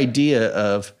 but your idea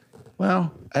of,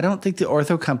 well, I don't think the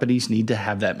ortho companies need to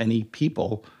have that many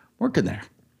people working there.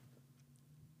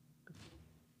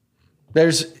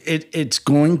 There's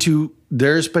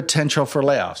potential for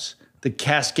layoffs. The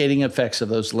cascading effects of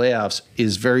those layoffs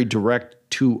is very direct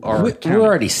to our county. We're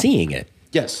already seeing it.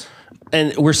 Yes.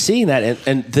 And we're seeing that,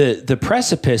 and the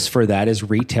precipice for that is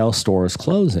retail stores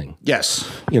closing. Yes.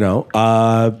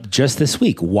 Just this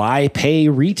week, Why Pay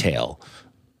Retail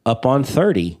up on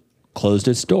 30 closed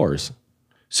its doors.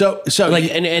 So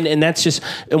and that's just,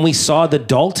 and we saw the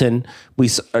Dalton,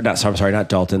 not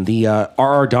Dalton, the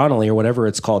R.R. Donnelley or whatever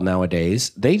it's called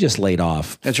nowadays. They just laid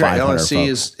off. That's right. LSC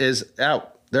is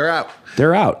out. They're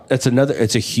out.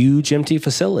 It's a huge empty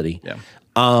facility. Yeah.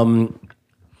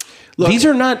 Look, these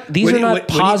are not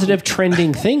positive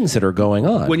trending things that are going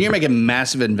on. When you're making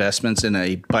massive investments in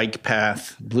a bike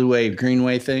path, Blue Wave,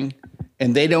 Greenway thing,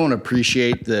 and they don't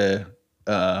appreciate the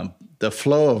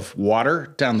flow of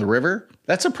water down the river,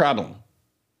 that's a problem.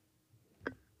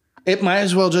 It might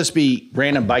as well just be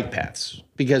random bike paths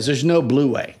because there's no Blue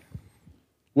Way.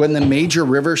 When the major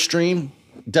river stream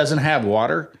doesn't have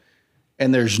water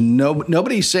and there's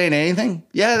nobody saying anything,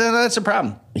 yeah, then that's a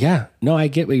problem. Yeah, no, I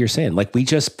get what you're saying. Like we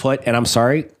just put, and I'm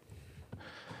sorry,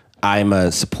 I'm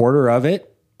a supporter of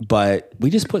it, but we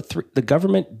just put the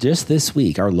government just this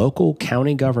week, our local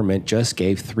county government just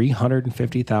gave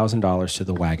 $350,000 to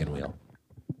the wagon wheel.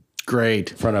 Great.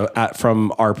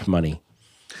 From ARP money.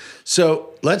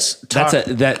 So let's talk.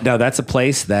 That's a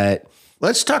place that.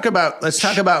 Let's talk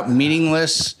about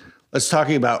meaningless. Let's talk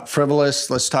about frivolous.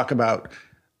 Let's talk about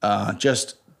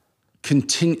just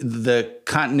continue the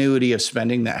continuity of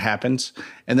spending that happens,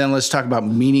 and then let's talk about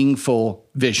meaningful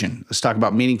vision. Let's talk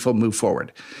about meaningful move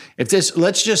forward.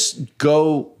 Let's just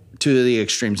go to the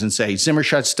extremes and say Zimmer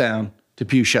shuts down,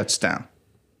 Depew shuts down.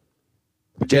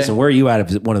 Jason, where are you at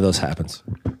if one of those happens?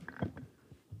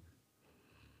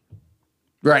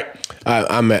 Right.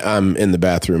 I'm in the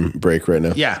bathroom break right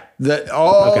now. Yeah.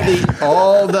 All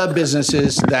the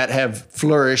businesses that have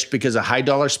flourished because of high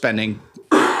dollar spending,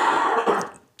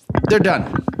 they're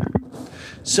done.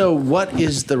 So what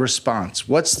is the response?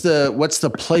 What's the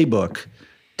playbook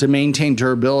to maintain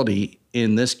durability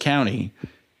in this county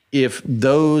if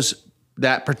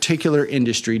that particular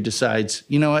industry decides,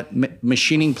 you know what,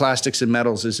 machining plastics and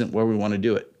metals isn't where we want to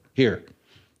do it. Here,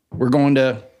 we're going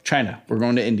to China, we're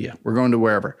going to India, we're going to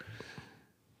wherever.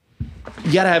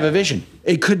 You got to have a vision.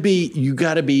 It could be, you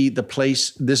got to be the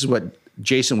place. This is what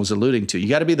Jason was alluding to. You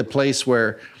got to be the place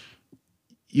where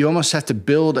you almost have to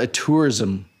build a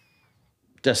tourism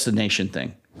destination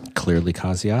thing. Clearly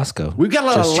Kosciuszko. We've got a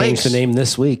lot of lakes. Changed the name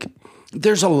this week.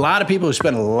 There's a lot of people who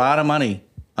spend a lot of money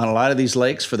on a lot of these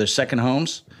lakes for their second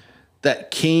homes that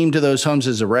came to those homes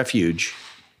as a refuge.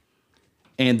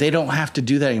 And they don't have to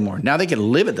do that anymore. Now they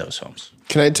can live at those homes.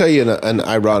 Can I tell you an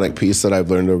ironic piece that I've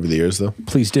learned over the years, though?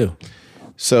 Please do.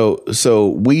 So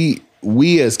we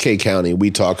as K County,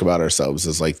 we talk about ourselves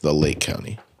as like the Lake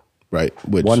County, right?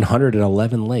 Which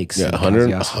 111 lakes. Yeah,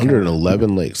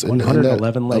 111 lakes.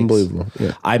 111 lakes. Unbelievable.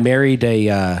 Yeah. I married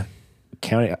a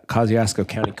Kosciuszko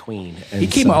County queen. He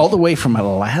came all the way from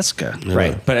Alaska.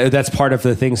 Right. But that's part of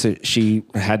the things that she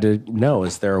had to know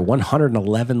is there are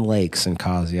 111 lakes in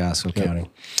Kosciuszko County.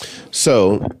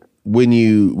 So when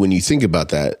you think about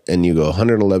that and you go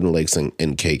 111 lakes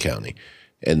in K County,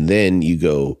 and then you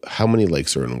go, how many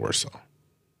lakes are in Warsaw?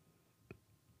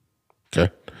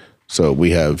 Okay. So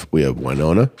we have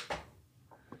Winona,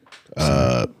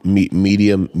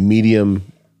 medium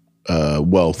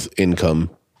wealth income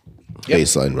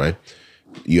baseline, right?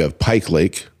 You have Pike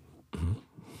Lake,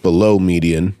 below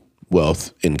median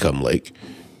wealth income lake.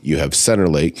 You have Center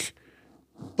Lake,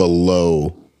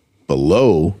 below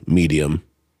medium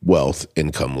wealth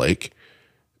income lake.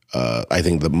 I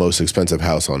think the most expensive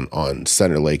house on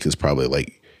Center Lake is probably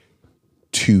like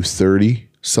 $230,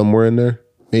 somewhere in there,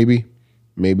 maybe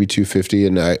 250,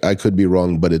 and I could be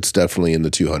wrong, but it's definitely in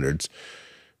the 200s.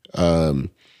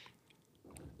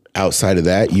 Outside of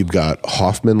that, you've got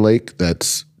Hoffman Lake,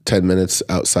 that's 10 minutes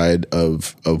outside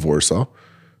of Warsaw.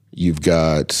 You've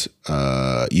got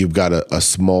a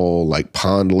small like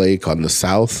pond lake on the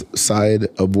south side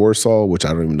of Warsaw, which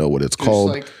I don't even know what it's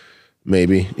called. Like,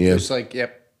 maybe, yeah. It's like,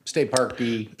 yep. State Park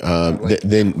B.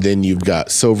 Then you've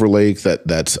got Silver Lake.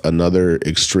 That's another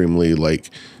extremely like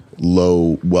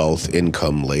low wealth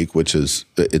income lake, which is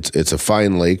it's a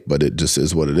fine lake, but it just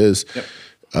is what it is. Yep.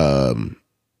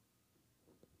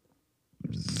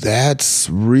 That's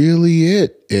really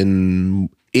it in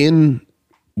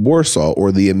Warsaw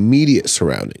or the immediate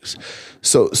surroundings.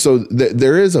 So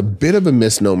there is a bit of a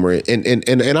misnomer,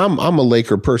 and I'm a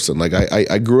Laker person. Like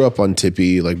I grew up on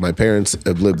Tippy. Like my parents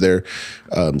have lived there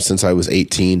since I was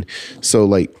 18. So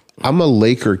like I'm a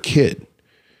Laker kid.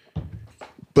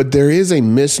 But there is a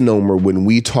misnomer when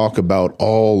we talk about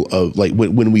all of like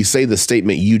when we say the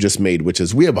statement you just made, which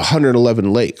is we have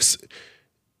 111 lakes,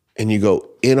 and you go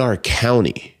in our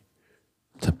county.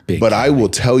 But I will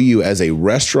tell you, as a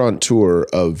restaurateur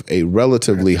of a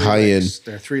relatively high-end,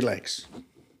 there are 3 lakes,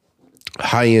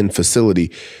 high-end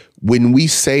facility, when we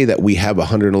say that we have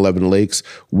 111 lakes,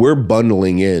 we're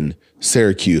bundling in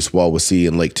Syracuse, Wawasee,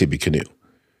 and Lake Tippecanoe.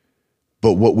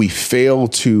 But what we fail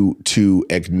to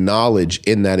acknowledge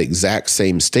in that exact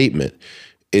same statement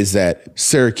is that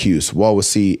Syracuse,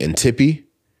 Wawasee, and Tippy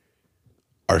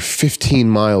are 15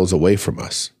 miles away from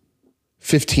us,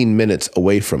 15 minutes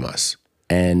away from us.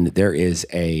 And there is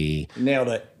a nailed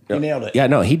it. You nailed it. Yeah,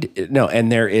 no,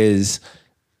 and there is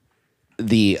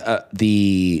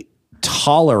the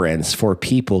tolerance for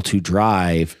people to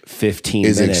drive 15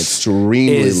 is minutes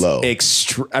extremely low.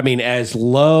 As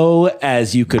low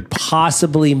as you could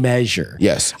possibly measure.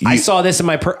 Yes, I saw this in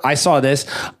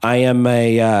I am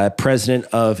a president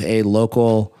of a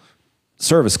local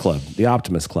service club, the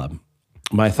Optimist Club.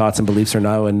 My thoughts and beliefs are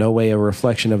now in no way a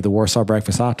reflection of the Warsaw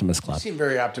Breakfast Optimist Club. Seem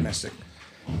very optimistic.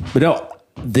 But no,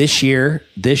 this year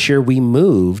we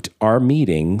moved our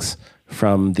meetings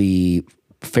from the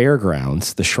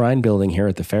fairgrounds, the Shrine Building here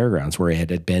at the fairgrounds, where it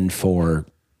had been for,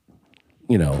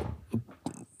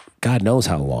 God knows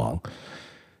how long.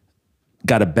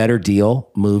 Got a better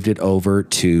deal, moved it over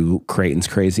to Creighton's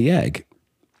Crazy Egg.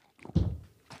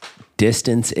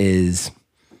 Distance is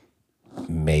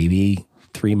maybe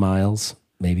 3 miles,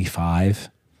 maybe 5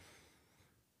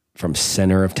 from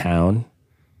center of town.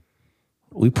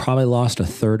 We probably lost a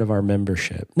third of our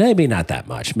membership. Maybe not that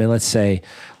much. I mean, let's say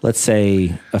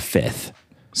a fifth.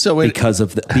 So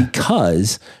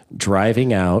because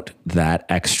driving out that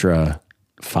extra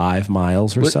 5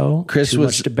 miles or so, Chris, too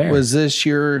much to bear. was this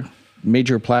your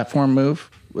major platform move?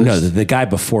 No, the guy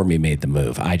before me made the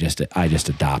move. I just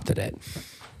adopted it.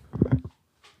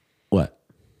 What?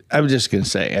 I was just going to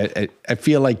say, I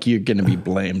feel like you're going to be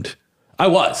blamed. I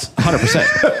was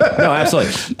 100%. No,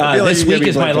 absolutely. This week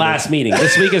is my last meeting.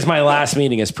 This week is my last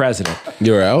meeting as president.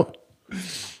 You're out?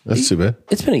 That's too bad.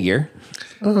 It's been a year.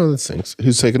 Oh, that stinks.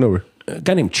 Who's taking over? A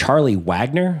guy named Charlie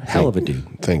Wagner. Hell of a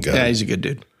dude. Thank God. Yeah, he's a good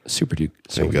dude. Super dude.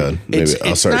 Thank God. Maybe It's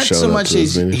I'll start not showing so up much to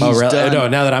his meeting. Oh, really? done. No,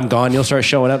 now that I'm gone, you'll start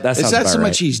showing up. That sounds It's not about so right.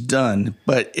 much he's done,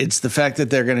 but it's the fact that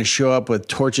they're going to show up with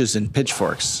torches and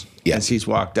pitchforks as he's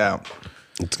walked out.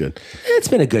 It's good. It's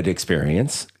been a good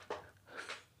experience.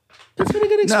 It's been a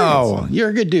good experience. No, you're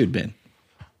a good dude, Ben.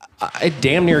 It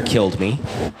damn near killed me.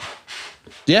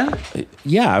 Yeah?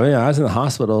 Yeah, I mean, I was in the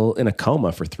hospital in a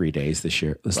coma for 3 days this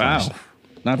year. Wow.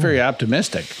 Not very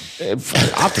optimistic.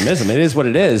 Optimism. It is what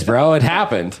it is, bro. It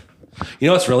happened. You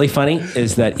know what's really funny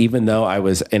is that even though I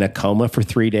was in a coma for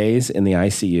 3 days in the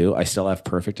ICU, I still have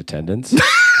perfect attendance.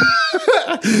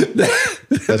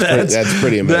 That's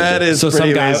pretty amazing. That is So pretty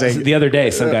some guy, amazing. the other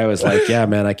day, some guy was like, "Yeah,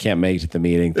 man, I can't make it to the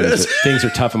meeting. Things are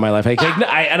tough in my life." And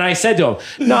I said to him,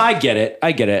 "No, I get it.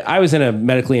 I was in a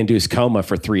medically induced coma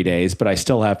for 3 days, but I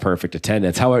still have perfect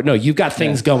attendance. However, no, you've got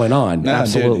things going on. No,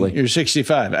 Absolutely. dude, you're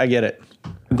 65. I get it.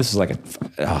 This is like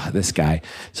this guy.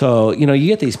 So you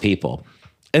get these people,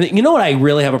 and you know what I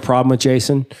really have a problem with,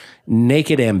 Jason?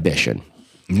 Naked ambition.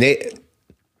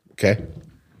 Okay.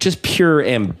 Just pure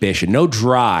ambition, no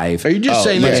drive. Are you just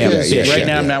saying this yeah, because yeah, right yeah,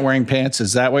 now I'm yeah. not wearing pants?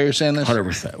 Is that why you're saying this?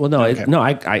 100%. Well, no,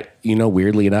 I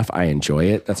weirdly enough, I enjoy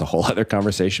it. That's a whole other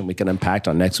conversation we can unpack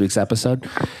on next week's episode.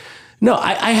 No,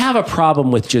 I have a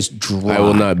problem with just drive. I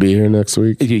will not be here next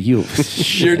week.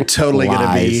 You're totally going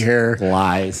to be here.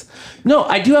 Lies. No,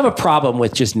 I do have a problem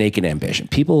with just naked ambition.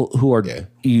 People who are,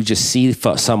 you just see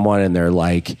someone and they're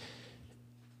like,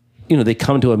 they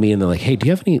come to a meeting and they're like, "Hey, do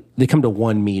you have any?" They come to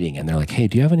one meeting and they're like, "Hey,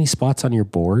 do you have any spots on your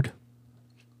board?"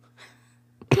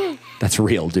 That's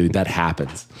real, dude. That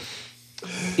happens.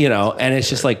 And it's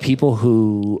just like people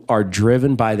who are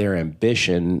driven by their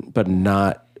ambition, but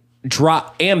not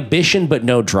ambition, but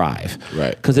no drive.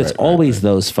 Right. Because it's always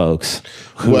those folks.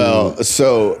 Well,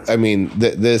 so, I mean,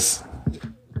 this,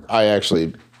 I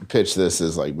actually pitched this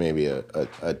as like maybe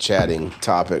a chatting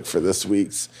topic for this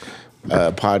week's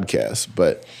podcast,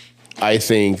 but I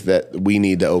think that we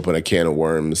need to open a can of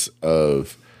worms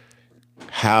of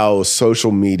how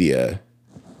social media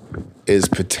is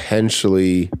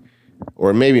potentially,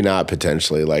 or maybe not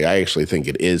potentially, like I actually think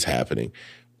it is happening,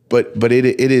 but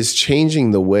it is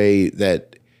changing the way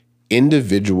that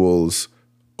individuals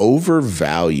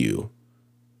overvalue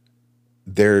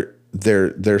their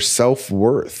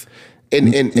self-worth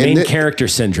and main character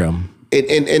syndrome.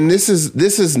 And this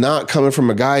is not coming from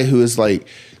a guy who is like,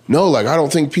 no, like I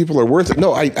don't think people are worth it.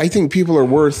 No, I think people are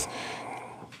worth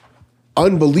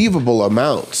unbelievable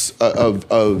amounts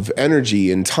of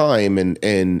energy and time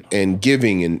and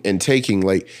giving and taking,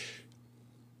 like,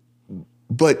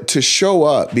 but to show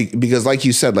up because like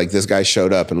you said, like this guy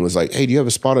showed up and was like, "Hey, do you have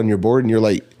a spot on your board?" And you're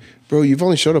like, "Bro, you've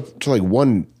only showed up to like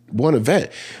one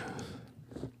event."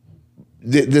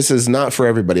 This is not for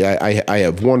everybody. I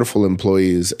have wonderful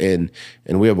employees and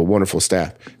we have a wonderful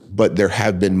staff, but there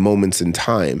have been moments in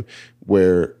time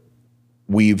where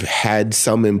we've had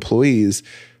some employees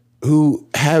who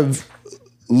have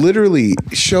literally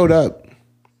showed up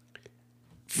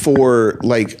for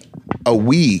like a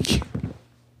week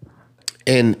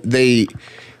and they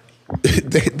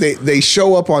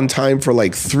show up on time for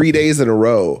like 3 days in a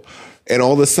row, and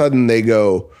all of a sudden they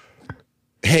go,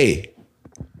 "Hey,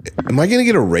 am I going to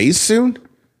get a raise soon?"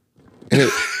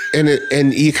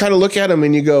 And you kind of look at them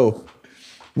and you go,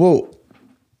 "Well,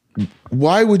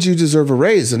 why would you deserve a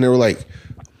raise?" And they were like,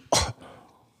 "Oh,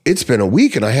 it's been a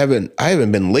week and I haven't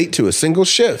been late to a single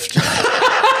shift."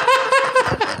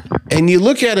 And you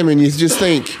look at them and you just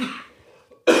think,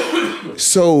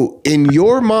 so in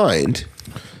your mind,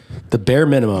 The bare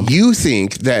minimum. You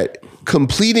think that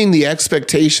completing the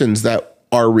expectations that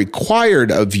are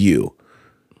required of you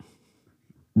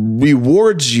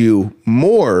rewards you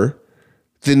more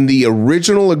than the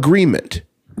original agreement?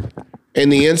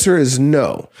 And the answer is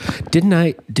no. Didn't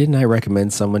I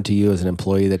recommend someone to you as an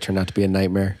employee that turned out to be a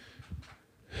nightmare?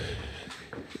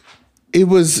 It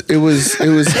was it was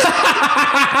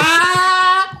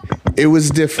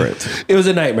different. It was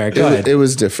a nightmare. Go ahead. It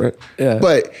was different. Yeah.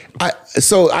 But I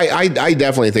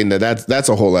definitely think that's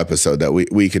a whole episode that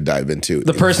we could dive into.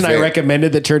 The person I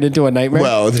recommended that turned into a nightmare?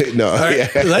 Well, no.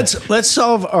 Right, let's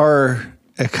solve our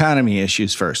economy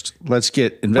issues first. Let's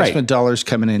get investment dollars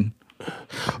coming in.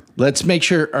 Let's make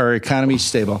sure our economy's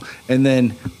stable, and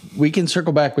then we can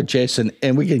circle back with Jason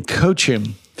and we can coach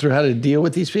him through how to deal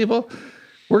with these people.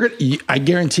 I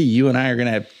guarantee you and I are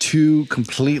gonna have two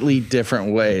completely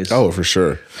different ways. Oh, for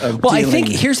sure. Well, I think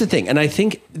here's the thing, and I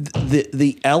think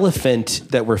the elephant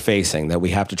that we're facing that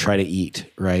we have to try to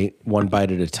eat, right, one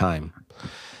bite at a time,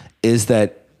 is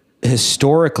that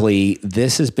historically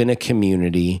this has been a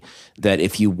community that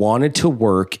if you wanted to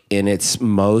work in its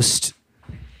most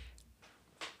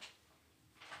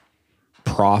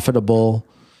profitable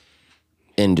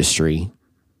industry,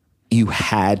 you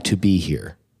had to be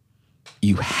here.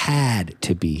 You had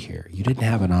to be here. You didn't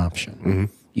have an option. Mm-hmm.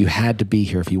 You had to be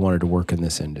here if you wanted to work in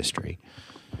this industry.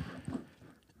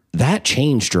 That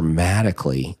changed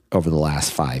dramatically over the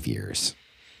last 5 years.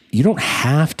 You don't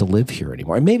have to live here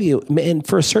anymore. And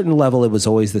for a certain level, it was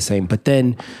always the same. But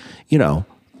then,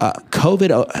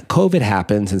 COVID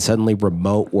happens, and suddenly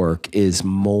remote work is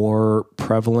more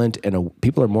prevalent, and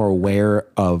people are more aware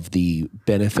of the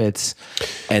benefits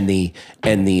and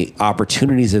the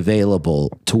opportunities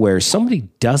available to where somebody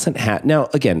doesn't have. Now,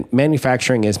 again,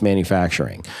 manufacturing is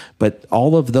manufacturing, but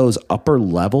all of those upper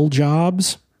level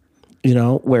jobs,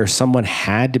 where someone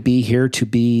had to be here to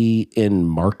be in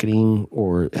marketing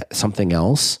or something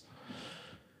else.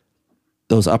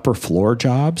 Those upper floor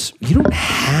jobs, you don't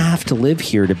have to live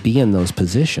here to be in those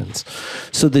positions.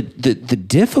 So the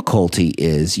difficulty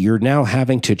is you're now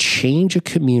having to change a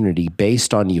community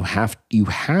based on you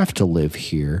have to live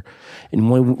here. And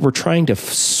when we're trying to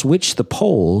switch the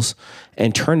poles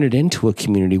and turn it into a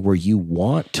community where you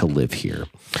want to live here.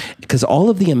 Because all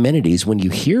of the amenities, when you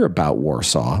hear about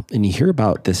Warsaw and you hear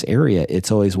about this area,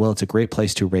 it's always, well, it's a great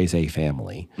place to raise a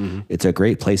family. Mm-hmm. It's a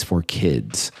great place for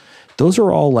kids. Those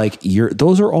are all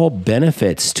those are all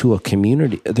benefits to a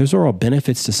community. Those are all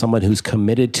benefits to someone who's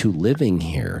committed to living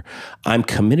here. I'm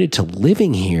committed to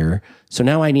living here. So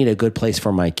now I need a good place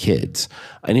for my kids.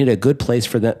 I need a good place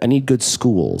for them. I need good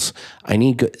schools. I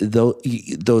need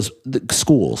those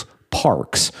schools,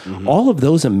 parks. Mm-hmm. All of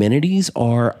those amenities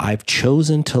I've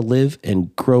chosen to live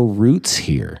and grow roots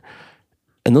here.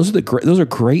 And those are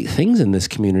great things in this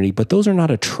community, but those are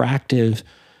not attractive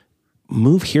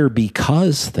move here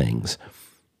because things.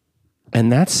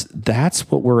 And that's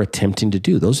what we're attempting to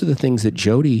do. Those are the things that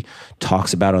Jody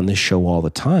talks about on this show all the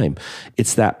time.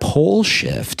 It's that pole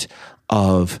shift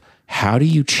of how do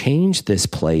you change this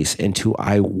place into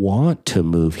I want to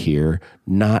move here,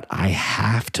 not I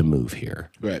have to move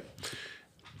here. Right.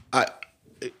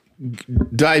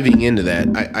 Diving into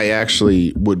that, I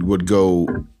actually would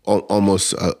go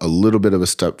almost a little bit of a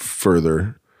step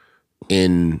further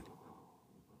in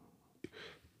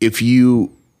if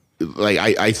you like,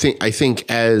 I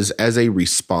think as a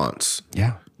response,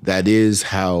 that is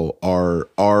how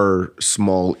our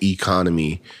small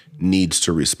economy needs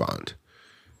to respond.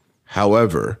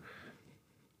 However,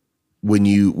 when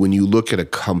you look at a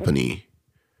company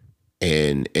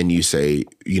and you say,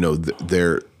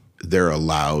 they're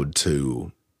allowed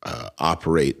to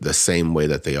operate the same way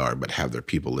that they are, but have their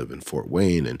people live in Fort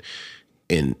Wayne,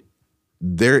 and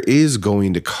there is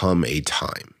going to come a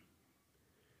time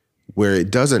where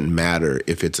it doesn't matter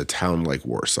if it's a town like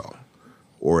Warsaw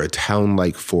or a town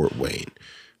like Fort Wayne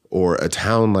or a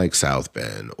town like South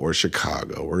Bend or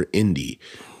Chicago or Indy,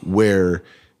 where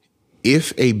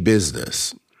if a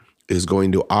business is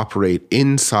going to operate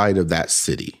inside of that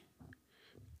city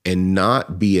and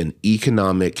not be an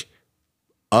economic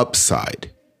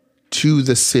upside to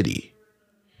the city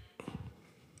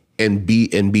and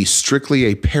be strictly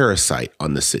a parasite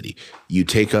on the city, you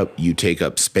take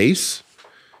up space.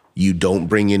 You don't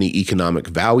bring any economic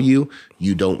value.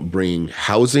 You don't bring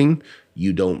housing.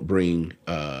 You don't bring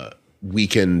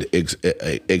weekend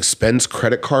expense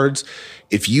credit cards.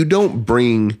 If you don't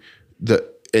bring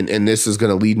and this is going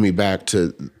to lead me back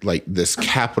to like this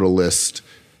capitalist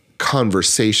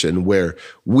conversation where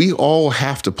we all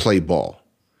have to play ball.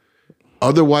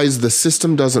 Otherwise, the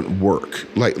system doesn't work.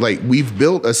 Like we've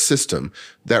built a system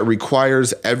that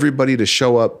requires everybody to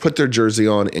show up, put their jersey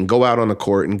on, and go out on the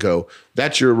court and go,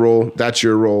 that's your role, that's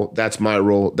your role, that's my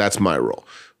role, that's my role,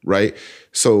 right?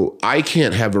 So I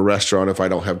can't have a restaurant if I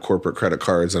don't have corporate credit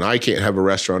cards, and I can't have a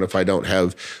restaurant if I don't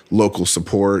have local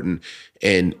support,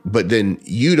 but then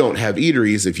you don't have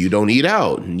eateries if you don't eat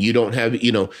out, and you don't have,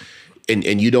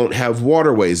 and you don't have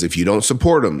waterways if you don't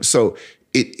support them. So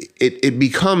it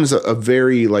becomes a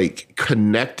very like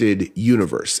connected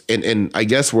universe. And I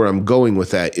guess where I'm going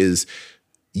with that is,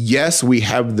 yes, we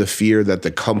have the fear that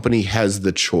the company has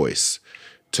the choice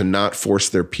to not force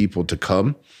their people to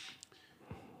come.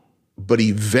 But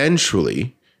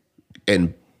eventually,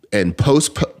 and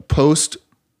post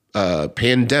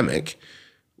pandemic,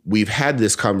 we've had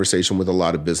this conversation with a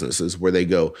lot of businesses where they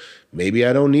go, maybe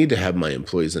I don't need to have my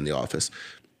employees in the office.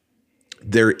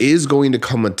 There is going to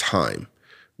come a time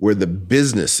where the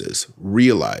businesses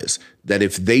realize that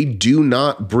if they do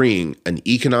not bring an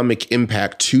economic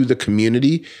impact to the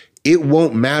community, it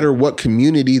won't matter what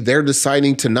community they're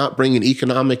deciding to not bring an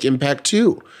economic impact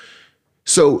to.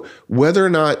 So whether or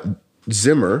not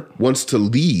Zimmer wants to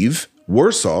leave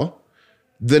Warsaw,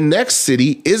 the next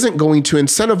city isn't going to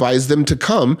incentivize them to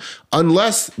come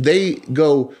unless they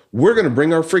go, we're going to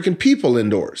bring our freaking people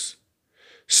indoors.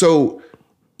 So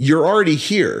you're already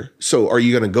here. So are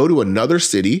you going to go to another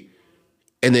city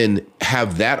and then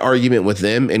have that argument with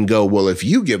them and go, well, if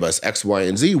you give us X, Y,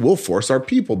 and Z, we'll force our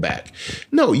people back?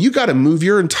 No, you got to move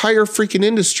your entire freaking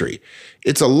industry.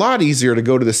 It's a lot easier to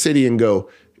go to the city and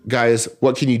go, guys,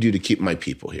 what can you do to keep my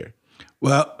people here?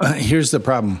 Well, here's the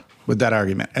problem with that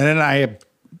argument. And I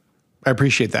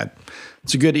appreciate that.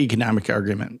 It's a good economic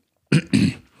argument. It's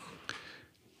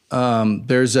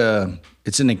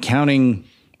an accounting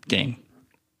game.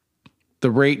 The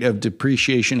rate of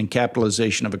depreciation and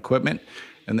capitalization of equipment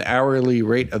and the hourly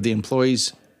rate of the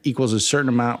employees equals a certain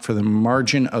amount for the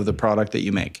margin of the product that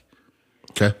you make.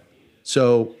 Okay.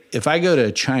 So if I go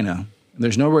to China,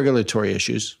 there's no regulatory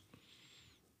issues,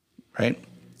 right?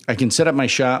 I can set up my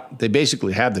shop. They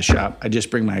basically have the shop. I just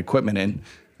bring my equipment in,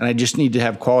 and I just need to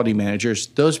have quality managers.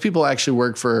 Those people actually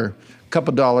work for a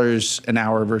couple dollars an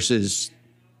hour versus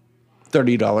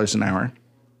 $30 an hour.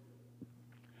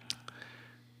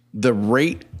 The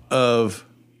rate of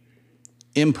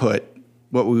input,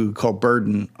 what we would call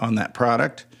burden on that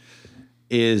product,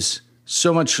 is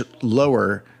so much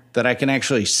lower that I can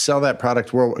actually sell that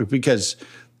product worldwide. Because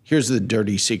here's the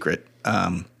dirty secret.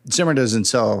 Zimmer doesn't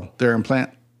sell their implant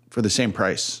for the same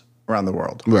price around the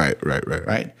world.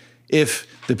 Right. If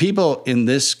the people in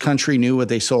this country knew what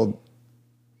they sold,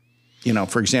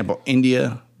 for example,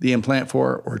 India, the implant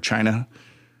for, or China,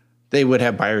 they would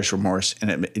have buyer's remorse.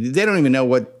 And they don't even know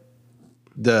what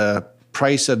the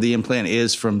price of the implant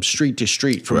is from street to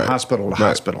street, from hospital to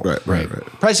hospital. Right.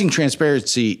 Pricing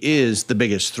transparency is the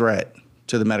biggest threat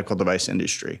to the medical device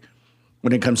industry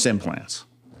when it comes to implants.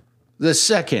 The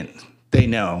second they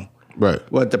know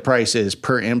what the price is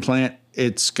per implant,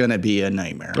 it's going to be a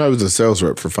nightmare. I was a sales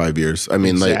rep for 5 years. I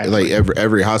mean, Exactly. like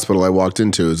every hospital I walked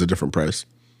into is a different price.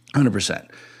 100%.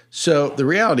 So the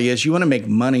reality is you want to make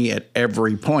money at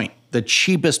every point. The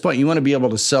cheapest point, you want to be able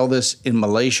to sell this in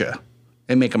Malaysia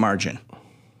and make a margin,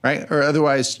 right? Or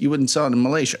otherwise you wouldn't sell it in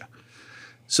Malaysia.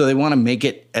 So they want to make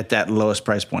it at that lowest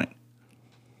price point.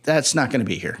 That's not going to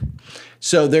be here.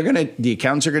 So the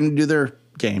accountants are going to do their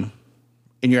game.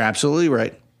 And you're absolutely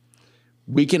right.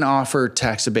 We can offer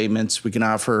tax abatements. We can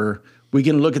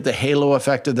look at the halo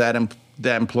effect of that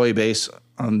employee base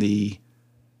on the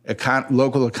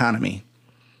local economy.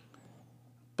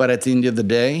 But at the end of the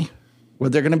day,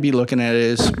 what they're going to be looking at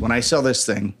is, when I sell this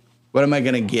thing, what am I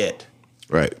going to get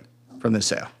from the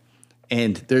sale?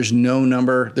 And there's no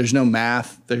number, there's no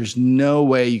math, there's no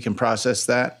way you can process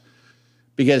that,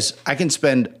 because I can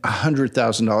spend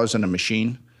 $100,000 on a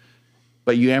machine,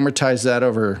 but you amortize that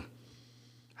over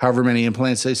however many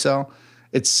implants they sell,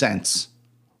 it's cents.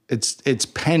 It's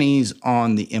pennies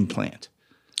on the implant.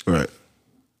 Right.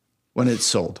 When it's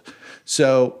sold.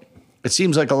 So it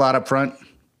seems like a lot up front,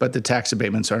 but the tax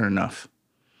abatements aren't enough.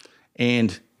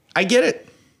 And I get it.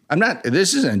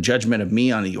 This isn't a judgment of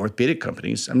me on the orthopedic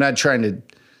companies. I'm not trying to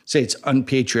say it's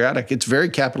unpatriotic. It's very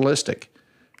capitalistic.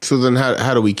 So then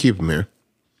how do we keep them here?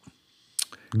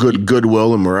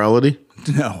 Goodwill and morality?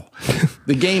 No.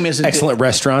 The game isn't excellent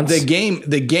restaurants. The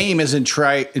game isn't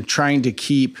trying to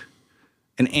keep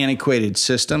an antiquated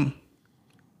system.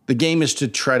 The game is to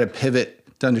try to pivot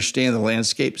to understand the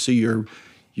landscape. So you're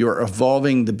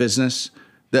evolving the business,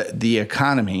 the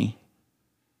economy,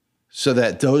 so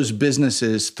that those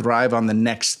businesses thrive on the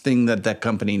next thing that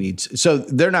company needs. So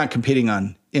they're not competing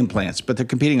on implants, but they're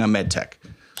competing on med tech.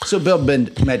 So build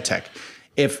med tech.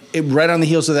 If right on the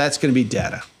heels of that's going to be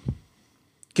data.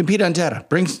 Compete on data.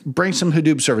 Bring some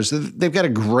Hadoop service. They've got a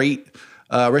great.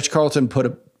 Rich Carlton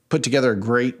put together a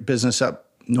great business up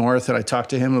north, and I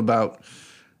talked to him about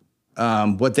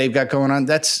what they've got going on.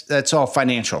 That's all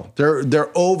financial.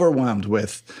 They're overwhelmed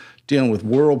with dealing with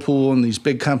Whirlpool and these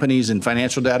big companies and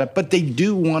financial data, but they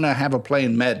do want to have a play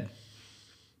in med.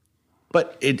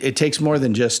 But it takes more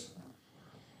than just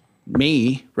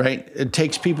me, right? It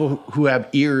takes people who have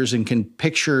ears and can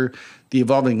picture the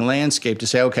evolving landscape to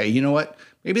say, okay, you know what?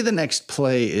 Maybe the next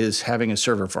play is having a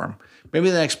server farm. Maybe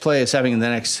the next play is having the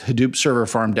next Hadoop server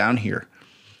farm down here.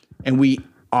 And we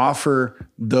offer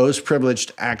those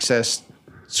privileged access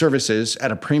services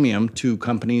at a premium to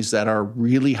companies that are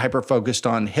really hyper-focused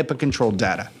on HIPAA-controlled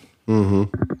data,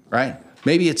 right?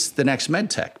 Maybe it's the next med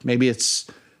tech. Maybe it's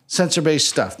sensor-based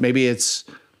stuff. Maybe it's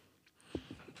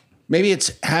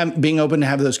being open to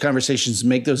have those conversations,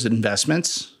 make those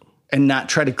investments, and not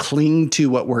try to cling to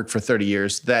what worked for 30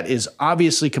 years that is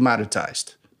obviously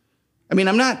commoditized. I mean,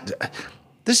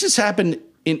 this has happened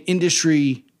in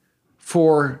industry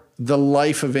for the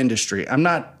life of industry. I'm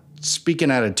not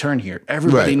speaking out of turn here.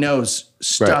 Everybody knows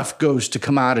stuff goes to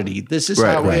commodity. This is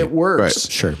how it works.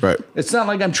 Sure. Right. It's not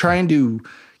like I'm trying to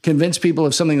convince people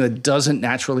of something that doesn't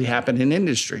naturally happen in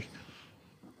industry.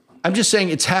 I'm just saying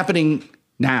it's happening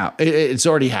now. It's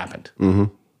already happened.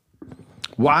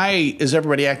 Why is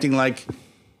everybody acting like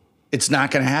it's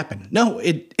not going to happen? No,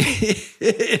 it happens.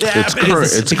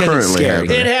 It's currently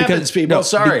happening. It happens, people.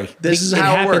 This is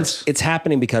how it works. It's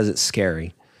happening because it's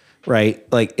scary, right?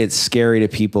 Like it's scary to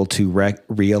people to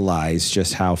realize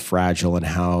just how fragile and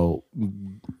how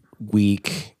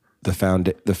weak the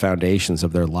foundations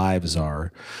of their lives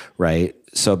are, right?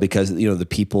 So because the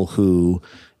people who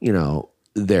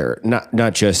they're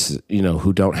not just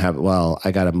who don't have, well,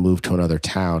 I got to move to another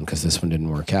town because this one didn't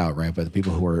work out, right? But the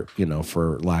people who are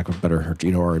for lack of better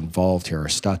are involved here, are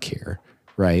stuck here,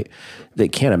 right? They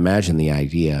can't imagine the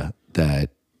idea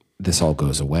that this all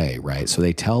goes away, right? So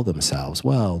they tell themselves,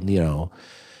 well,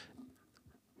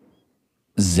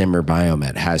 Zimmer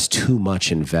Biomet has too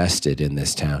much invested in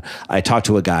this town. I talked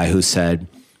to a guy who said,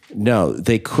 no,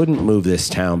 they couldn't move this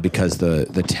town because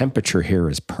the temperature here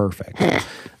is perfect.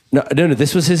 No,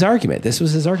 this was his argument.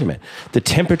 The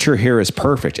temperature here is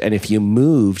perfect. And if you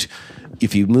moved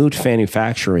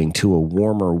manufacturing to a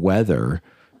warmer weather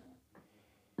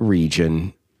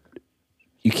region,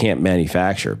 you can't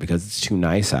manufacture because it's too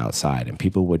nice outside and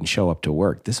people wouldn't show up to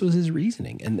work. This was his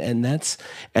reasoning. And that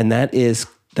is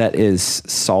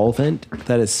solvent.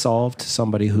 That is solved to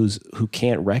somebody who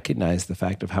can't recognize the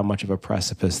fact of how much of a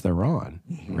precipice they're on.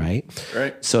 Right.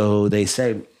 So they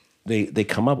say, They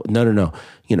come up with, no.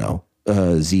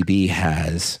 ZB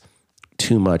has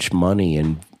too much money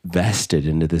invested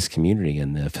into this community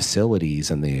and the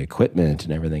facilities and the equipment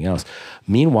and everything else.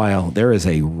 Meanwhile, there is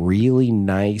a really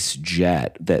nice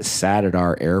jet that sat at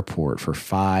our airport for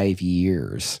 5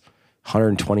 years,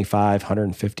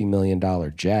 $150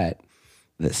 million jet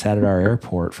that sat at our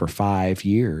airport for 5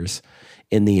 years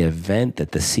in the event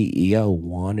that the CEO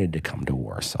wanted to come to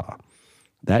Warsaw.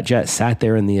 That jet sat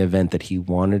there in the event that he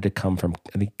wanted to come from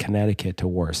Connecticut to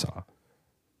Warsaw.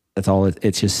 That's all.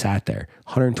 It's just sat there.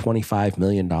 $125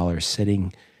 million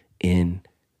sitting in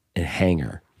a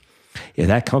hangar. If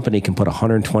that company can put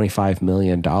 $125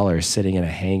 million sitting in a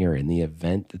hangar in the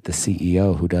event that the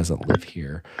CEO who doesn't live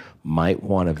here might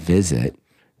want to visit,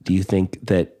 do you think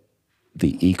that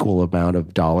the equal amount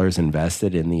of dollars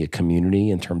invested in the community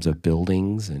in terms of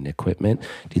buildings and equipment,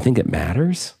 do you think it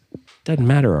matters? Doesn't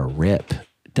matter a rip.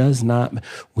 Does not.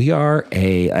 We are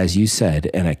as you said,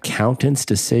 an accountant's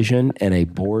decision and a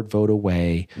board vote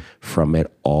away from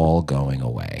it all going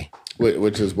away.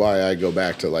 Which is why I go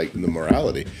back to the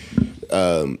morality.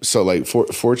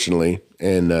 Fortunately,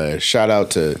 and shout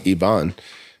out to Ivan,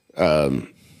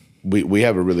 we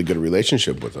have a really good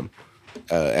relationship with him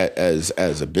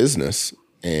as a business,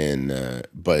 and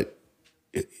but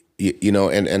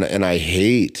and I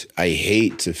hate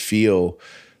to feel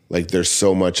like there's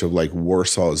so much of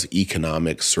Warsaw's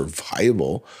economic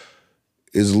survival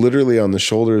is literally on the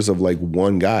shoulders of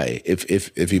one guy.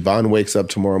 If Ivan wakes up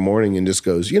tomorrow morning and just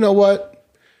goes, you know what?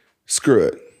 Screw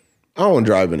it. I don't want to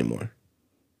drive anymore.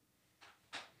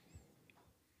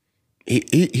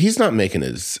 He's not making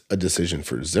a decision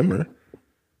for Zimmer.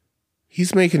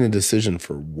 He's making a decision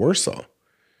for Warsaw.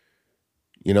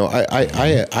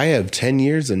 I have 10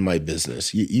 years in my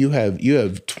business. You have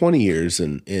 20 years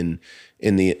in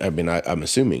the. I mean, I'm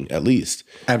assuming at least.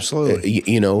 Absolutely.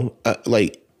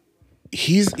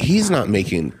 He's not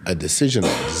making a decision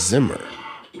on Zimmer.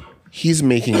 he's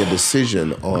making a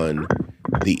decision on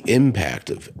the impact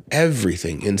of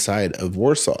everything inside of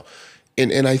Warsaw.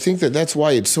 And I think that that's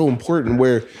why it's so important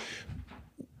where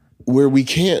we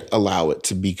can't allow it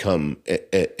to become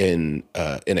an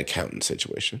accountant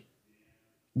situation.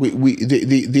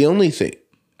 The only thing,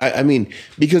 I mean,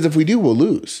 because if we do, we'll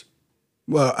lose.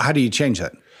 Well, how do you change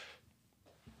that?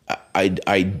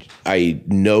 I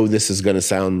know this is going to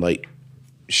sound like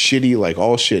shitty, like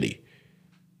all shitty.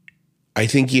 I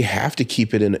think you have to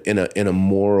keep it in a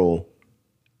moral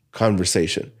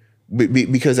conversation,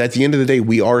 because at the end of the day,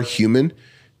 we are human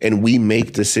and we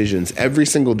make decisions every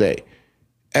single day.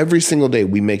 Every single day,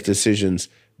 we make decisions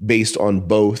based on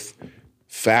both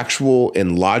factual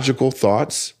and logical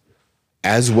thoughts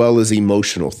as well as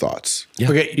emotional thoughts. Yeah.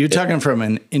 Okay, you're talking from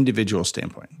an individual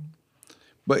standpoint.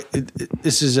 But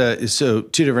this is so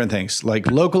two different things.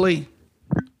 Like locally,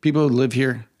 people who live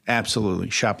here, absolutely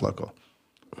shop local.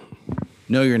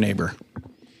 Know your neighbor.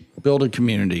 Build a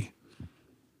community.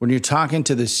 When you're talking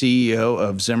to the CEO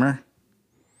of Zimmer,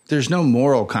 there's no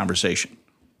moral conversation.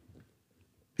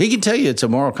 He can tell you it's a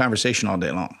moral conversation all day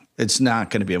long. It's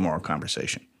not going to be a moral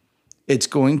conversation. It's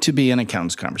going to be an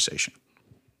accountant's conversation.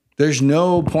 There's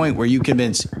no point where you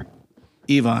convince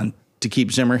Yvonne to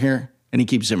keep Zimmer here and he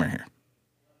keeps Zimmer here.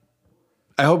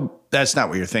 I hope that's not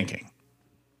what you're thinking.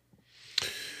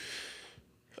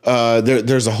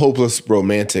 There's a hopeless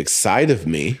romantic side of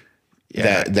me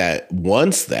that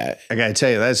wants that. I got to tell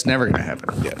you, that's never going to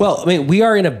happen. Yeah. Well, I mean, we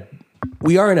are in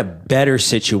a better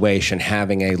situation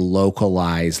having a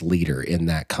localized leader in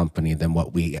that company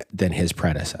than his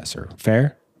predecessor.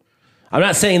 Fair? I'm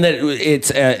not saying that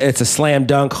it's a slam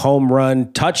dunk, home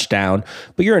run, touchdown,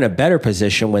 but you're in a better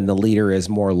position when the leader is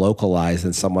more localized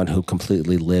than someone who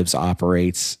completely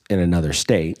operates in another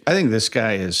state. I think this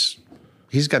guy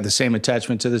he's got the same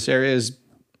attachment to this area as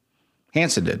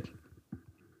Hansen did.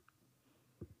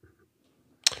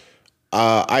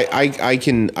 I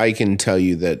can tell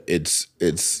you that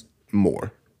it's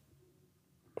more.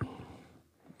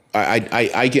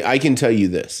 I can tell you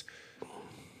this.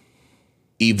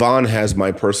 Yvonne has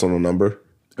my personal number.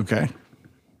 Okay.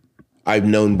 I've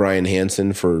known Brian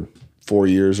Hansen for 4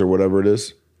 years or whatever it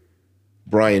is.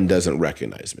 Brian doesn't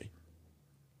recognize me.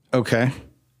 Okay.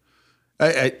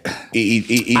 I've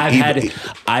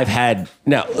had.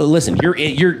 Now, listen.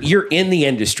 You're in the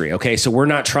industry, okay? So we're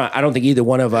not trying. I don't think either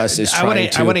one of us is trying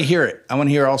to. I want to hear it. I want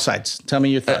to hear all sides. Tell me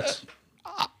your thoughts.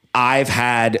 I've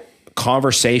had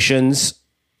conversations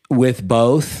with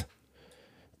both.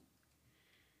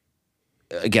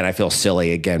 Again, I feel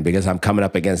silly again because I'm coming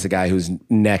up against a guy who's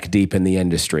neck deep in the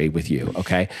industry with you.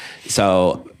 Okay,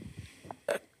 so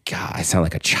God, I sound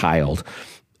like a child.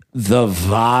 The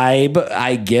vibe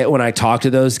I get when I talk to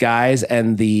those guys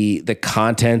and the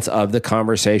contents of the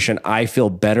conversation, I feel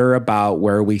better about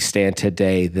where we stand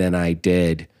today than I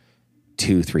did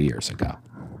 2-3 years ago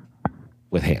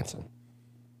with Hansen.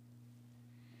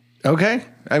 Okay.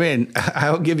 I mean,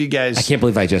 I'll give you guys. I can't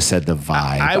believe I just said the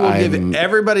vibe. I will give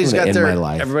everybody's got their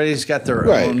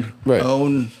Right.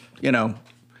 own, you know.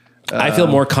 I feel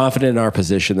more confident in our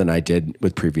position than I did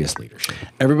with previous leadership.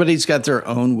 Everybody's got their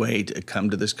own way to come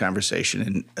to this conversation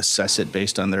and assess it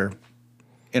based on their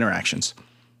interactions.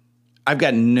 I've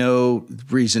got no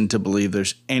reason to believe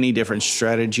there's any different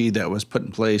strategy that was put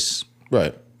in place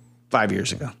 5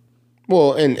 years ago.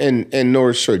 Well, and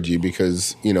nor should you,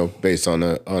 because, you know, based on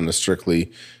a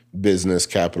strictly business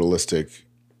capitalistic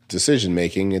decision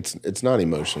making, it's not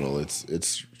emotional.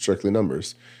 It's strictly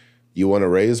numbers. You want a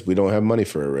raise? We don't have money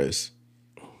for a raise.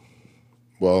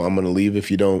 Well, I'm going to leave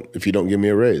if you don't give me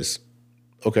a raise.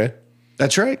 Okay.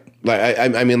 That's right. Like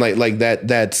I mean like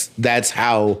that's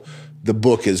how the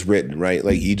book is written, right?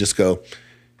 Like you just go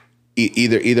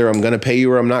either I'm going to pay you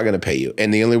or I'm not going to pay you.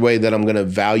 And the only way that I'm going to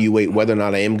evaluate whether or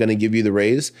not I am going to give you the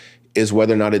raise is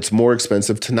whether or not it's more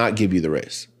expensive to not give you the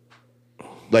raise.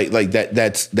 Like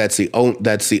that's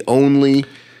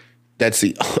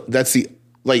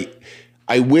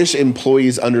I wish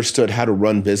employees understood how to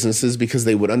run businesses because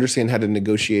they would understand how to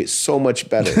negotiate so much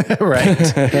better.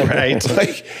 Right.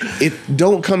 Like,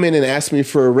 don't come in and ask me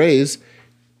for a raise.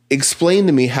 Explain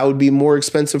to me how it would be more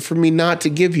expensive for me not to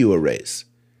give you a raise.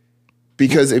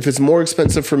 Because if it's more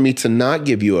expensive for me to not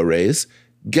give you a raise,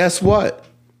 guess what?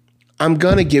 I'm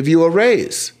gonna give you a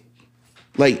raise.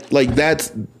 Like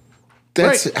that's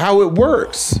Right. how it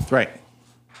works. Right.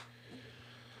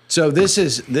 So this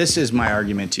is my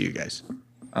argument to you guys.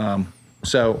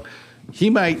 So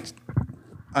he might,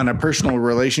 on a personal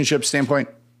relationship standpoint,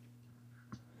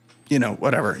 you know,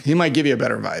 whatever, he might give you a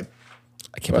better vibe.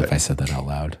 I can't believe I said that out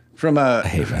loud. From I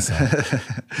hate myself.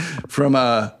 from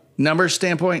a numbers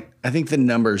standpoint, I think the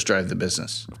numbers drive the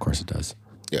business. Of course it does.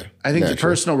 Yeah. I think the naturally.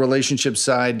 personal relationship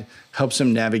side helps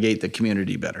him navigate the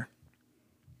community better.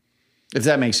 If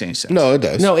that makes any sense. No, it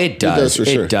does. No, it does. for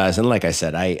sure. It does. And like I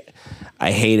said, I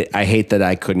hate it. I hate that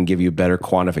I couldn't give you better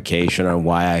quantification on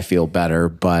why I feel better.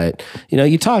 But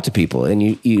you talk to people, and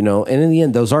you know, and in the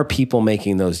end, those are people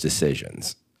making those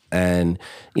decisions. And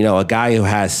a guy who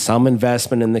has some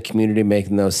investment in the community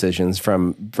making those decisions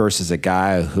versus a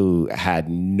guy who had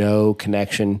no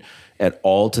connection at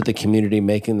all to the community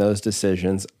making those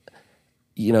decisions.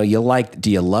 Do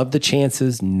you love the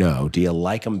chances? No. Do you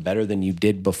like them better than you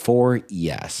did before?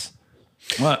 Yes.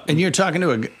 Well, and you're talking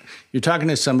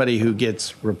to somebody who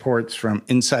gets reports from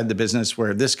inside the business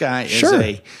where this guy is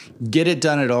a get it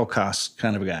done at all costs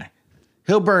kind of a guy.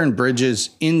 He'll burn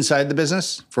bridges inside the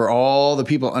business for all the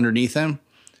people underneath him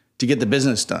to get the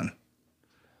business done,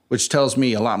 which tells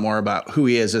me a lot more about who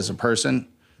he is as a person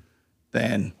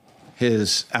than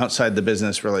his outside the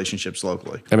business relationships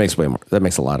locally. That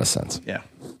makes a lot of sense. Yeah.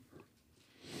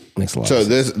 Makes a lot So of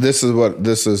sense.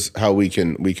 this is how we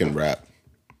can wrap.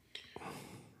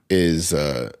 Is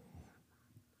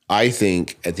I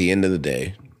think at the end of the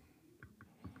day,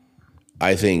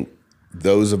 I think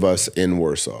those of us in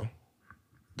Warsaw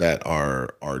that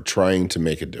are trying to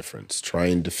make a difference,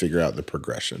 trying to figure out the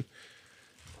progression,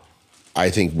 I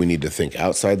think we need to think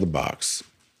outside the box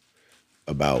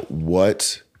about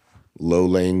what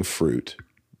low-lying fruit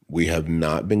we have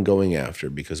not been going after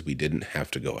because we didn't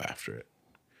have to go after it.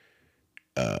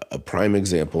 A prime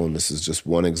example, and this is just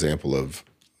one example of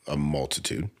a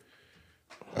multitude.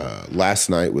 Last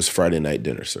night was Friday night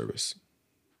dinner service.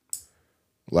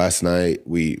 Last night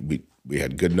we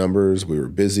had good numbers. We were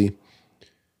busy.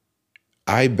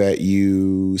 I bet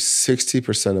you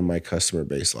 60% of my customer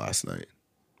base last night,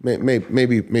 maybe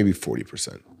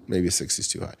 40%, maybe 60 is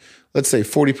too high. Let's say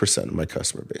 40% of my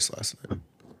customer base last night.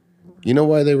 You know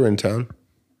why they were in town?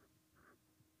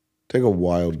 Take a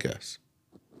wild guess.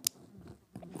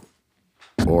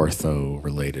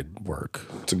 Ortho-related work.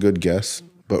 It's a good guess,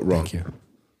 but wrong. Thank you.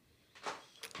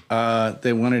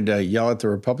 They wanted to yell at the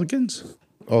Republicans?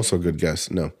 Also a good guess.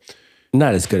 No.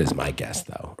 Not as good as my guess,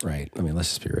 though, right? I mean, let's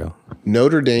just be real.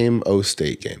 Notre Dame O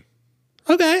State game.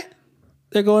 Okay.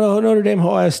 They're going to Notre Dame,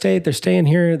 Ohio State. They're staying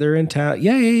here. They're in town.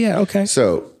 Yeah. Okay.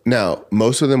 So now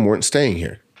most of them weren't staying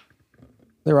here.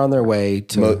 They're on their way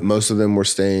to. Most of them were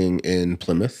staying in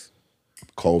Plymouth,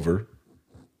 Culver,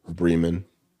 Bremen,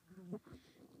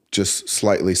 just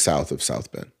slightly south of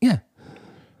South Bend. Yeah.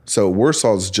 So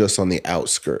Warsaw's just on the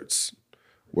outskirts,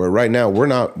 where right now we're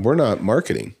not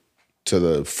marketing to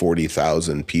the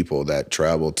 40,000 people that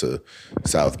travel to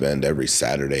South Bend every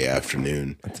Saturday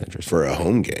afternoon for a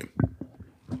home game.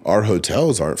 Our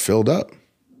hotels aren't filled up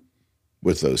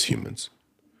with those humans.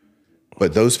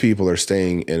 But those people are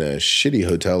staying in a shitty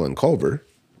hotel in Culver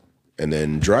and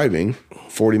then driving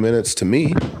 40 minutes to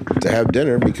me to have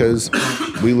dinner because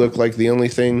we look like the only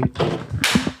thing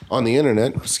on the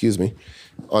internet,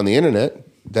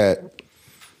 that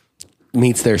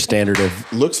meets their standard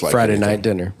of looks like Friday anything. night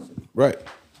dinner. Right.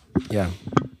 Yeah.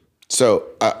 So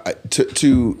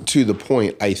to the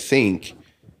point, I think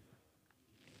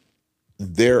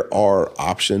there are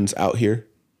options out here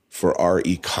for our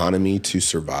economy to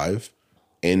survive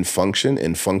and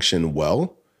function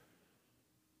well.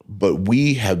 But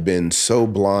we have been so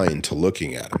blind to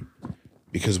looking at them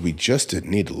because we just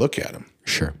didn't need to look at them.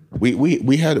 Sure.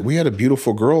 We had a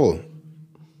beautiful girl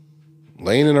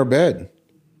laying in our bed.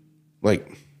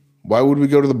 Like, why would we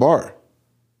go to the bar?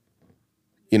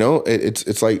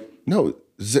 It's like, no,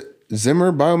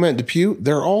 Zimmer, Biomet, Depew,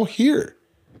 they're all here.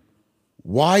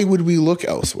 Why would we look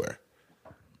elsewhere?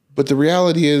 But the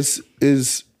reality is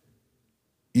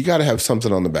you got to have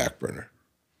something on the back burner.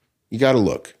 You got to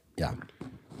look. Yeah.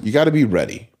 You got to be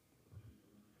ready.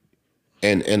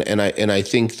 And I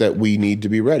think that we need to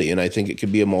be ready. And I think it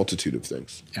could be a multitude of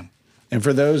things. Yeah. And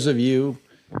for those of you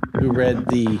who read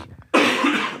the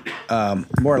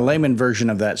more layman version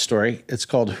of that story, it's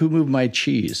called Who Moved My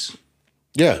Cheese?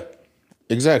 Yeah,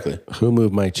 exactly. Who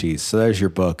Moved My Cheese? So there's your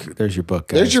book. There's your book,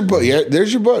 guys. There's your book. Yeah,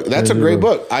 there's your book. That's a great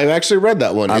book. I've actually read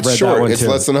that one. It's read short. that one It's too.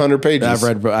 less than 100 pages.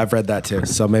 I've read that too.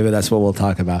 So maybe that's what we'll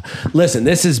talk about. Listen,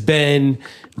 this has been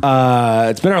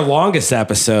it's been our longest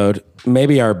episode,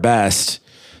 maybe our best.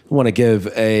 I want to give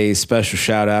a special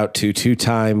shout out to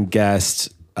two-time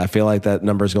guest. I feel like that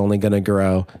number is only going to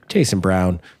grow. Jason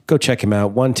Brown, go check him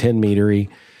out. 110 Meadery.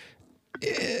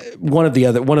 One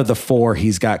of the four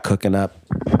he's got cooking up.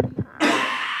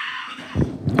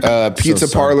 Pizza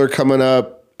Parlor coming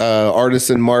up,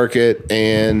 Artisan Market,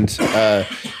 and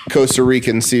Costa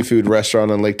Rican seafood restaurant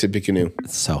on Lake Tippecanoe.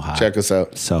 It's so hot. Check us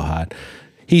out. So hot.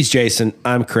 He's Jason.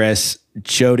 I'm Chris.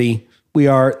 Jody. We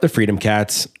are the Freedom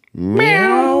Cats.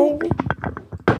 Meow.